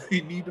need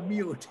to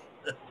mute."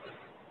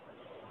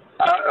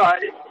 I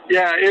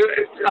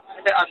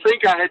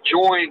think I had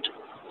joined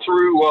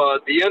through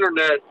the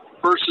internet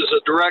versus a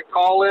direct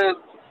call in,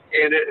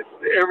 and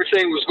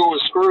everything was going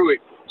screwy.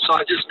 So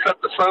I just cut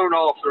the phone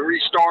off and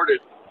restarted,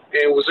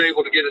 and was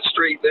able to get it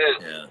straight then.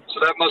 Yeah. So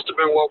that must have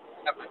been what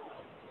happened.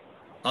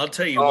 I'll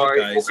tell you what,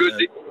 guys. Well,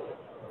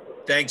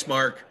 Thanks,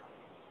 Mark.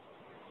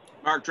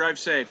 Mark, drive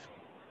safe.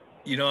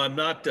 I'm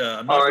not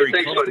very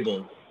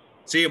comfortable. Buddy.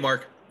 See you,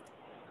 Mark.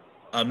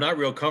 I'm not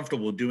real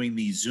comfortable doing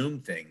these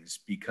Zoom things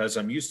because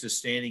I'm used to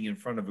standing in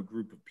front of a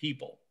group of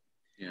people.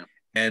 Yeah.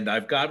 And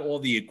I've got all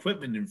the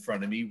equipment in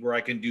front of me where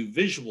I can do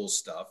visual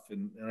stuff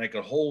and I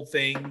could hold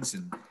things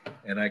and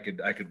I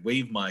could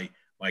wave my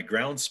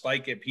ground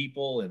spike at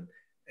people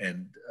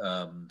and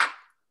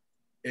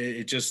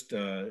it just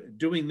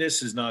doing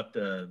this is not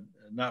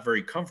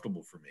very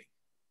comfortable for me.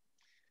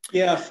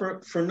 Yeah,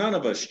 for none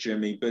of us,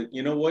 Jimmy. But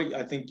you know what?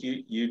 I think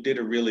you did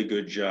a really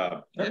good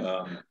job.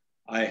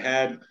 I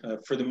had,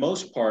 for the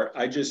most part,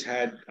 I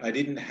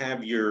didn't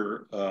have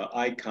your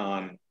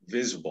icon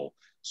visible,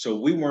 so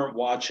we weren't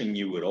watching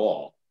you at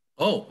all.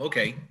 Oh,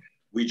 okay.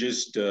 We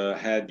just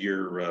had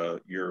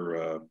your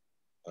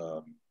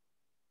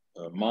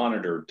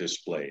monitor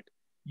displayed.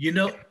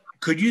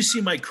 Could you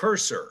see my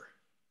cursor?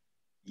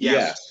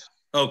 Yes.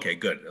 Okay,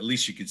 good. At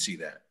least you could see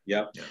that.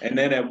 Yep. Yeah. And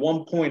then at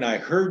one point I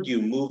heard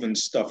you moving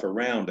stuff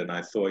around and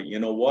I thought, you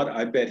know what?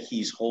 I bet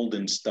he's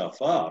holding stuff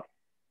up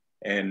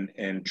and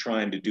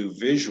trying to do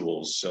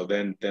visuals. So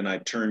then I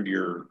turned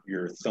your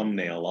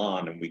thumbnail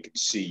on and we could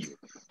see you.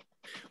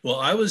 Well,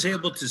 I was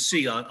able to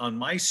see on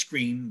my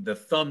screen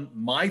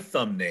my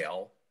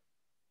thumbnail,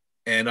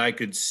 and I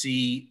could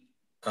see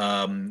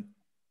 3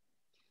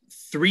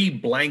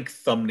 blank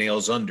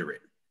thumbnails under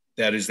it.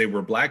 That is, they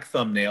were black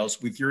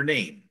thumbnails with your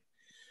name.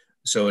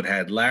 So it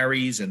had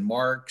Larry's and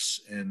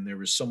Mark's, and there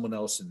was someone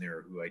else in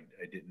there who I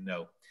didn't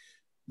know.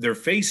 Their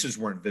faces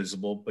weren't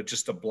visible, but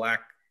just a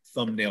black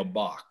thumbnail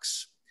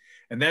box.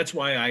 And that's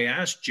why I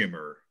asked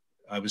Jimmer.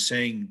 I was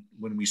saying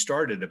when we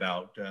started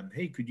about,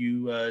 hey, could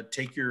you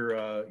take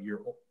your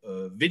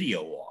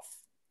video off?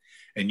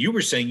 And you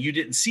were saying you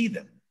didn't see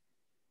them,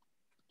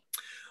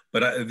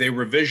 but they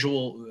were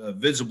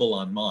visible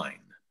on mine.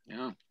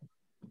 Yeah.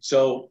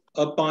 So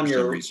up on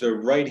the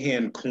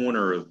right-hand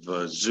corner of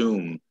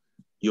Zoom,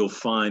 you'll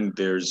find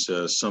there's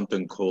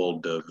something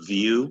called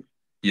View.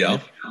 Yeah.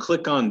 If you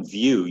click on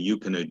View, you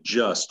can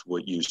adjust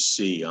what you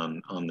see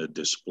on the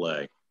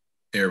display.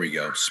 There we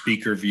go.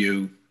 Speaker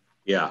view.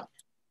 Yeah.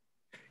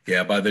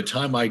 Yeah. By the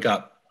time I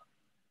got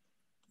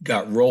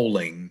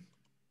rolling,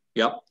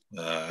 yep.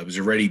 I was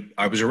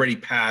already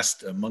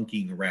past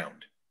monkeying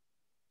around.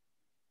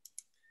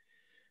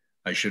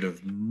 I should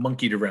have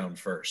monkeyed around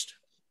first.